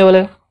মানবোৰহে উলিয়াব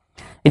লাগে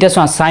এতিয়া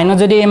চোৱা সাইনত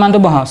যদি এই মানটো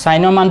বহাও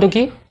সাইনৰ মানটো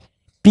কি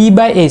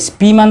p/h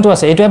p মানটো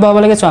আছে এটোৱে বহাব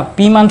লাগে চোৱা p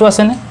মানটো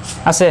আছে নে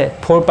আছে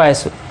 4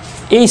 পাইছো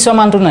এই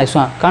সমানটো নাই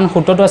চোৱা কাৰণ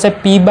সূত্ৰটো আছে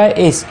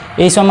p/h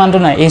এই সমানটো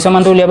নাই এই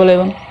সমানটো উলিয়াব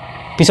লাগিব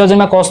পিছত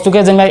যেনিবা cos-টোকে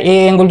যেনিবা এই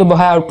এংগলটো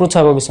বহাই আউটপুট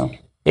চাব বিচাৰো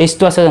h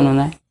টো আছে জানো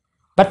নাই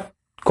বাট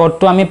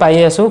cot-টো আমি পাই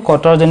আছো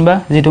cot-ৰ যেনিবা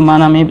যেটো মান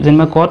আমি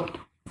যেনিবা cot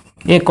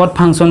এই cot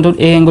ফাংচনটোত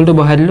এই এংগলটো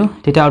বহাই দিলো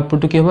তেতিয়া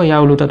আউটপুটটো কি হ'ব ইয়াৰ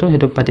উলটাটো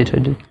হেতু পাতি থৈ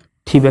দিলো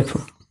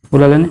 3/4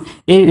 উলালেনে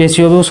এই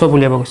ৰেচিঅ'বোৰ সব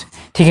উলিয়াব কৈছে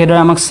ঠিক হেদৰে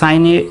আমাক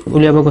sin a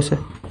উলিয়াব কৈছে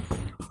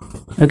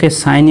ওকে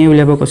sin a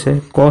উলিয়াব কৈছে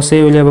cos a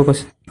উলিয়াব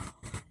কৈছে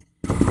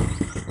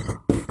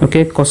ওকে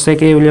cosec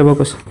a উলিয়াব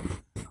কৈছে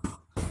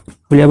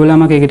উলিয়াবলৈ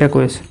আমাক এইকেইটা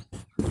কৈ আছে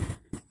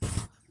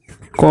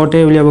cot a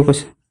উলিয়াব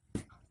কৈছে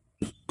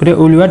গতে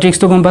উলিওৱা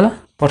ট্ৰিক্সটো গম পালা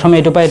প্ৰথম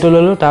এটো পা এটো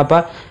ললো তাৰপা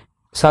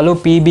চালো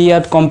pb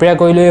ইয়াত কম্পেয়াৰ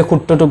কৰিলো এই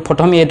সূত্ৰটো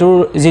প্ৰথম এটো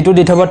যেটো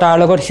দি থব তাৰ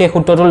লগত সেই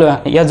সূত্ৰটো লয়া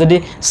ইয়াত যদি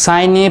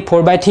sin a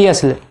 4/3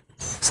 আছিল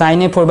sin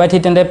a 4/3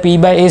 তেন্তে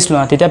p/h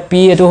লয়া তেতিয়া p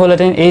এটো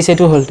হলতেন h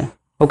এটো হলতেন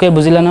ওকে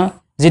বুজিলা না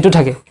যেটো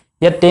থাকে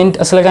ইয়াত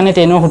 10 আসলে কাৰণে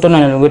 10 ৰ সূত্ৰ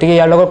নললো গতিকে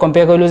ইয়াৰ লগত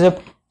কম্পেয়াৰ কৰিলো যে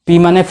p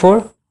মানে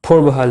 4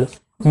 বহালো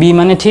b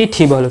মানে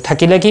 3 বহালো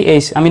থাকিলে কি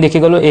h আমি দেখি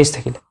গলো h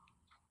থাকিলে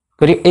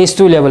গতিকে h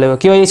টো উলিয়াব লাগিব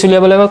কিয় h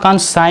উলিয়াব লাগিব কাৰণ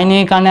sin a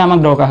কাৰণে আমাক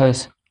দৰকাৰ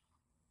হৈছে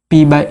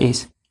p/h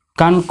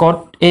কাৰণ cot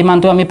এই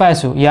মানটো আমি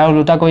পাইছো ইয়াৰ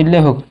উলটা কৰি দিলে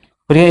হ'ব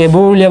গতিকে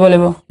এবোৰ উলিয়াব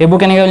লাগিব এবোৰ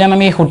কেনেকৈ উলিয়াম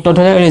আমি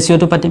সূত্ৰটো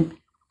ৰেচিঅ'টো পাতিম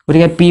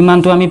গতিকে p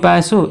মানটো আমি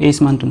পাইছো h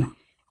মানটো নাই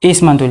h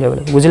মানটো উলিয়াব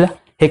লাগিব বুজিলা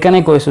হেকানে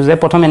কৈছো যে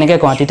প্ৰথম এনেকৈ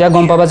কোৱা তেতিয়া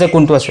গম পাবা যে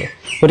কোনটো আছে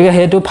গতিকে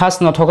হেতু ফাৰ্স্ট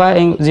নথকা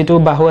যেটো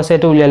বাহু আছে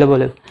এটো উলিয়াই ল'ব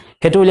লাগিব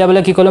হেতু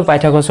উলিয়াবলৈ কি কলো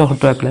পাইথাগোৰাছৰ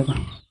সূত্ৰ এপ্লাই কৰা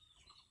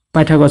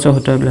পাইথাগোৰাছৰ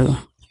সূত্ৰ এপ্লাই কৰা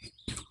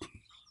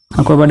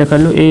আকৌ এবাৰ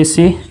দেখালো ac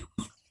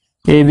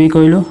ab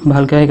কৰিলো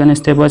ভালকৈ হেকানে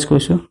ষ্টেপ ওয়াইজ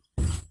কৈছো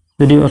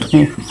যদি অথনি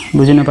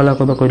বুজি নাপালা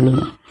আকৌ এবাৰ কৰিলো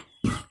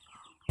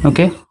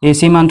ওকে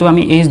ac মানটো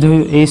আমি h ধৰি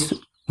h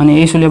মানে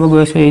h উলিয়াব গৈ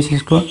আছে h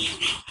স্কয়াৰ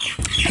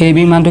ab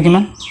মানটো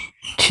কিমান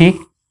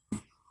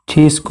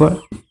 3 স্কয়াৰ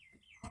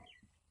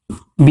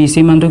bc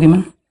মানটো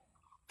কিমান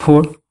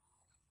 4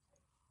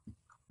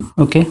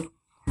 ওকে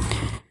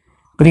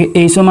গতিকে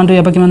h মানটো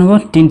ইয়াৰ পৰা কিমান হ'ব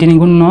 3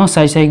 3 গুণ 9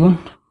 4 4 গুণ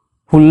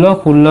 16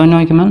 16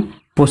 9 কিমান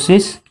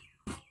 25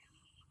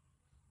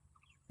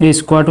 এই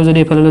স্কয়াৰটো যদি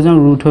এফালে লৈ যাওঁ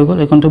ৰুট হৈ গ'ল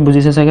এখনটো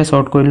বুজিছে চাগে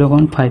শৰ্ট কৰিলো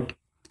কোন 5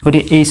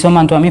 গতিকে h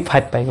মানটো আমি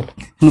 5 পাই গ'ল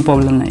কোনো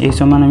প্ৰবলেম নাই h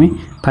মান আমি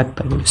 5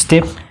 পাই গ'ল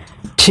ষ্টেপ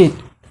 3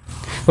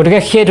 গতিকে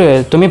হেতুৱে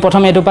তুমি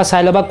প্ৰথম এটো পা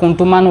চাই লবা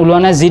কোনটো মান উলোৱা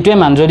নাই জিটোৱে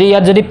মান যদি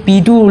ইয়াত যদি p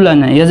টো উলোৱা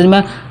নাই ইয়া যেনিবা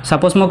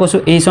সাপোজ মই কৈছো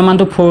h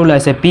মানটো 4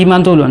 উলাইছে p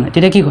মানটো উলোৱা নাই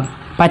তেতিয়া কি কয়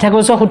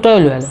পাইথাগোৰাছৰ সূত্ৰ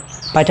উলিয়ালে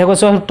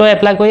পাইথাগোৰাছৰ সূত্ৰ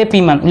এপ্লাই কৰি p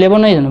মান উলিয়াব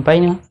নাই জানো পাই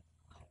না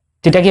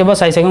তেতিয়া কি হ'ব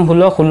 4 4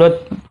 16 16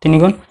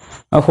 3 গুণ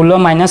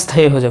 16 মাইনাস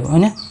 3 হৈ যাব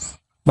হয়নে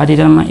বাট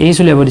এটা h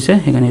উলিয়াব দিছে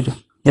হেকানে এটো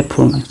ইয়াত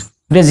 4 মান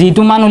গতিকে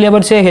জিটো মান উলিয়াব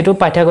দিছে হেতু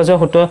পাইথাগোৰাছৰ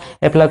সূত্ৰ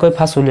এপ্লাই কৰি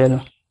ফাৰ্স্ট উলিয়ালো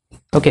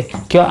ওকে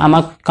কিয়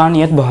আমাক কাৰণ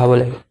ইয়াত বহাব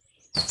লাগিব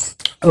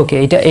ওকে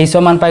এটা h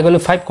মান পাই গলো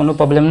 5 কোনো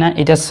প্ৰবলেম নাই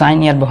এটা sin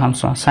ইয়াত বহাম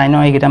চোৱা sin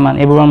ৰ এইটা মান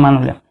এবোৰৰ মান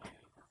উলিয়াম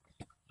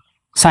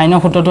sin ৰ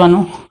সূত্ৰটো আনো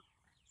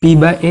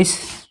p/h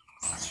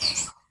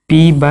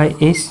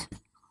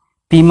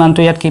p মানটো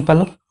ইয়াত কি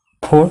পালো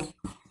 4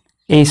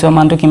 h ৰ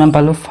মানটো কিমান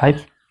পালো 5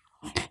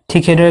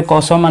 ঠিক হেদৰে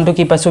cos ৰ মানটো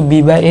কি পাইছো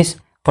b/h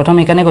প্ৰথম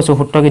একানে কৈছো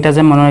সূত্ৰ কিটা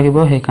যে মন ৰাখিব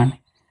হেই কাৰণে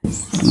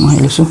মই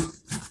লৈছো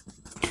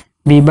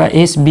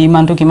b/h b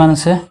মানটো কিমান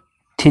আছে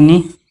 3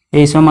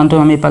 h ৰ মানটো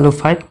আমি পালো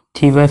 5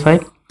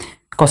 3/5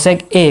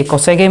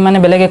 cosec a মানে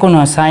বেলেগ একো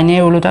নহয় sin a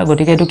উলটা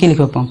গতিকে এটো কি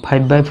লিখিব পাম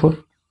 5/4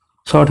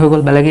 শৰ্ট হৈ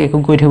গ'ল বেলেগে একো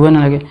কৰি থাকিব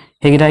নালাগে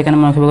সেইকেইটা সেইকাৰণে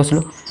মই ৰাখিব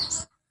কৈছিলোঁ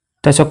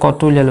তাৰপিছত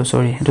কটটো উলিয়ালোঁ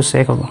সৰি সেইটো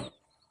চেক হ'ব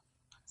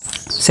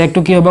চেকটো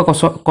কি হ'ব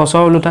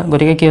কছৰ ওলোটা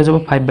গতিকে কি হৈ যাব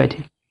 5/3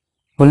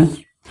 হ'ল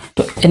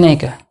তো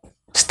এনেকা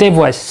ষ্টেপ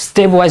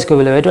ৱাইজ কৰিব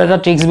লাগিব এইটো এটা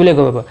ট্ৰিক্স বুলি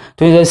ক'ব পাৰা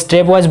তুমি যদি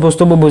ষ্টেপ ৱাইজ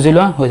বস্তুবোৰ বুজি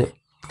লোৱা হৈ যায়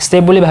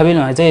ষ্টেপ বুলি ভাবি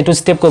নহয় যে এইটো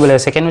ষ্টেপ কৰিব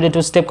লাগিব সেকেন্ডত এইটো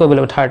ষ্টেপ কৰিব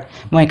লাগিব থাৰ্ড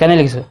মই একানে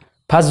লিখিছোঁ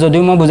ফাৰ্ষ্ট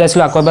যদিও মই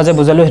বুজাইছিলোঁ আকৌ এবাৰ যে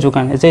বুজালোঁ সেইটো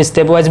কাৰণে যে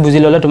ষ্টেপ ৱাইজ বুজি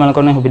ল'লে তোমালোকৰ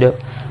কাৰণে সুবিধা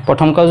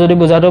প্ৰথমকৈ যদি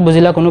বুজাটো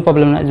বুজিলা কোনো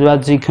প্ৰব্লেম নাই যোৱা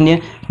যিখিনিয়ে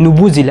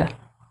নুবুজিলা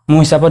মোৰ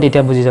হিচাপত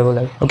এতিয়া বুজি যাব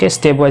লাগে ওকে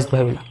ষ্টেপ ৱাইজ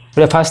ভাবিলা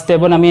গতিকে ফাৰ্ষ্ট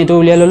ষ্টেপত আমি এইটো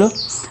উলিয়াই ল'লোঁ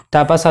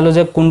তাৰপৰা চালোঁ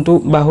যে কোনটো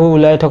বাহু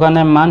ওলাই থকা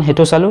নাই মান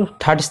সেইটো চালোঁ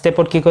থাৰ্ড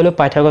ষ্টেপত কি কৰিলোঁ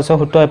পাইথাগোৰাছৰ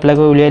সূত্ৰ এপ্লাই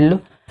কৰি উলিয়াই দিলোঁ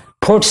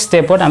ফোৰ্থ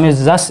স্টেপত আমি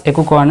জাস্ট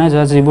একো কৰা নাই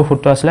জাস্ট যিবোৰ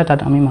সূত্ৰ আছিলে তাত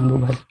আমি মানবোৰ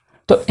ভৰালোঁ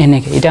তো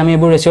এনেকৈ এতিয়া আমি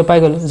এইবোৰ ৰেচিঅ' পাই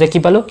গ'লোঁ যে কি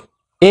পালোঁ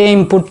এই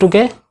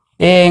ইনপুটটোকে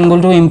এই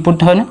এংগলটো ইনপুট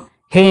হয়নে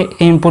সেই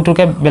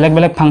ইনপুটটোকে বেলেগ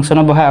বেলেগ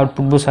ফাংচনত বহাই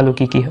আউটপুটবোৰ চালোঁ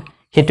কি হয়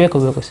সেইটোৱে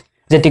কৰিব কৈছে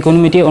যে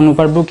ত্ৰিকোণমিতি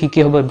অনুপাতবোৰ কি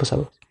হ'ব এইবোৰ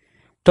চাব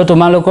তো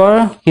তোমালোকৰ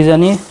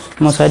কিজানি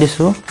মই চাই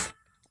দিছোঁ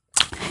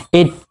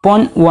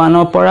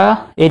 8.1 পৰা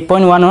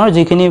 8.1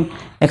 যিখিনি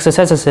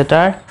এক্সাৰচাইজ আছে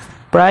তাৰ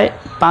প্ৰায়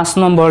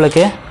 5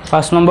 নম্বৰলৈকে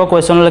 5 নম্বৰ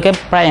কুৱেশ্যনলৈকে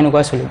প্ৰায়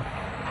এনেকুৱা চলিব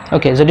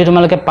ওকে যদি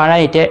তোমালোকে পাৰা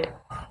এতিয়া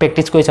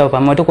প্ৰেক্টিছ কৰি চাব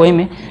পাৰা মইতো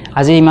কৰিমেই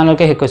আজি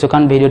ইমানলৈকে শেষ কৰিছোঁ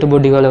কাৰণ ভিডিঅ'টো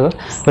বহুত দীঘল হৈ গ'ল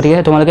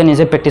গতিকে তোমালোকে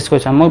নিজে প্ৰেক্টিছ কৰি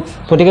চাবা মই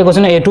গতিকে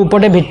কৈছোঁ এইটোৰ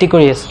ওপৰতে ভিত্তি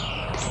কৰি আছে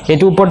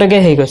এইটোৰ ওপৰতে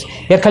হেৰি কৰিছে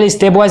ইয়াত খালি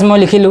ষ্টেপ ৱাইজ মই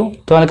লিখিলোঁ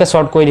তোমালোকে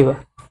শ্বৰ্ট কৰি দিবা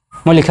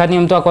মই লিখা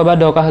নিয়মটো আকৌ এবাৰ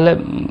দৰকাৰ হ'লে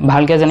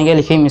ভালকৈ যেনেকৈ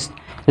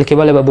লিখিব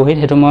লাগিব বহীত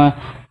সেইটো মই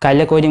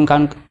কাইলৈ কৈ দিম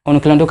কাৰণ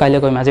অনুশীলনটো কাইলৈ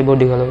কৰিম আজি বহুত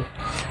দীঘল হ'ব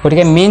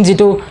গতিকে মেইন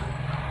যিটো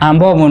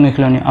আৰম্ভ হ'ব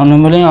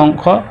অনুশীলনী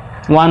অংশ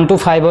 1 to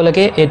 5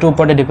 লৈকে এইটোৰ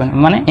ওপৰতে ডিপেণ্ড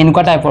মানে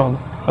এনেকুৱা টাইপৰ হ'ব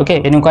ওকে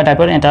এনেকুৱা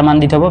টাইপৰ এটা মান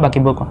দি থ'ব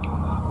বাকীবোৰ কম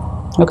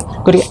ওকে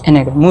গতিকে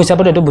এনেকৈ মোৰ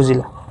হিচাপত এইটো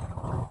বুজিলা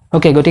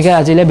ওকে গতিকে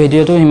আজিলৈ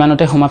ভিডিঅ'টো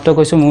ইমানতে সমাপ্ত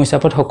কৰিছোঁ মোৰ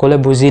হিচাপত সকলোৱে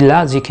বুজিলা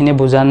যিখিনি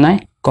বুজা নাই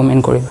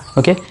কমেণ্ট কৰিবা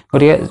ওকে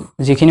গতিকে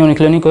যিখিনি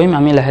অনুশীলনী কৰিম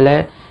আমি লাহে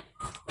লাহে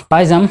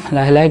পাই যাম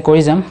লাহে লাহে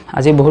কৰি যাম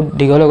আজি বহুত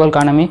দীঘল হৈ গ'ল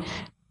কাৰণ আমি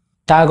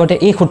তাৰ আগতে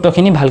এই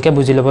সূত্ৰখিনি ভালকৈ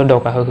বুজি ল'ব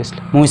দৰকাৰ হৈ গৈছিল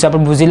মোৰ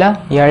হিচাপত বুজিলা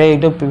ইয়াৰে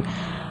এইটো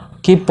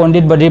কি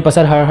পণ্ডিত বদ্ৰীৰ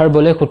পাছত হাৰ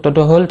বলে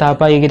সূত্ৰটো হ'ল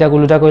তাৰপৰা এইকেইটা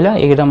ওলোটা কৰিলা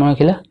এইকেইটা মনত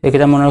ৰাখিলা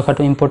এইকেইটা মনত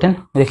ৰখাটো ইম্পৰ্টেণ্ট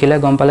দেখিলে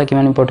গম পালে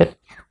কিমান ইম্পৰ্টেণ্ট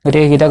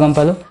গতিকে এইকেইটা গম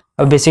পালোঁ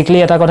আৰু বেচিকলি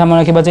এটা কথা মনত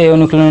ৰাখিবা যে এই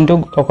অনুশীলনটো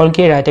অকল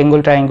কি ৰাইট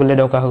এংগল ট্ৰাইংগুললৈ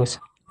দৰকাৰ হৈ গৈছে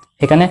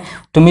সেইকাৰণে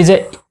তুমি যে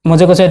মই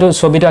যে কৈছোঁ এইটো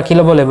ছবিটো আঁকি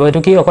ল'ব লাগিব এইটো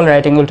কি অকল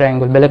ৰাইট এংগল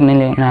ট্ৰাইংগুল বেলেগ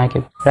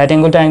নাৰাখিব ৰাইট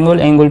এংগল ট্ৰাইংগুল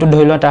এংগলটো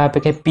ধৰি লোৱা তাৰ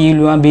সাপেক্ষে পি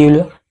লোৱা বি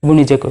লোৱা এইবোৰ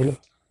নিজে কৰি লোৱা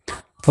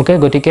ওকে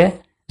গতিকে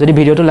যদি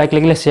ভিডিঅ'টো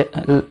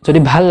যদি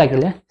ভাল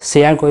লাগিলে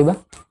শ্বেয়াৰ কৰিবা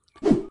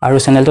আৰু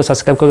চেনেলটো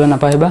ছাবস্ক্ৰাইব কৰিব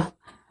নাপাহৰিবা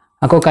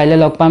আকৌ কাইলৈ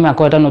লগ পাম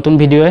আকৌ এটা নতুন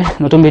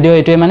ভিডিঅ'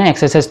 এইটোৱে মানে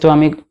এক্সাৰচাইজটো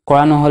আমি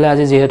কৰা নহ'লে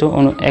আজি যিহেতু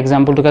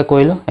এক্সাম্পলটোকে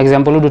কৰিলোঁ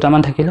এক্সাম্পলো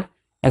দুটামান থাকিলে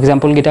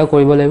এক্সাম্পলকেইটাও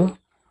কৰিব লাগিব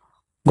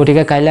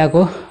গতিকে কাইলৈ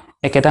আকৌ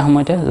একেটা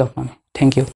সময়তে লগ পাম থেংক ইউ